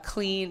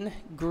clean,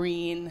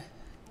 green,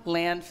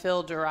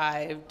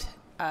 landfill-derived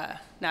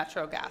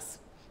natural gas.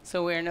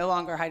 So we are no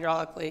longer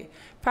hydraulically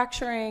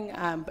fracturing,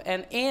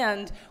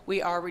 and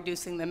we are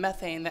reducing the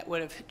methane that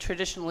would have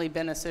traditionally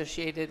been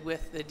associated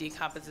with the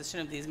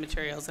decomposition of these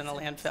materials in a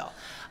landfill.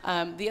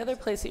 The other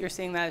place that you're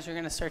seeing that is you're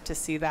going to start to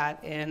see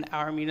that in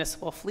our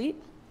municipal fleet.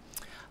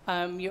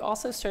 You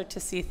also start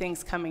to see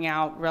things coming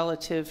out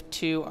relative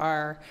to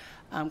our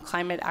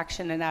climate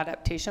action and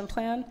adaptation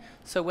plan.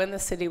 So when the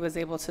city was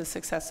able to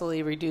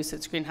successfully reduce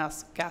its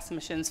greenhouse gas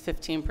emissions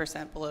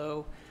 15%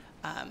 below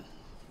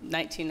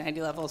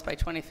 1990 levels by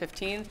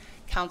 2015.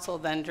 Council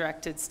then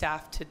directed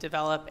staff to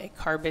develop a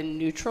carbon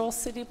neutral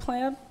city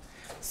plan.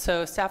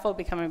 So staff will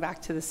be coming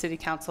back to the City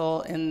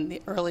Council in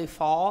the early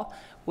fall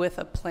with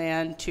a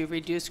plan to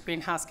reduce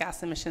greenhouse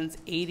gas emissions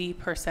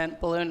 80%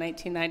 below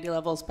 1990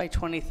 levels by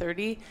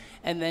 2030,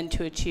 and then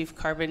to achieve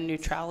carbon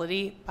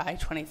neutrality by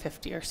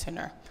 2050 or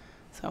sooner.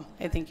 So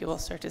I think you will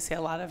start to see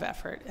a lot of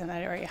effort in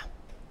that area.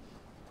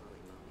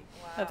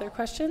 Wow. Other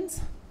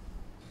questions?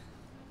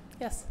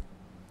 Yes.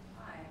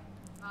 Hi.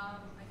 I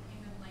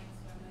came in late,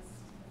 so I missed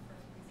the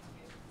first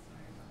presentation.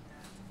 Sorry about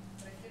that.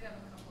 But I did have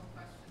a couple of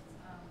questions.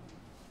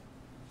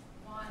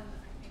 One,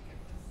 I think it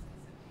was,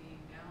 is it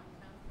the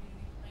downtown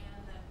community plan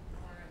that,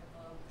 or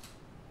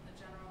the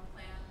general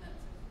plan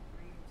that's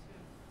agreed to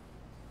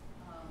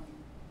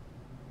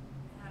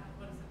have,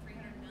 what is it,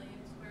 300 million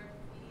square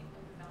feet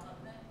of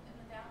development in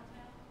the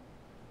downtown?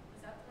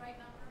 Is that the right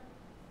number?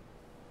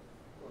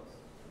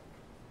 Close.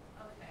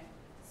 Okay.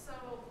 So,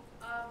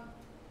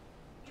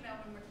 you know,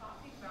 when we're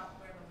talking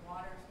about where the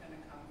water's going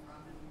to come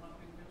from and what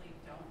we really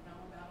don't know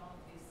about all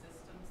of these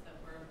systems that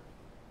we're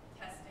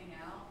testing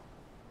out,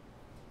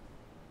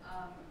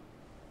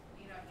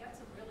 you know, it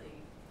gets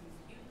really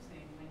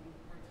confusing when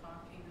we're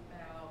talking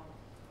about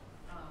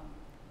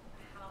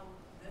how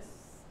this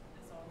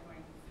is all going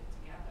to fit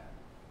together.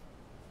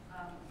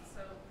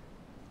 So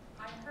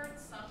I heard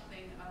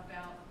something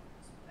about,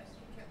 I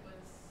think it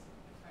was,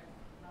 sorry,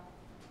 no,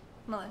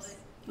 Melissa.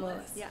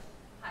 Melissa. Yeah.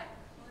 Hi,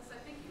 Melissa,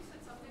 I think you said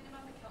something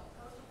about the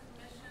Coastal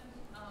Commission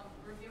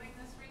reviewing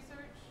this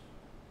research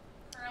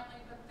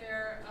currently, but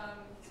they're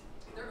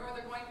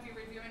going to be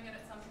reviewing it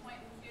at some point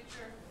in the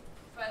future.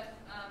 But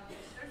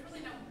there's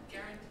really no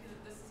guarantee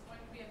that this is going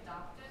to be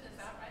adopted. Is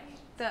that right?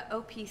 The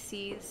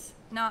OPC's,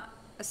 not,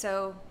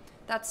 so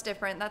that's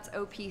different. That's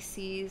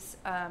OPC's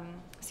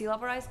sea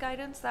level rise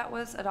guidance that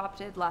was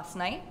adopted last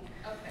night.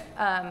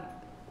 Okay.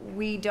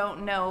 We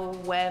don't know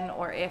when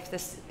or if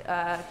this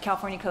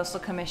California Coastal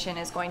Commission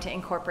is going to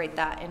incorporate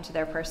that into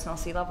their personal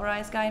sea level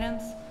rise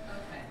guidance.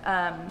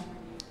 Okay.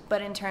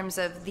 But in terms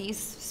of these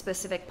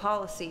specific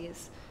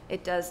policies,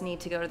 it does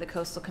need to go to the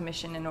Coastal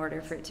Commission in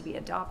order for it to be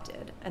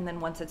adopted. And then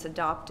once it's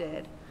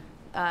adopted,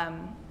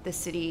 the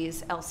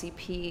city's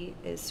LCP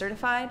is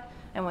certified.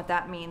 And what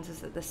that means is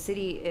that the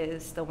city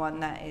is the one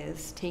that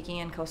is taking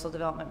in coastal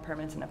development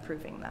permits and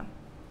approving them.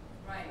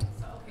 Right.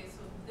 So, okay, so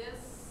this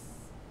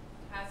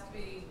has to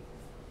be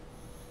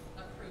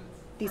approved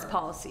These first.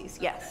 policies,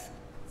 Okay. yes.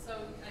 So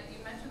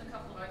you mentioned a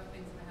couple of other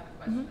things that I have a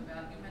question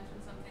about. You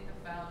mentioned something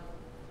about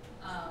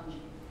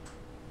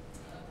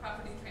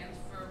property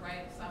transfer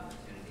rights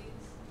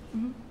opportunities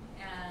and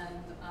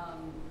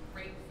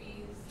rate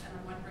fees, and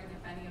I'm wondering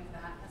if any of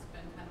that has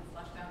been kind of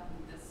fleshed out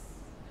in this,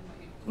 in what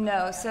you.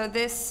 No, so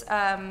this,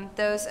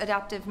 those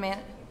adaptive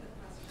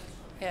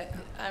Yeah,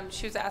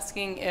 she was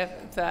asking if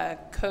the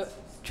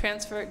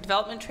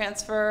development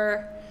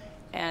transfer,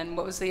 and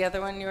what was the other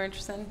one you were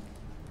interested in?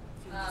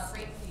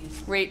 Rate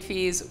fees. Rate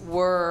fees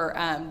were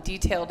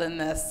detailed in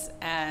this,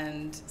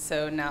 and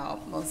so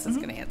now Melissa's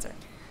going to answer.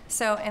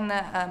 So in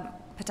the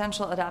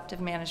potential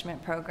adaptive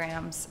management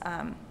programs,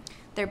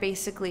 they're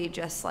basically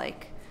just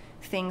like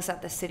things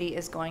that the city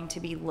is going to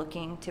be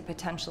looking to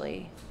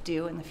potentially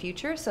do in the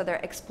future. So they're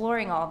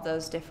exploring all of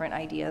those different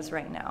ideas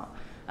right now.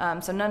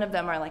 So none of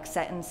them are like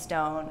set in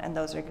stone, and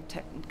those are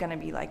going to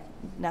be like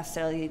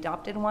necessarily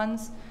adopted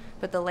ones.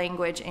 But the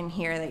language in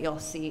here that you'll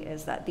see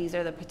is that these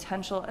are the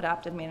potential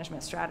adaptive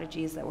management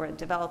strategies that we're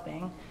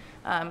developing.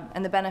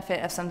 And the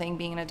benefit of something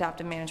being an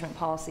adaptive management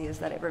policy is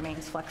that it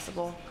remains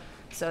flexible,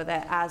 so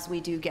that as we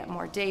do get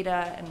more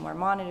data and more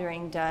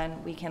monitoring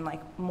done, we can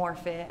like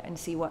morph it and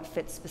see what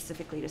fits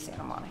specifically to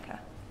Santa Monica.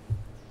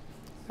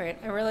 Great.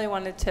 I really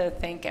wanted to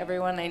thank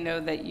everyone. I know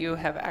that you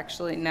have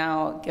actually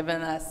now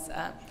given us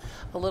a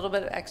little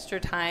bit of extra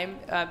time.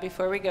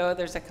 Before we go,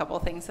 there's a couple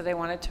things that I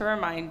wanted to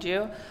remind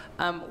you.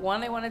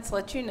 One, I wanted to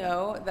let you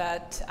know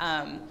that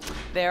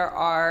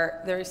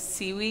there's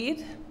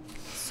seaweed,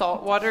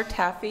 saltwater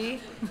taffy,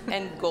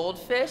 and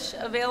goldfish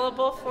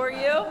available for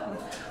you.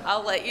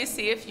 I'll let you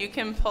see if you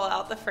can pull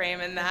out the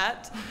frame in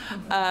that.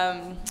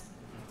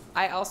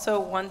 I also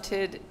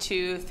wanted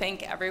to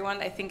thank everyone.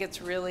 I think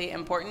it's really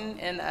important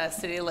in a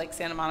city like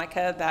Santa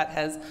Monica that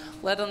has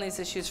led on these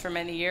issues for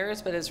many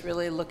years, but is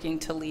really looking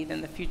to lead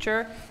in the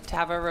future, to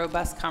have a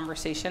robust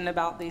conversation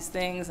about these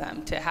things,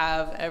 to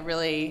have a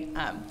really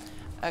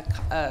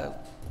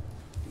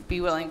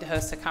be willing to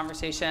host a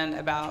conversation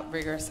about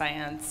rigorous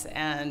science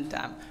and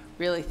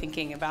really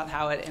thinking about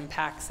how it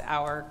impacts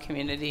our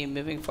community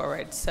moving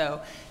forward.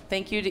 So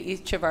thank you to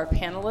each of our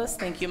panelists.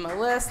 Thank you,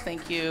 Melissa.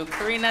 Thank you,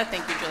 Karina.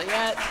 Thank you,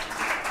 Juliet.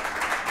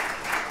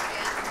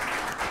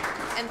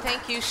 And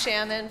thank you,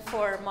 Shannon,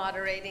 for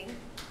moderating.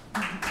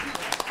 I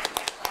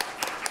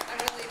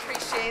really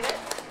appreciate it.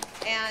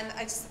 And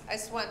I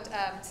just want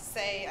to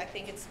say I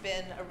think it's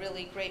been a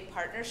really great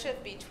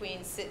partnership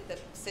between the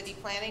city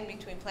planning,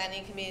 between planning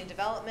and community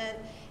development,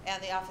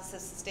 and the Office of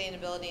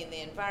Sustainability and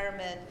the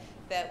Environment,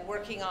 that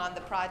working on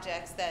the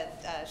projects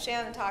that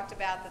Shannon talked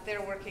about, that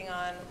they're working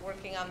on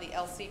the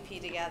LCP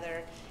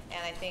together.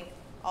 And I think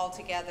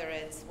altogether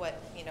it's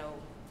what,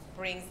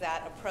 brings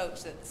that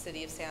approach that the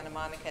city of Santa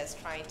Monica is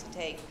trying to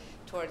take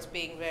towards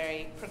being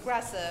very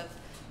progressive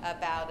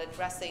about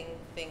addressing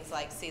things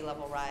like sea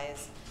level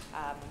rise.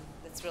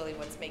 That's really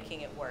what's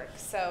making it work.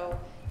 So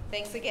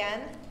thanks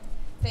again.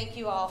 Thank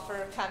you all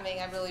for coming.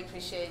 I really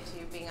appreciate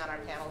you being on our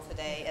panel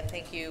today, and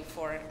thank you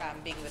for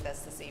being with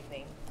us this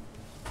evening.